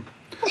together.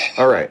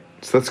 All right.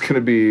 So that's going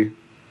to be...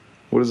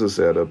 What does this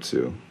add up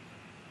to?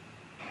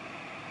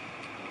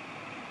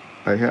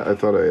 I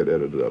thought I had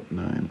added it up.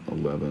 9,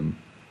 11,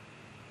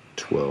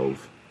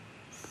 12,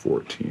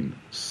 14,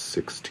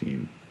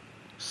 16,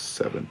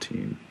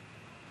 17.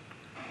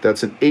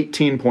 That's an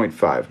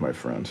 18.5, my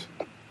friend.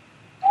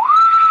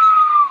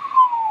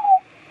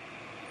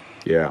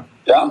 Yeah.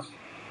 Yeah.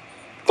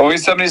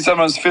 Bowie's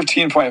 77 was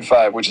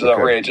 15.5, which is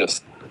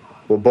outrageous.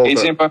 Well, both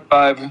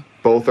 18.5.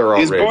 Both are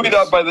outrageous.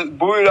 He's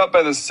buoyed up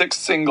by the 6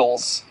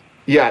 singles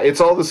Yeah,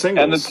 it's all the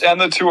singles. and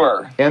the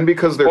tour. And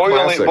because they're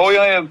classics. Bowie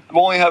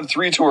only had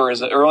 3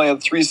 tours, or only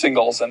had 3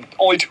 singles, and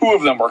only 2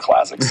 of them were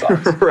classic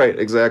songs. Right,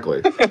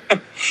 exactly.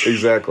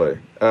 Exactly.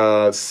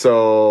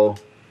 So,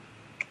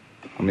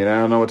 I mean, I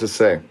don't know what to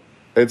say.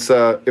 It's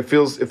it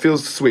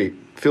feels sweet.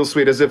 Feels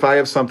sweet, as if I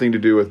have something to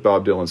do with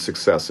Bob Dylan's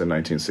success in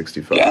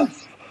 1965. Yeah.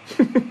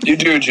 You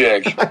do,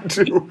 Jake. I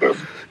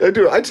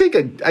do. I take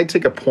a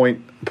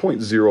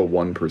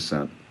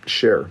 0.01%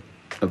 share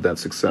of that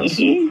success.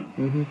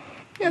 Mm-hmm.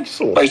 Yeah, just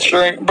a little.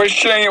 By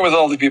sharing it with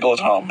all the people at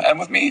home and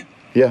with me.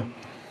 Yeah.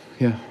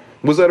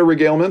 Was that a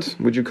regalement?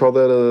 Would you call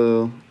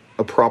that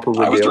a proper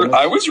regalement?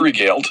 I was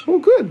regaled. Oh,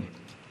 good.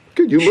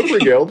 You look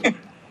regaled.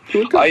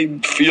 You look good. I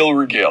feel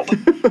regaled.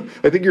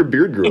 I think your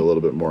beard grew a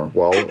little bit more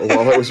while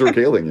I was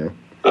regaling you.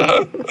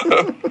 I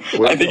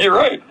think you're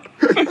right.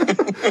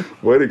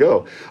 Way to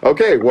go.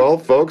 Okay, well,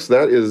 folks,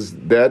 that is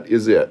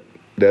it.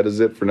 That is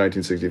it for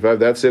 1965.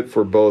 That's it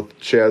for both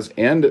Chaz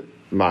and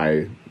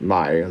my,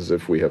 as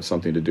if we have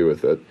something to do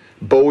with it.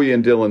 Bowie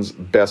and Dylan's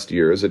best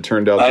years. It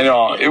turned out I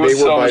know. It was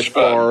they were so by much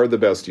fun. far the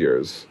best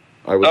years.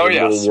 I was a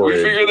little worried.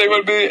 We figured they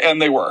would be,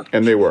 and they were.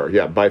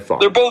 Yeah, by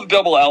far. They're both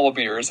double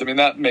album years. I mean,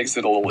 that makes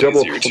it a little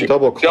easier, too.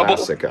 Double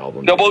classic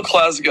album Double years.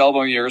 classic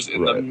album years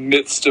in the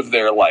midst of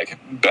their,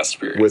 best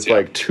periods. With,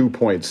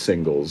 2-point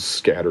singles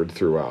scattered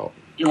throughout.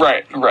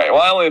 Right. Well,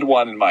 I only had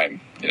one in mind,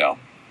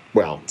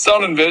 Well.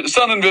 Sound and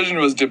Vision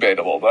was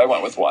debatable, but I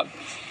went with one.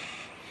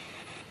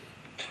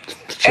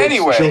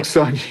 Anyway. Joke's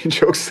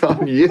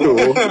on you.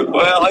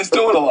 Well, I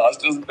still would have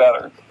lost. Doesn't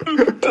matter.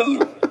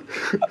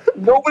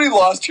 Nobody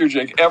lost here,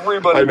 Jake.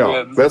 Everybody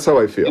wins. That's how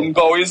I feel. In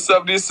Bowie's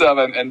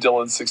 77 and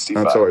Dylan's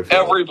 65. That's how I feel.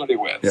 Everybody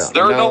wins. Yeah.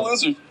 There are no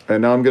losers.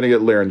 And now I'm going to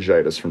get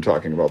laryngitis from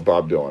talking about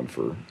Bob Dylan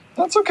for...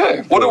 That's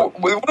okay. What a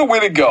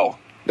way to go.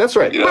 That's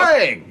right.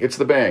 Bang! It's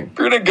the bang.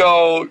 We're going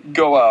to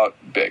go out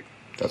big.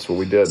 That's what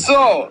we did.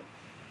 So,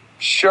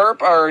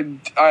 Sharp,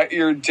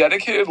 your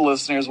dedicated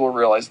listeners will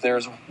realize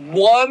there's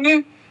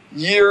 1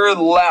 year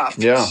left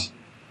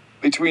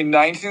between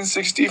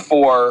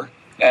 1964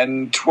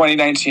 and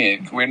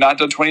 2019. We're not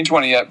done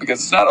 2020 yet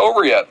because it's not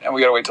over yet, and we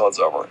got to wait till it's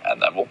over,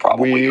 and then we'll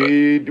probably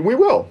do it. We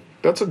will.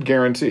 That's a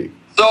guarantee.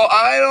 So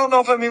I don't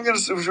know if I'm even going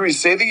to... Should we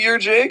say the year,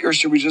 Jake, or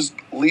should we just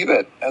leave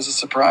it as a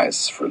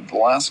surprise for the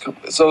last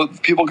couple... So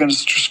people can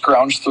just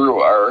scrounge through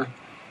our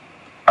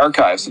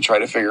archives and try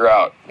to figure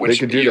out which They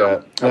could do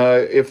that.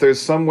 If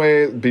there's some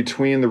way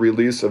between the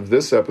release of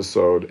this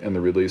episode and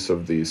the release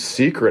of the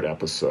secret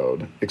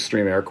episode,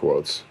 extreme air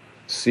quotes,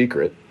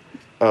 secret,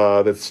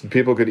 that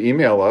people could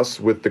email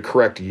us with the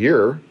correct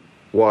year,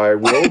 why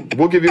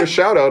we'll give you a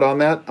shout out on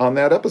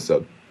that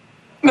episode.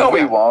 No,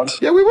 we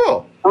won't. Yeah, we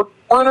will. We're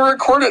going to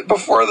record it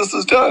before this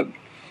is done.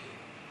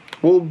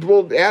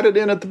 We'll add it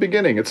in at the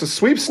beginning. It's a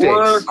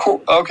sweepstakes.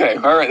 Okay,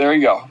 all right, there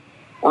you go.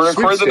 We're going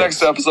to record the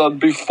next episode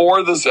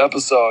before this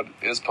episode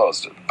is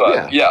posted.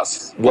 But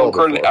yes, we'll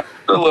record an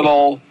extra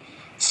little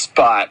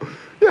spot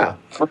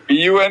for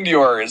you and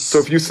yours. So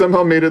if you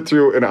somehow made it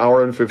through an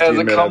hour and 15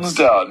 minutes. As it comes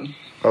down.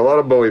 A lot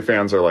of Bowie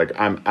fans are like,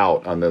 I'm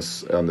out on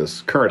this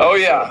current episode.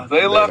 Yeah,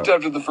 they left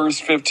after the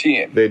first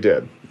 15. They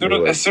did.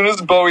 As soon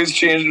as Bowie's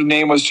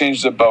name was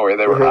changed to Bowie,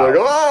 they were like,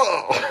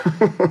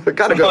 oh, I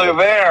gotta go. Like,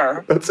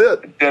 there. That's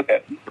it. Did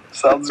it.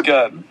 Sounds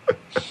good.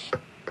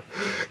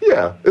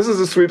 Yeah, this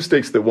is a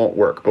sweepstakes that won't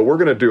work, but we're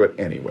going to do it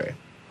anyway.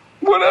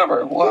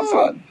 Whatever. We'll have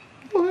fun.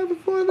 We'll have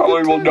fun.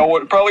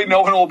 Probably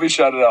no one will be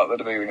shouted out at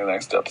the beginning of the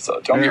next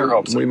episode. Don't get your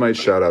hopes up. We might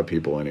shout out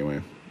people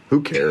anyway.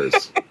 Who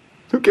cares?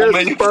 Who cares?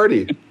 It's a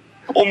party.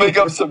 We'll make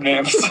up some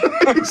names.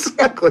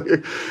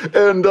 Exactly.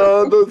 And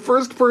the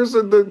first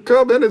person to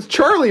comment is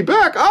Charlie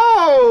Beck.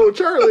 Oh,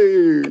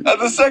 Charlie. And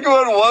the second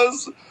one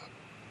was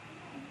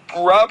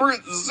Robert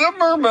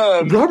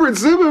Zimmerman. Robert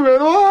Zimmerman.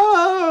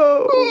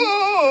 Wow.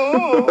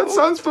 Oh. That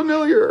sounds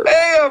familiar.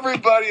 Hey,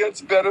 everybody.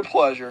 It's been a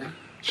pleasure.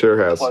 Sure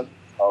has. Pleasure,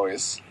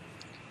 always.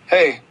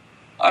 Hey,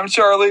 I'm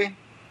Charlie,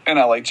 and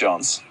I like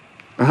Jones.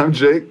 I'm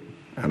Jake,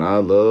 and I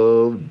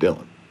love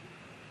Dylan.